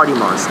Weeknd's Party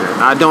Monster?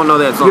 I don't know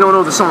that song. You don't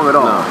know the song at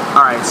all? No.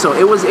 All right, so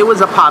it was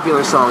a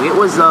popular song. It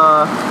was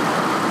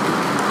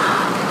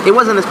It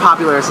wasn't as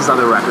popular as his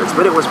other records,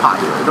 but it was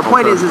popular. The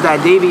point is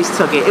that Dave East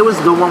took it. It was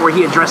the one where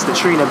he addressed the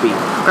Trina beef.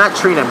 Not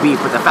Trina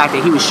beef, but the fact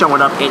that he was showing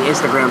up in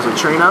Instagrams with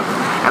Trina.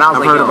 And I was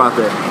I've like, heard yo. about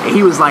that. And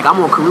he was like,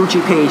 I'm on Karuchi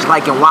page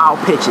liking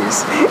wild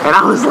pitches. And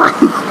I was like,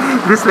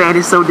 this man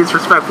is so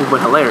disrespectful but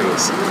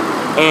hilarious.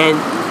 And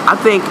I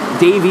think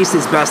Dave East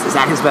is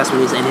at his best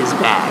when he's in his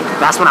bag.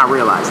 That's when I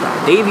realized that.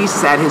 Dave East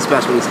is at his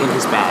best when he's in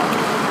his bag.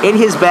 In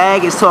his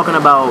bag is talking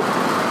about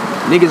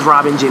niggas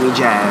robbing Jimmy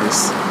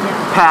Jazz,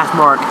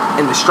 Pathmark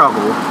in the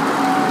struggle,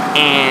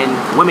 and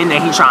women that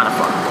he's trying to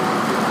fuck.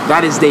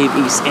 That is Dave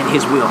East in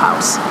his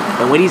wheelhouse.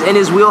 And when he's in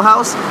his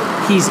wheelhouse,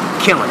 he's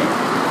killing it.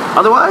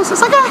 Otherwise,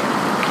 it's like,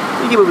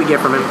 you get what we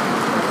get from him.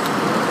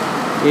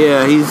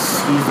 Yeah, he's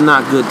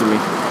not good to me.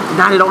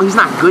 Not at all. He's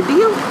not good to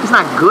you? He's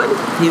not good?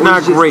 He's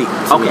not great.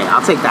 Okay,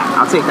 I'll take that.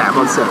 I'm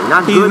about to say.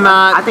 Not He's good.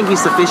 not- I think he's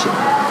sufficient.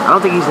 I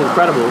don't think he's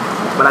incredible,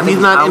 but I think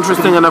He's not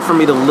interesting enough for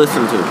me to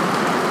listen to.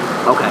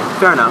 Okay,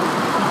 fair enough.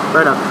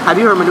 Have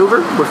you heard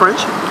Maneuver with French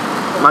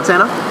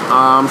Montana?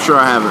 I'm sure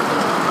I haven't.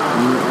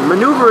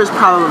 Maneuver is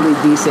probably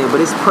decent,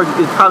 but it's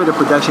probably the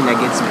production that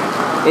gets me.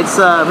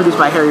 It's produced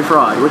by Harry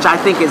Fraud, which I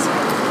think is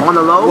on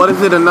the low. What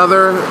is it?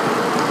 Another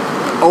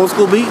old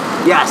school beat?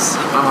 Yes.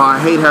 Oh, I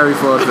hate Harry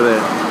Fraud for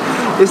that.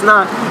 It's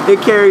not.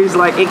 It carries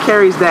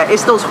that.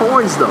 It's those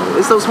horns though.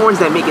 It's those horns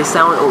that make it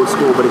sound old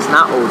school, but it's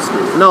not old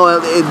school. No,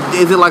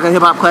 is it like a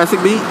hip hop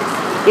classic beat?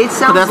 It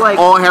sounds that's like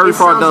all Harry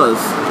Fraud does.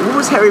 What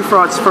was Harry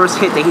Fraud's first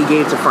hit that he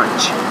gave to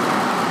French?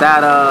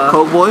 That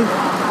Coke Boy?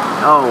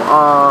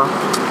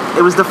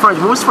 It was the French.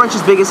 What was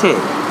French's biggest hit?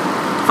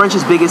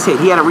 French's biggest hit.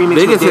 He had a remix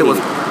with Diddy.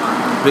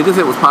 Biggest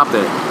hit was Pop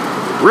That.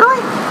 Really?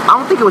 I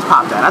don't think it was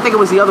Pop That. I think it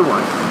was the other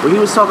one where he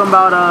was talking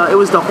about it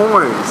was the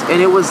horns, and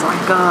it was like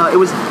it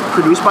was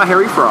produced by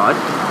Harry Fraud,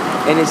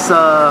 and it's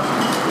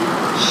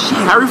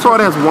shit. Harry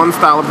Fraud has one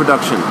style of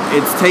production.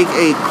 It's take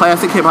a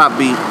classic hip hop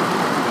beat,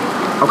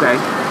 okay,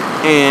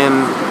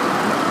 and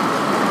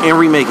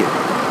remake it.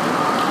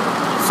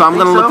 So I'm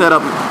gonna look that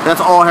up. That's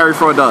all Harry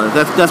Fraud does.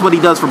 That's what he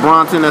does for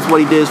Bronson. That's what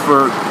he did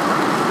for.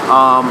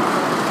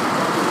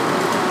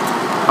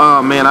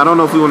 Oh man, I don't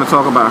know if we want to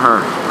talk about her.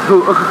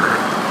 Who?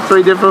 So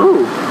he did for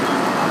who?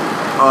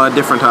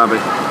 Different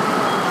topic.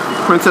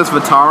 Princess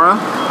Vitara.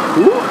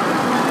 Who?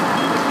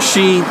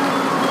 She's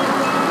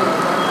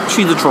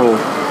a troll.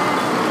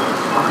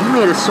 Oh, he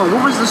made a song.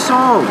 What was the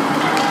song?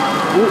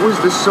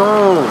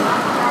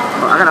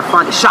 Oh, I gotta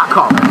find it. Shot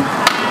Caller.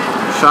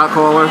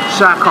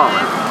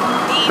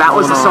 That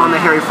was the song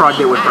that Harry Fraud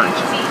did with French.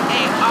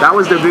 That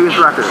was their biggest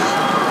record.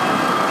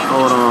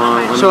 Hold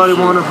on. Shorty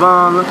wanna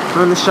bomb,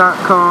 run the shot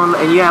caller,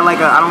 and you had like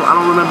I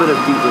don't remember the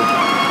beat.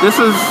 This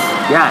is.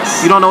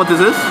 Yes. You don't know what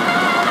this is?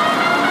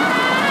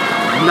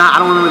 Nah,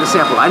 I don't remember the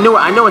sample. I know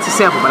it's a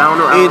sample, but I don't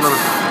know.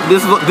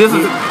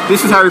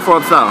 This is Harry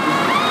Fraud style.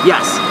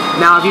 Yes.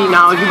 Now if you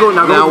go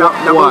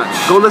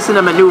go listen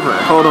to Maneuver.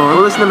 Hold on.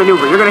 Go listen to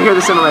Maneuver. You're gonna hear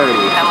the similarity.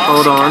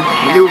 Hold on.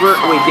 Maneuver.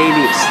 Wait, Dave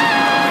East.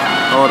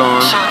 Hold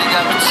on.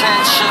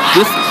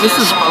 This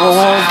is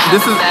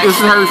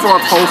Harry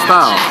Fraud's whole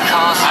style.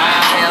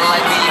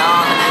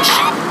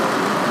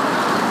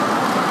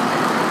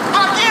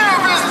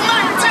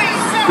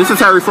 This is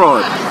Harry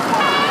Fraud.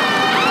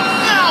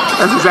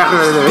 That's exactly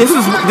what it is.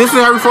 This is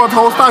Harry Fraud's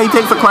whole style. He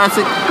takes a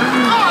classic.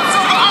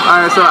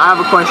 Alright, so I have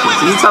a question.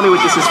 So you tell me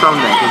what this is from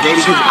then,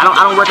 because I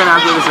don't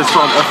recognize where this is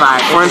from.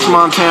 French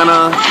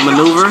Montana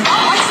Maneuver.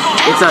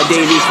 It's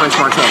Dave East French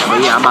Montana, but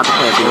yeah, I'm about to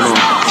play it for you.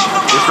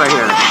 This right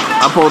here.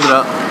 I pulled it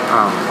up.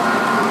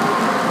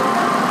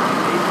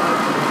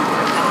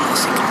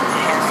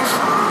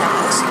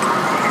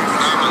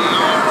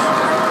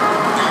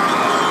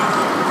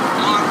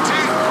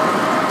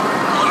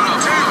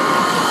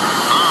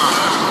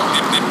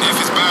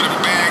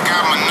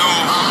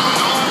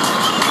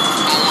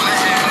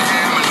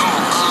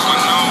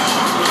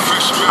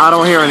 I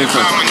don't hear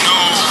anything.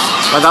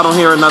 Like I don't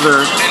hear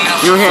another.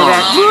 You don't hear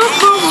that?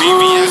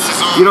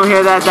 You don't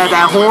hear that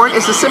horn?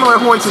 It's a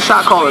similar horn to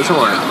Shot Caller's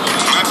horn.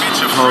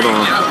 Hold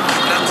on.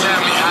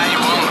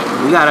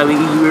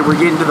 We're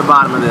getting to the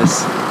bottom of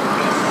this.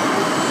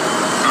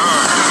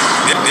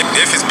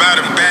 If it's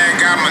about a bag,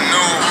 I'ma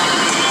know.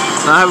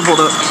 I haven't pulled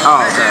it up.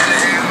 Oh, okay.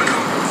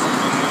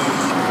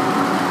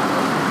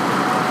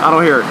 I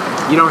don't hear it.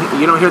 You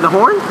don't hear the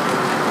horn?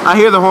 I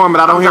hear the horn,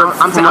 but I don't hear it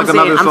from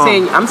another song.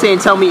 I'm saying,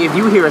 tell me if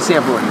you hear a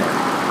sample in there.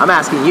 I'm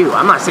asking you.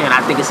 I'm not saying I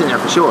think it's in there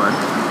for sure.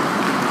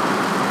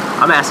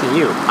 I'm asking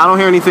you. I don't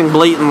hear anything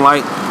blatant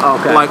like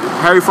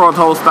Harry Fraud's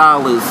whole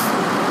style is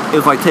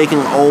like taking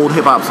old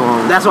hip hop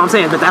songs. That's what I'm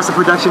saying, but that's a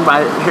production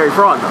by Harry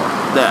Fraud though.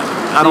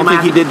 I don't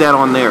think he did that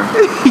on there.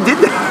 He did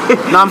that.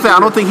 No, I'm saying I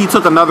don't think he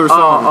took another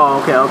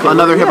song. Okay.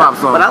 Another hip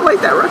hop song. But I like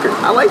that record.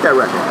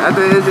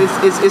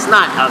 It's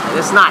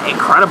not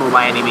incredible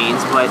by any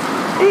means, but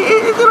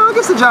it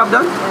gets the job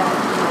done.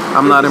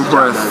 I'm not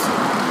impressed.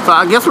 So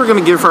I guess we're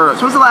gonna give her.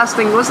 So what's the last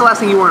thing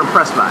you were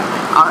impressed by?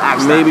 I'll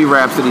ask maybe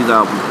Rhapsody's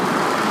album.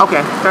 Okay,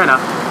 fair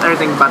enough.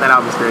 Everything about that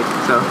album's great,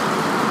 so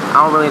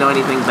I don't really know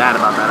anything bad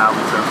about that album.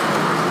 So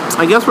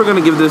I guess we're gonna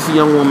give this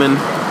young woman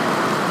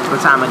What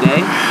time of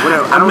day?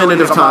 Whatever. I don't know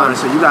minute of anything about time. her,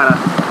 so you gotta.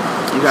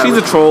 She's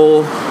a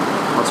troll.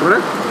 On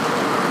Twitter?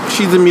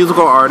 She's a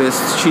musical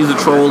artist. She's a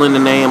troll in the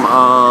name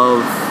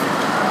of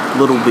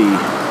Little B.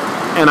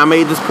 And I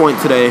made this point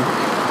today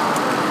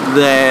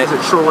that Is a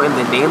troll in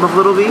the name of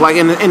Little B? like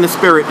in the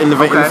spirit, in the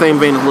same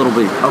vein as Little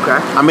B. Okay.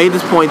 I made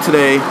this point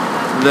today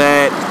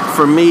that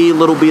for me,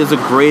 Little B is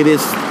the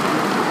greatest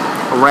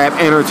rap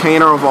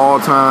entertainer of all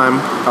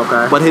time.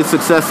 Okay. But his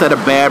success set a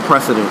bad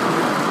precedent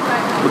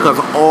because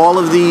all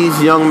of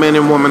these young men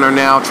and women are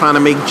now trying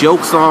to make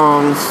joke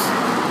songs,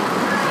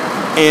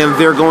 and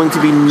they're going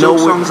to be Joke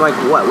songs like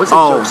what? What's a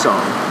joke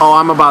song? Oh,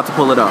 I'm about to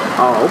pull it up.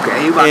 Oh,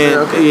 okay. You about to,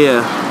 okay.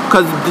 Yeah,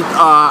 because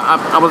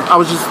I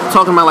was just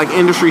talking about like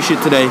industry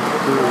shit today,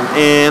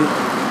 and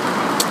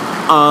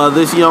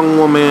this young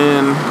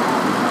woman,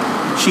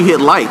 she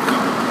hit like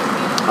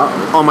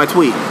on my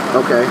tweet.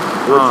 Okay.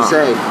 What'd you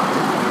say?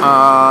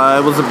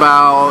 It was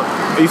about.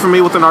 Are you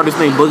familiar with an artist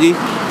named Boogie?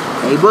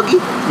 A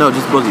Boogie? No,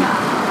 just Boogie.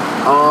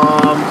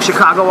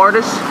 Chicago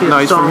artist? No,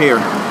 he's from here,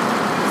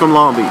 from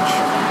Long Beach.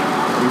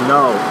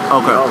 No.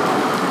 Okay. No.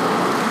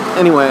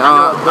 Anyway,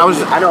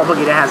 I know a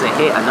Boogie that has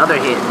another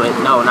hit, but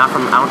no, not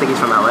from. I don't think he's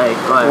from LA.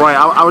 But right.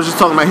 I was just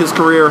talking about his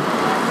career,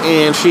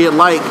 and she had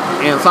like,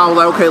 and so I was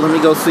like, okay, let me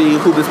go see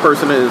who this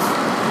person is,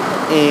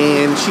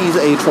 and she's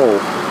a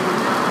troll.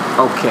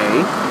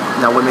 Okay.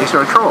 Now, what makes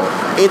her a troll?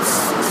 It's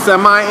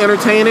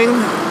semi-entertaining,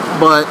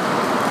 but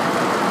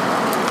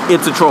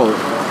it's a troll,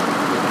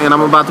 and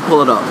I'm about to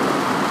pull it up.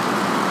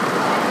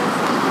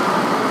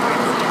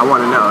 I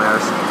want to know.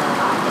 Yes.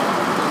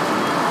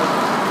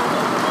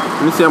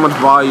 Let me see how much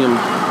volume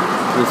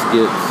this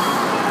gets.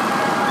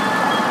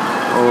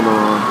 Hold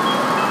on.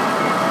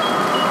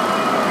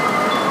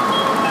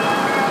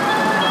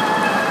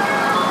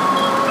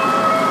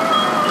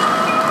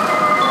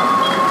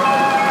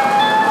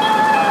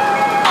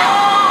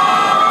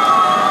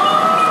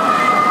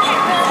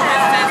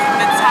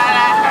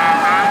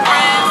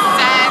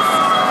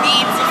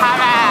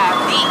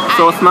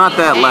 So it's not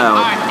that loud.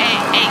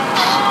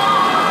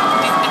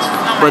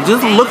 But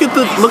just look at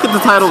the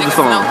title of the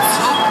song.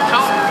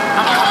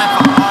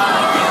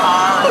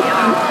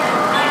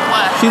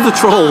 She's a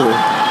troll.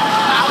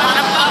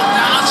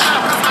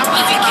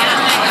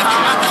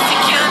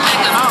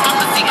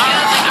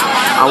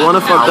 I wanna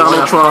fuck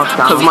Donald Trump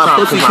because my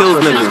pussy kills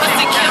niggas.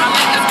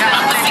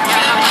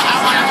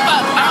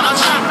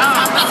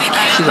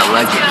 She's a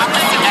legend.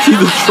 She's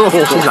a troll.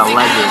 She's a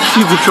legend.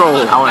 She's a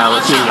troll.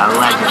 She's a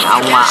legend.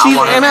 She's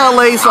in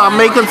LA, so I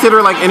may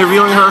consider like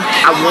interviewing her.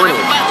 I want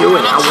it. Do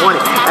it. I want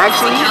it.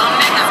 Actually,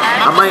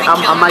 I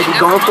might be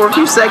going for a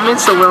few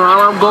segments. So when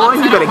I'm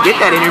going, you better get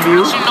that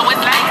interview.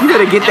 You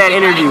better get that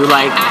interview.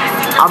 Like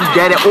I'm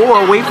dead.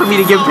 Or wait for me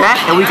to get back,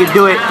 and we can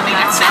do it.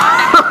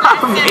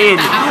 I'm in.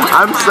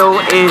 I'm so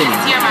in.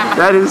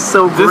 That is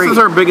so great. This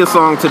is her biggest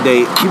song to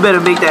date. You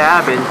better make that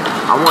happen.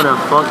 I wanna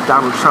fuck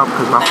Donald Trump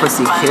because my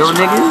pussy kill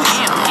niggas.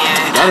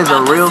 That is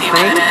a real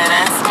thing.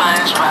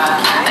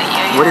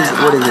 What is it?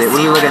 What are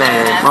you looking at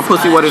here? My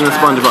pussy wetter than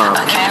SpongeBob.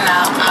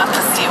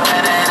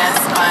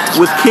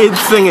 With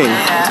kids singing.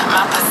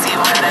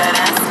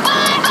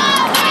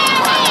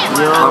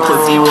 Yo. My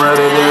pussy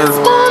wetter than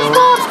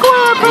SpongeBob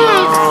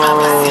SquarePants.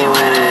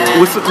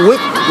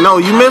 No,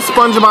 you missed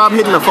SpongeBob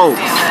hitting the folks.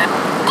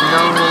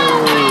 No.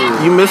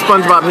 You missed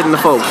SpongeBob hitting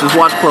the folks. Just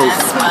watch close.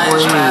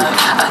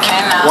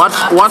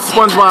 Watch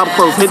SpongeBob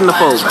close hitting the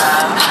folks.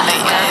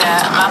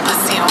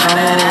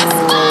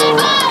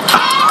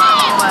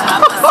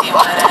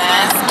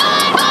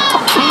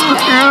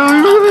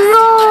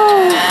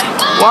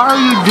 Why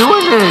are you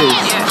doing this?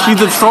 She's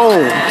a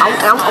troll. I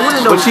want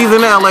to know. But she's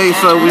in LA,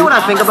 so you know what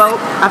I think about?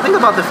 I think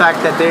about the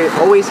fact that there's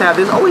always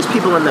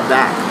people in the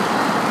back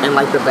and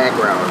like the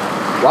background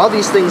while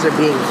these things are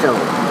being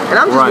filmed. And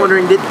I'm just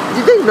wondering, did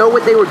they know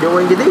what they were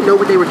doing? Did they know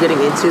what they were getting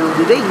into?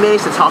 Did they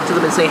manage to talk to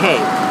them and say, hey,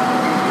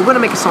 we're going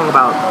to make a song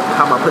about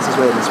how my pussy's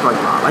wetter than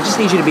SpongeBob. I just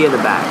need you to be in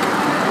the back.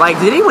 Like,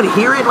 did anyone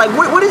hear it? Like,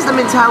 what is the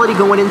mentality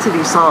going into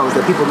these songs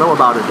that people know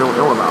about or don't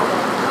know about?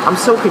 I'm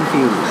so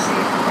confused.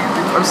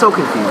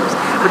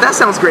 But that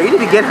sounds great. You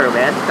need to get her,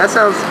 man. That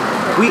sounds...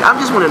 I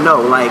just want to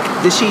know, like,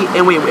 did she...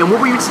 And wait, and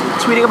what were you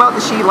tweeting about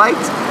that she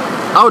liked?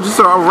 Oh,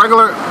 just a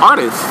regular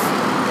artist.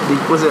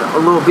 Was it a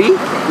Lil B?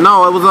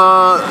 No, it was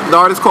the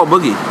artist called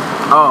Boogie.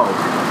 Oh.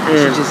 And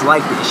she just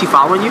liked it. Is she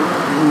following you?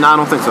 No, I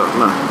don't think so.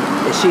 No.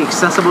 Is she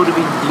accessible to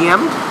be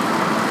DM'd?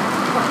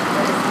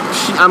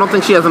 I don't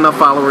think she has enough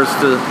followers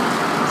to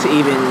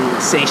even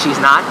say she's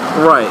not.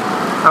 Right.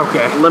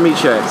 Okay. Let me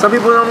check. Some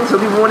people don't. Some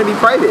people want to be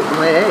private. I'm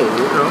like, hey,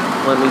 you know.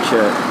 Let me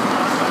check.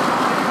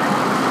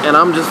 And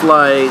I'm just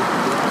like,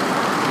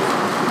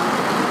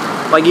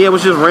 yeah, it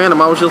was just random.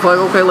 I was just like,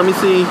 okay, let me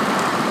see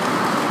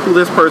who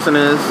this person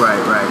is.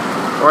 Right.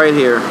 Right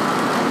here.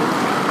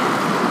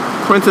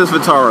 Princess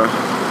Vitara.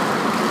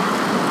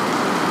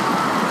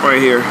 Right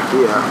here.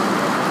 Yeah.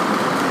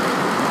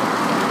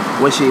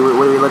 What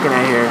are we looking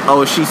at here?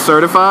 Oh, is she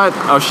certified?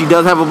 Oh, she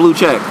does have a blue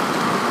check.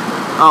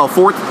 Oh,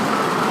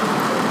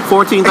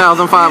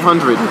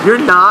 14,500.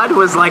 Your nod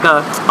was like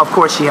a, of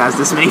course she has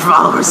this many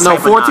followers. No,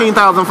 type of nod.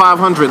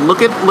 14,500.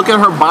 Look at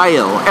her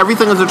bio.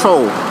 Everything is a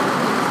troll.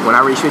 When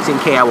I reach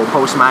 15K, I will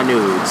post my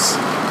nudes.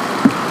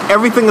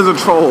 Everything is a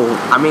troll.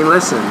 I mean,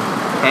 listen.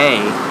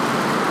 Hey,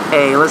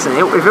 listen.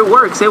 If it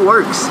works, it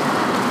works.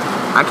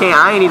 I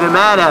ain't even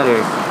mad at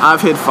her.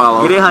 I've hit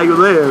follow. Get it how you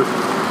live.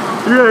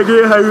 You gotta get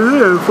it how you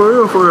live, for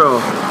real, for real.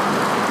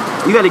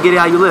 You gotta get it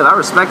how you live. I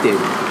respect it.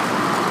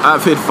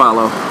 I've hit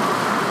follow.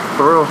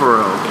 For real, for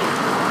real.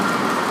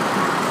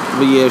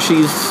 But yeah,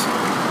 she's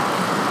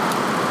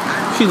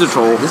a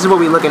troll. This is what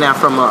we're looking at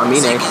from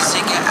Amine. It's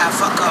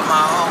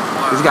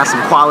got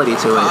some quality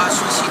to it.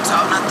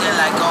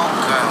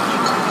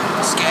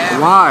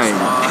 Why?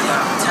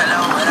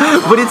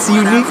 But it's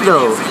unique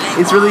though.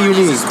 It's really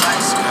unique.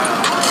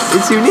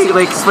 It's unique.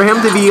 Like for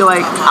him to be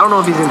like, I don't know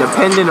if he's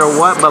independent or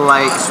what, but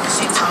like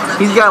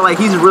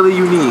he's really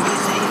unique.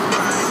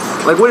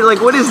 Like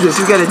what is this?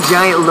 He's got a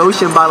giant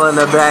lotion bottle in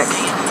the back.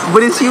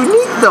 But it's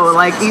unique though.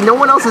 Like no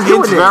one else is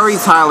doing this. It's very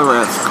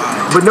Tyler-esque.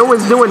 But no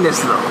one's doing this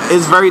though.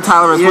 It's very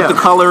Tyler-esque with the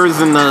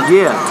colors and the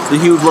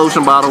huge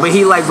lotion bottle. But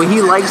he likes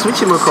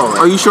whatchamacallit.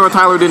 Are you sure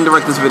Tyler didn't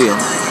direct this video?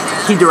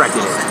 He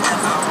directed it.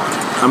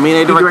 I mean,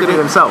 he directed it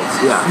himself.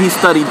 Yeah. He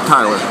studied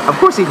Tyler. Of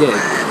course he did.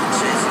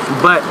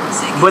 But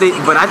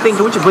I think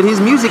his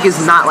music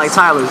is not like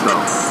Tyler's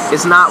though.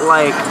 It's not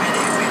like,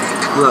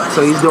 look.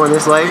 So he's doing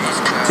this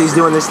he's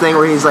doing this thing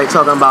where he's like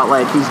talking about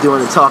like he's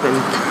doing the talking,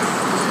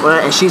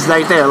 and she's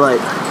right there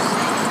like.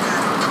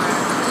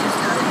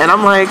 And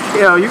I'm like,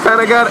 you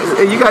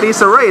got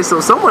Issa Rae,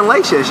 so someone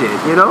likes your shit,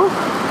 you know?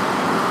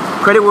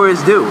 Credit where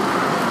it's due.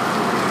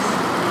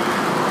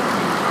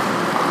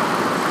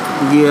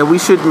 Yeah, we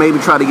should maybe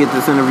try to get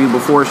this interview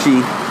before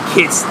she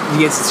gets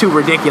too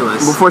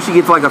ridiculous. Before she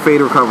gets like a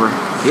fader cover.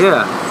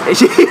 Yeah.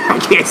 I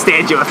can't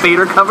stand you, a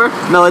fader cover?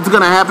 No, it's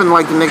gonna happen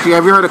like the next year.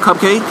 Have you heard of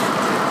Cupcake?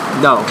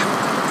 No.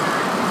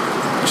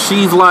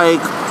 She's like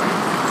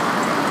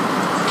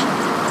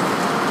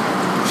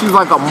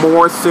a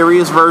more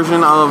serious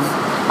version of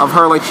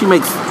her. Like she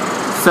makes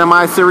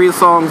semi-serious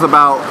songs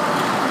about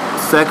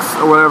sex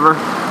or whatever.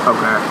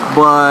 Okay.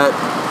 But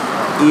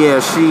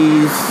yeah,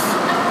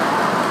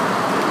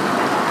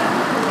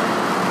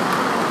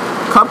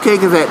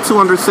 Cupcake is at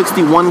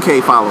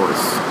 261K followers.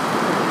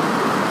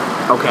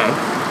 Okay.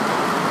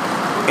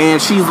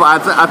 And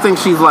I think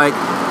she's like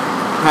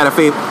had a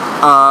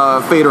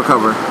fader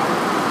cover.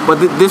 But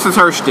this is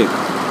her shtick.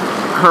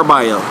 Her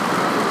bio.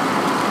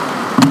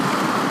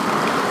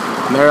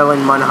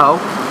 Marilyn Monroe?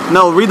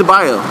 No, read the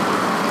bio.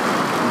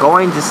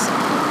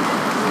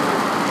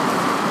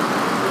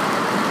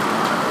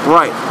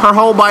 Right. Her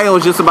whole bio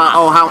is just about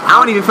how I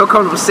don't even feel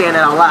comfortable saying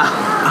that out loud.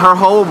 Her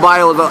whole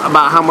bio is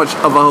about how much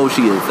of a hoe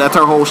she is. That's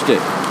her whole shtick.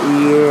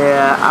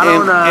 Yeah, I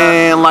don't know.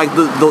 And like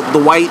the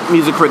white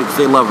music critics,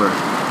 they love her.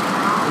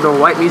 The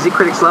white music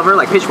critics love her,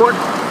 like Pitchfork?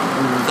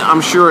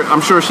 I'm sure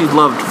she's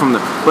loved from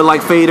but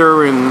like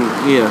Fader and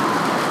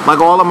like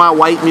all of my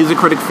white music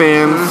critic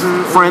fans,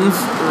 friends,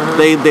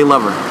 they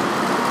love her.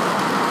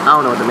 I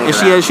don't know what to make of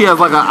that. And she has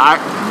like a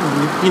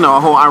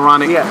whole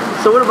ironic. Yeah.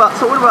 So what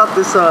about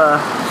this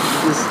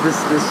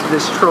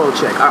this troll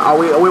chick? What are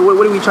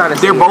we trying to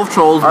say? They're both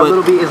trolls.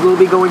 But is Lil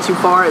B going too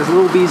far? Is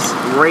Lil B's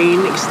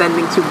reign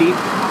extending too deep?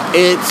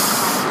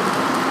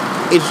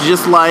 It's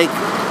just like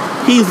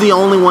he's the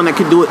only one that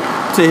can do it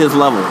to his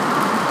level.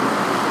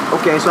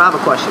 Okay, so I have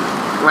a question.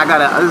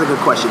 This is a good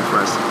question for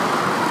us.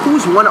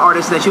 Who's one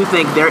artist that you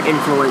think their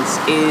influence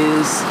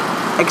is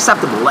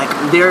acceptable? Like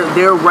there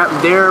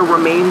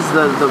remains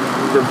the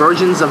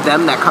versions of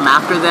them that come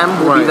after them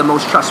will be the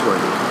most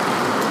trustworthy.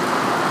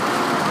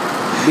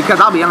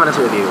 Because I'll be honest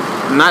with you,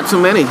 not too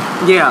many.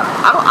 Yeah,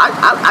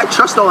 I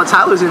trust all of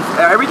Tyler's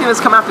everything that's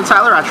come after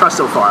Tyler. I trust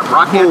so far.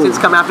 Brockhampton's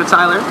come after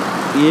Tyler.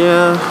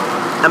 Yeah.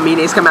 I mean,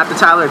 it's come after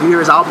Tyler. If you hear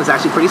his album, it's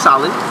actually pretty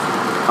solid.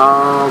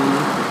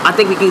 I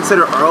think we can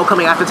consider Earl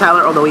coming after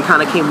Tyler, although he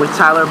kind of came with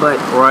Tyler. But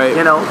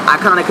I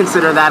kind of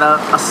consider that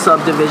a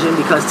subdivision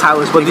because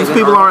Tyler's. But these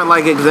people aren't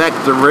like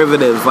exact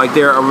derivatives, like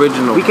they're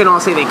original. We can all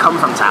say they come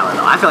from Tyler,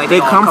 though. I feel like they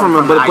come from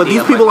him, but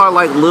these people are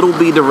like Little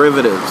B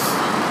derivatives.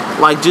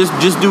 Like just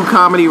do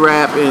comedy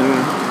rap and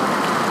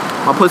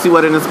my pussy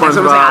wetter than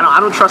SpongeBob. I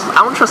don't trust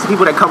the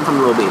people that come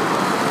from Lil B.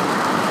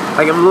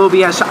 Like if Lil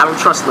B has, I don't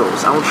trust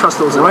those. I don't trust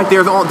those. Right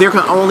there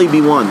can only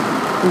be one.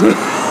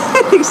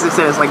 He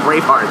said it's like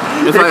Braveheart.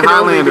 It's like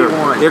Highlander.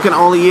 There can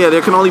only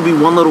be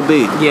one Little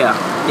B. Yeah.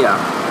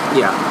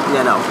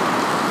 No.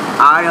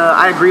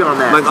 I agree on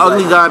that. Like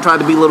Ugly God tried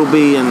to be Little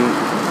B, and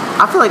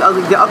I feel like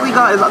Ugly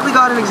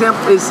God an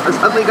example? Is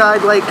Ugly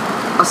God like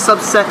a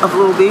subset of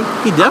Lil B?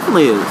 He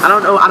definitely is. I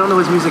don't know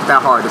his music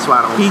that hard. That's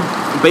why I don't.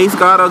 Bass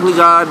God, Ugly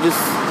God, just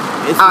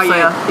it's the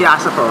same. Yeah. I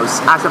suppose.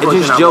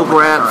 It's just joke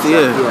raps.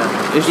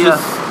 Yeah. It's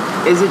just.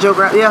 Is it joke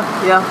rap? Yeah.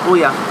 Well,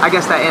 yeah. I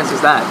guess that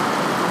answers that.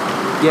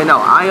 Yeah.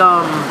 No.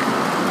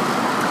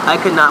 I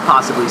could not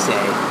possibly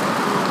say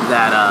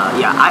that.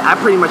 I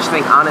pretty much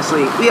think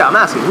honestly. Yeah. I'm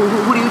asking.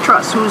 Who do you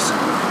trust?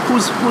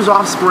 Whose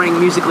offspring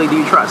musically do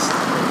you trust?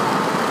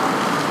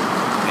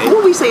 Who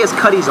would we say is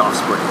Cuddy's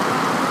offspring?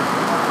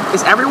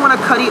 Is everyone a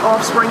Cuddy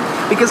offspring?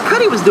 Because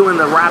Cuddy was doing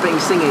the rapping,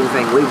 singing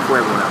thing way before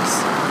everyone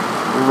else.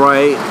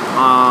 Right.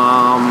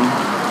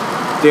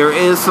 There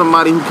is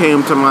somebody who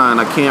came to mind.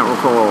 I can't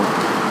recall.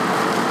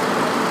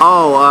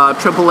 Oh,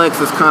 Triple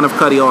X is kind of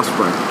Cuddy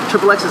offspring.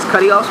 Triple X is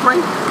Cuddy offspring?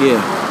 Yeah.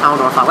 I don't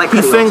know if I like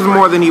Cuddy He sings offspring.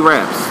 more than he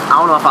raps. I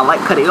don't know if I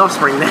like Cuddy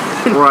offspring then.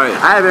 Right.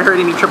 I haven't heard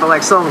any Triple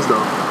X songs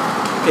though.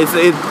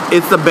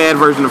 It's the bad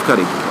version of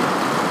Cuddy.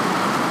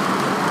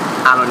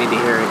 I don't need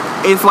to hear it.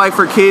 It's like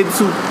for kids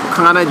who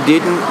kind of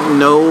didn't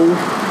know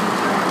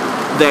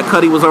that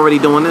Cuddy was already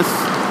doing this.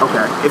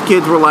 Okay. If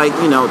kids were like,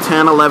 10,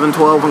 11,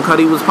 12 when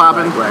Cuddy was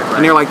popping, right.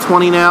 and they're like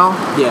 20 now.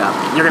 Yeah.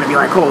 You're going to be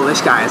like, oh,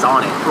 this guy is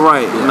on it.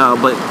 Right. Yeah. No,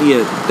 but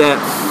yeah,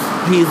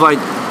 he's like...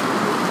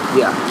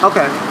 Yeah.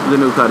 Okay. The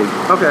new Cuddy.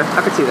 Okay.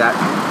 I could see that.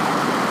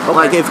 Okay.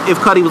 Like if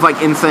Cuddy was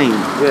like insane.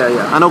 Yeah,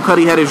 yeah. I know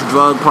Cuddy had his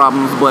drug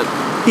problems, but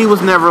he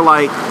was never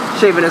like...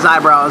 Shaving his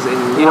eyebrows and,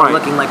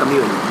 looking like a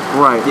mutant.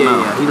 Right. Yeah,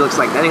 no. yeah. He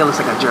looks like, I think it looks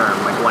like a germ,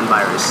 like one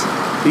virus.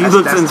 He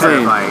looks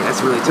insane. Terrifying.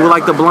 That's really terrifying. With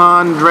like the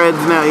blonde dreads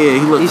now, yeah,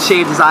 he looks... He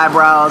shaved his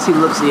eyebrows, he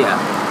looks,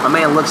 my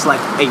man looks like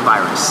a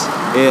virus.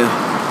 Yeah.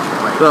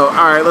 Right. So,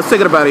 alright, let's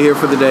take it up out of here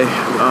for the day.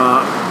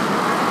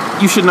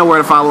 You should know where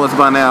to follow us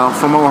by now.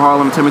 From Old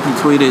Harlem, Timothy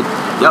tweeted.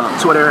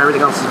 Yep, Twitter,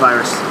 everything else is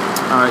virus.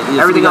 Alright, yes,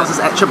 everything else is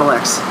at Triple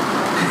X.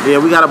 Yeah,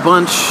 we got a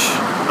bunch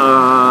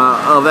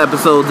of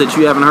episodes that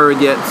you haven't heard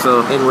yet,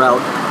 so... En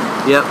route.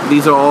 Yep,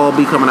 these will all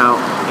be coming out,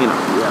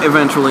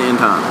 eventually in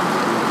time.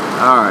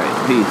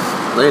 Alright, peace.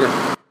 Later.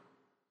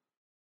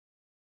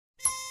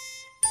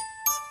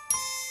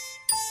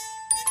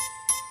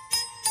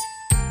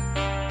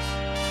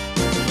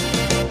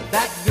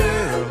 That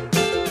girl,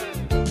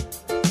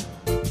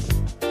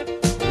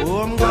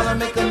 oh, I'm gonna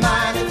make her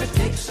mine if it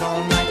takes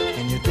all night.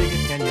 Can you dig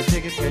it? Can you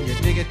dig it? Can you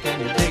dig it? Can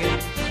you dig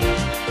it?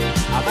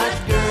 That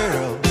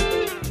girl,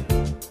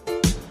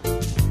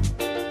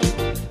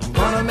 I'm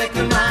gonna make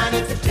her mine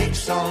if it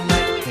takes all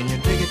night. Can you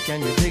dig it?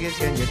 Can you dig it?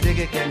 Can you dig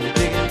it? Can you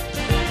dig it?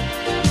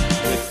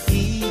 Good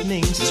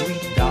evening,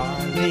 sweet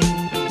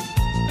darling.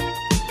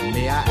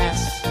 May I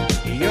ask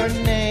your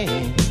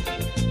name?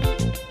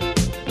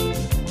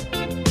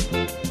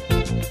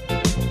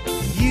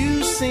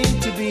 You seem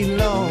to be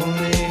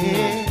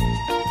lonely.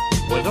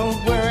 Well,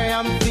 don't worry,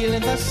 I'm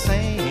feeling the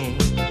same.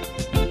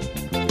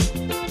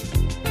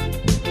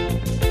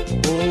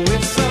 Oh,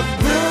 it's a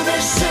groovy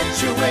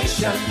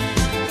situation,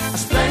 a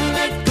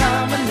splendid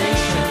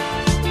combination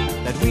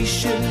that we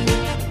should meet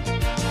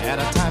at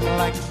a time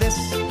like this.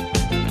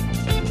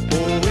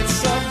 Oh,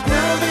 it's a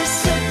groovy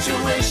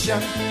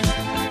situation,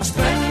 a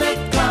splendid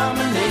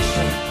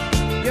combination.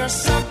 You're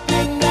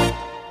something that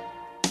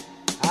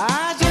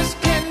I just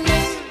can't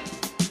miss.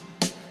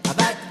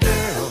 That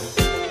girl,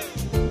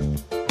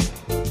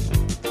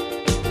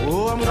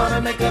 oh, I'm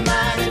gonna make her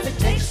mine if it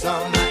takes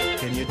all night.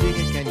 Can you dig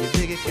it? Can you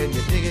dig it? Can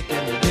you dig it?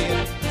 Can you dig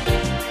it?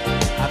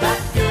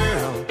 That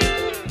girl,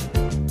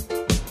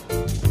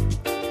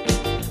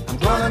 I'm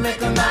gonna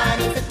make her mine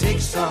if it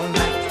takes all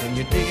night. Can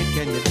you dig it?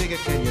 Can you dig it?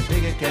 Can you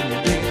dig it? Can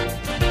you dig it?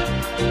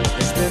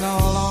 It's been a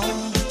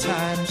long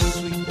time,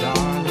 sweet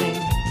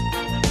darling,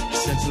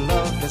 since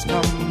love has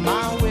come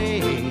my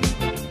way.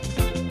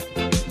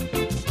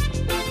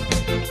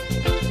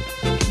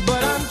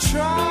 But I'm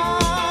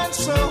trying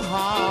so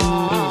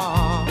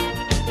hard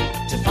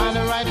to find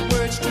the right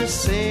words to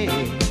say.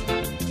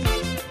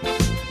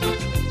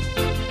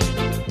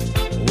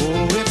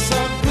 Oh, it's a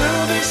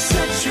groovy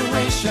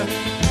situation,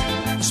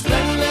 a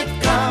splendid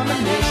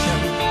combination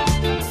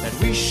that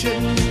we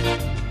should meet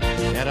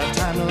at a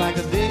time like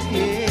this.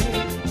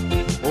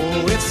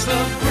 Oh, it's a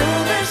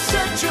groovy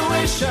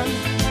situation,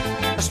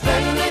 a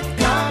splendid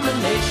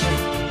combination.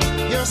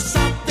 You're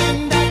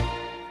something that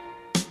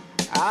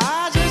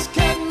I just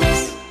can't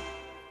miss.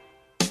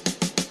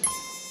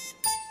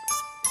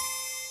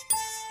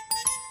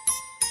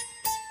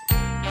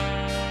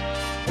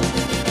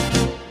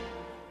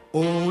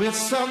 Oh,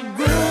 it's a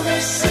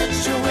groovy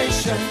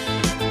situation,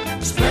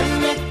 a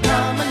splendid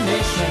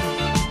combination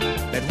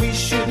that we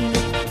should meet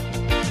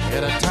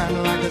at a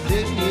time like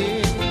this.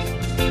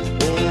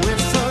 Oh,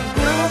 it's a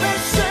groovy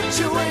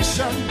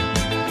situation,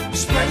 a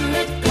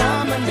splendid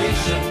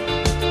combination.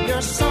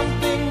 You're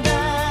something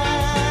that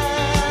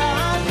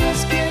I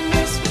just can't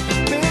miss.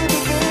 Baby,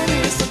 baby,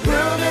 it's a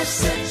groovy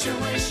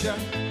situation.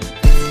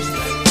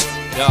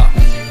 Yeah.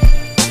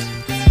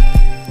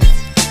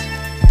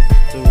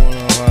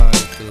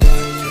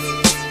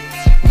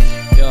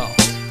 Yo,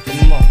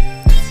 come on.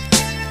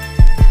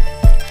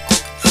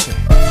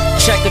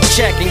 Check a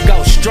check and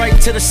go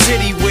straight to the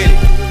city with it.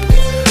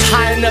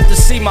 High enough to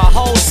see my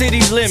whole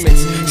city's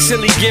limits.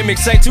 Silly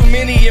gimmicks, ain't too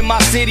many in my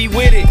city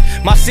with it.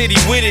 My city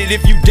with it,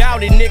 if you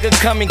doubt it, nigga,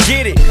 come and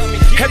get it.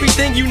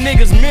 Everything you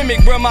niggas mimic,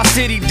 bruh, my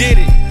city did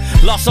it.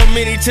 Lost so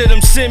many to them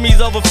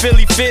semis over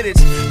Philly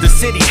fitteds. The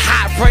city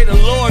hot, pray the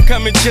Lord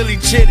come and chilly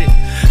chitted.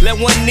 Let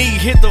one knee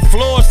hit the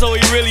floor so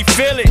he really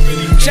feel it.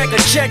 Check a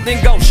check,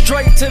 then go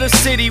straight to the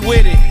city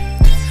with it.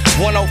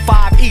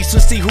 105 East to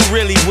see who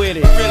really with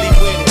it.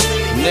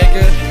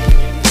 Nigga,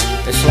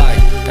 It's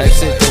like,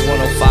 exit the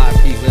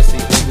 105 East, let's see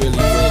who really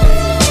with it.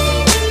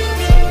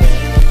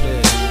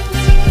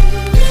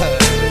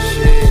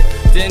 Shit.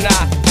 Then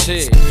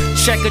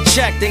check a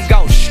check, then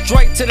go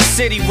straight to the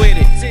city with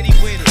it.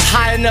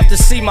 High enough to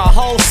see my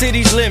whole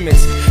city's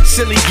limits.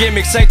 Silly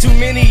gimmicks, ain't too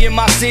many in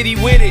my city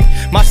with it.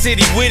 My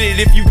city with it,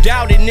 if you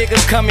doubt it, nigga,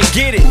 come and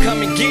get it.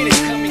 Come and get it,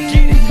 come and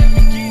get it.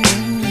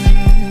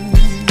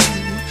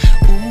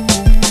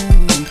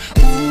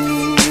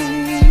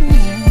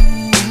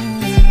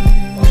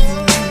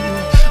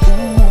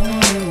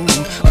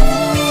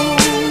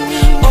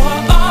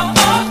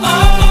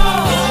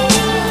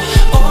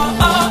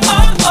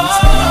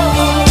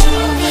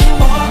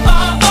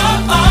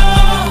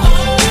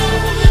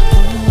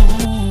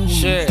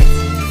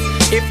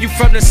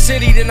 From the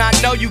city, then I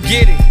know you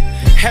get it.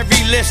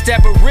 Every list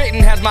ever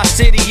written has my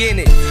city in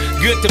it.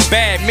 Good to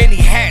bad, many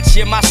hats,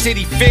 yeah, my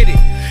city fitted.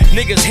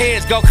 Niggas'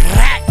 heads go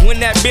crack when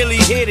that Billy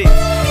hit it.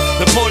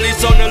 The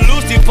police on the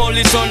loose, these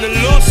police on the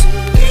loose.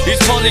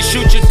 These police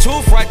shoot your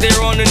tooth right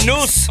there on the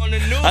noose.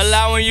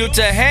 Allowing you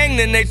to hang,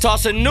 then they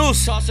toss a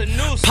noose.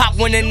 Pop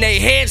one in their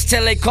heads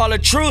till they call a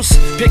truce.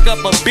 Pick up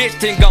a bitch,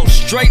 then go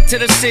straight to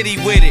the city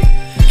with it.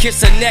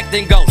 Kiss her neck,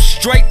 then go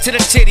straight to the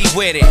titty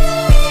with it.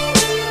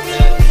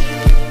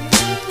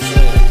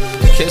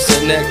 Kiss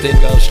her neck, then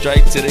go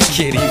straight to the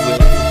kitty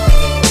with it.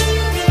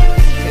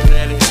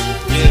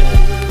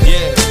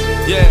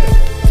 Yeah,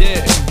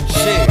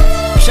 shit.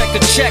 Check the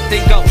check,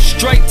 then go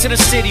straight to the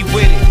city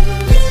with it.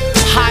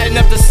 High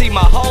enough to see my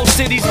whole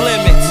city's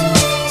limits.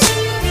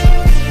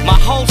 My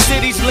whole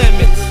city's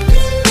limits.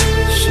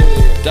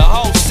 Shit, the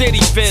whole city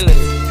feeling it.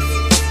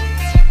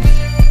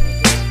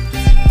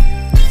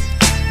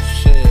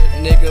 Shit,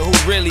 nigga, who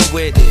really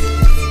with it?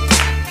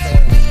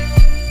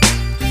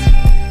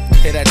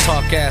 Hear that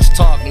talk ass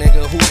talk,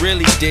 nigga, who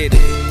really did it?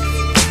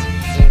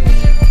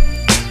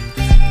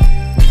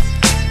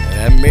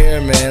 That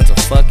mirror man's a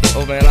fucking.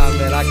 Oh man,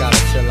 I gotta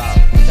chill out.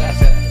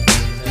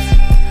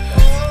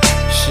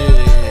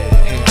 Shit.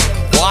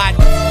 What?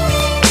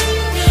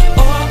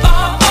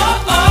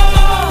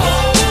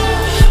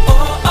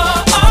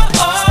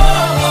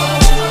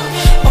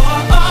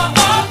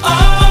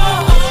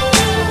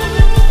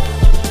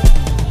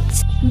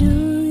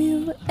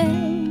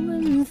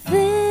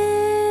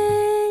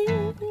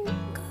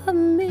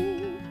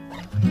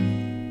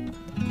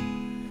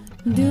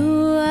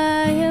 Do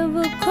I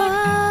ever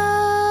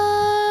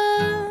cross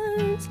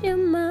your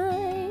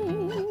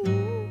mind?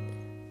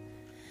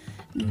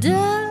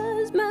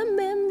 Does my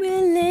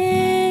memory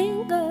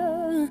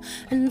linger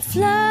and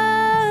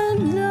flood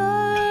the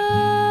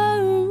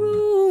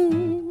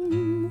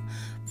room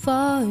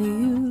for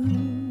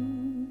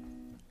you?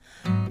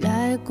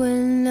 Like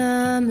when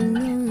I'm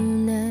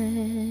alone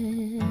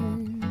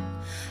and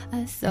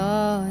I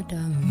thought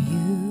of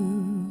you.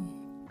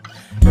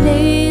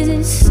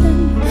 Lazy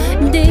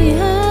Sunday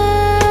afternoon,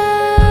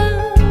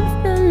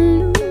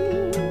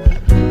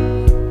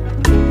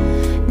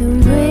 the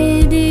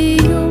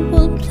radio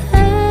will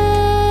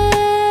play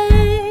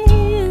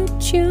a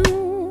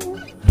tune,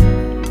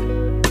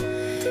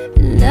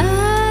 and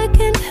I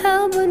can't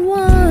help but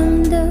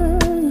wonder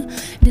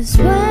just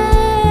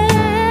where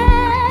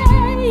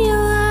you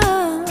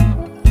are,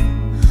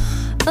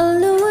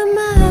 although we're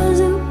miles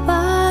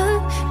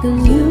apart,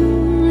 'cause you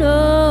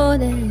know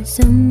that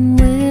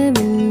somewhere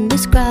in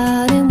this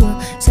crowded world,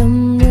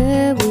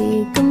 somewhere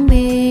we can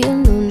be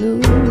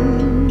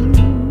alone.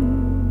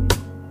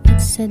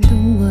 Let's set the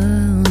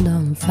world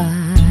on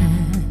fire.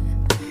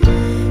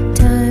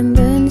 Time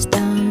burns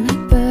down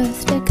like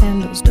birthday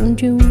candles.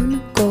 Don't you wanna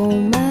go,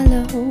 my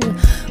love?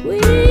 We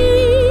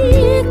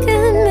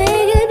can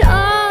make it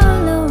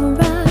all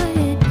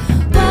alright.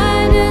 Why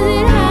does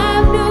it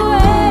have to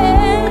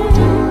end?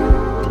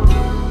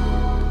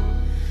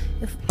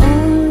 If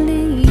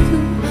only you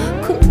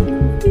could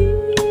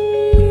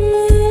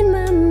read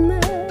my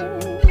mind.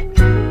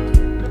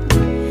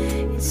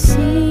 You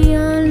see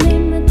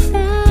unlimited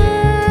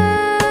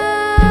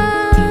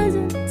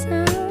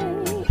times.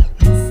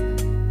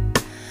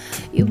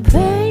 You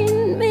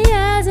paint me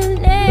as an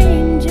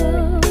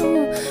angel,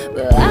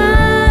 but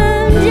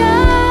I'm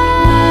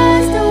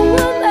just a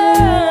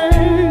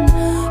woman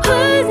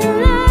who's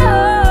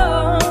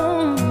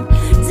alone.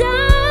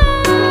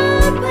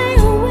 Don't play a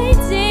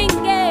waiting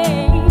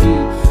game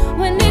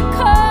when it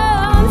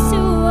comes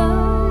to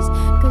us,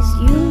 'cause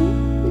you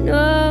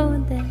know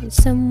that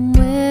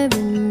somewhere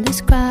in this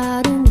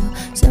crowd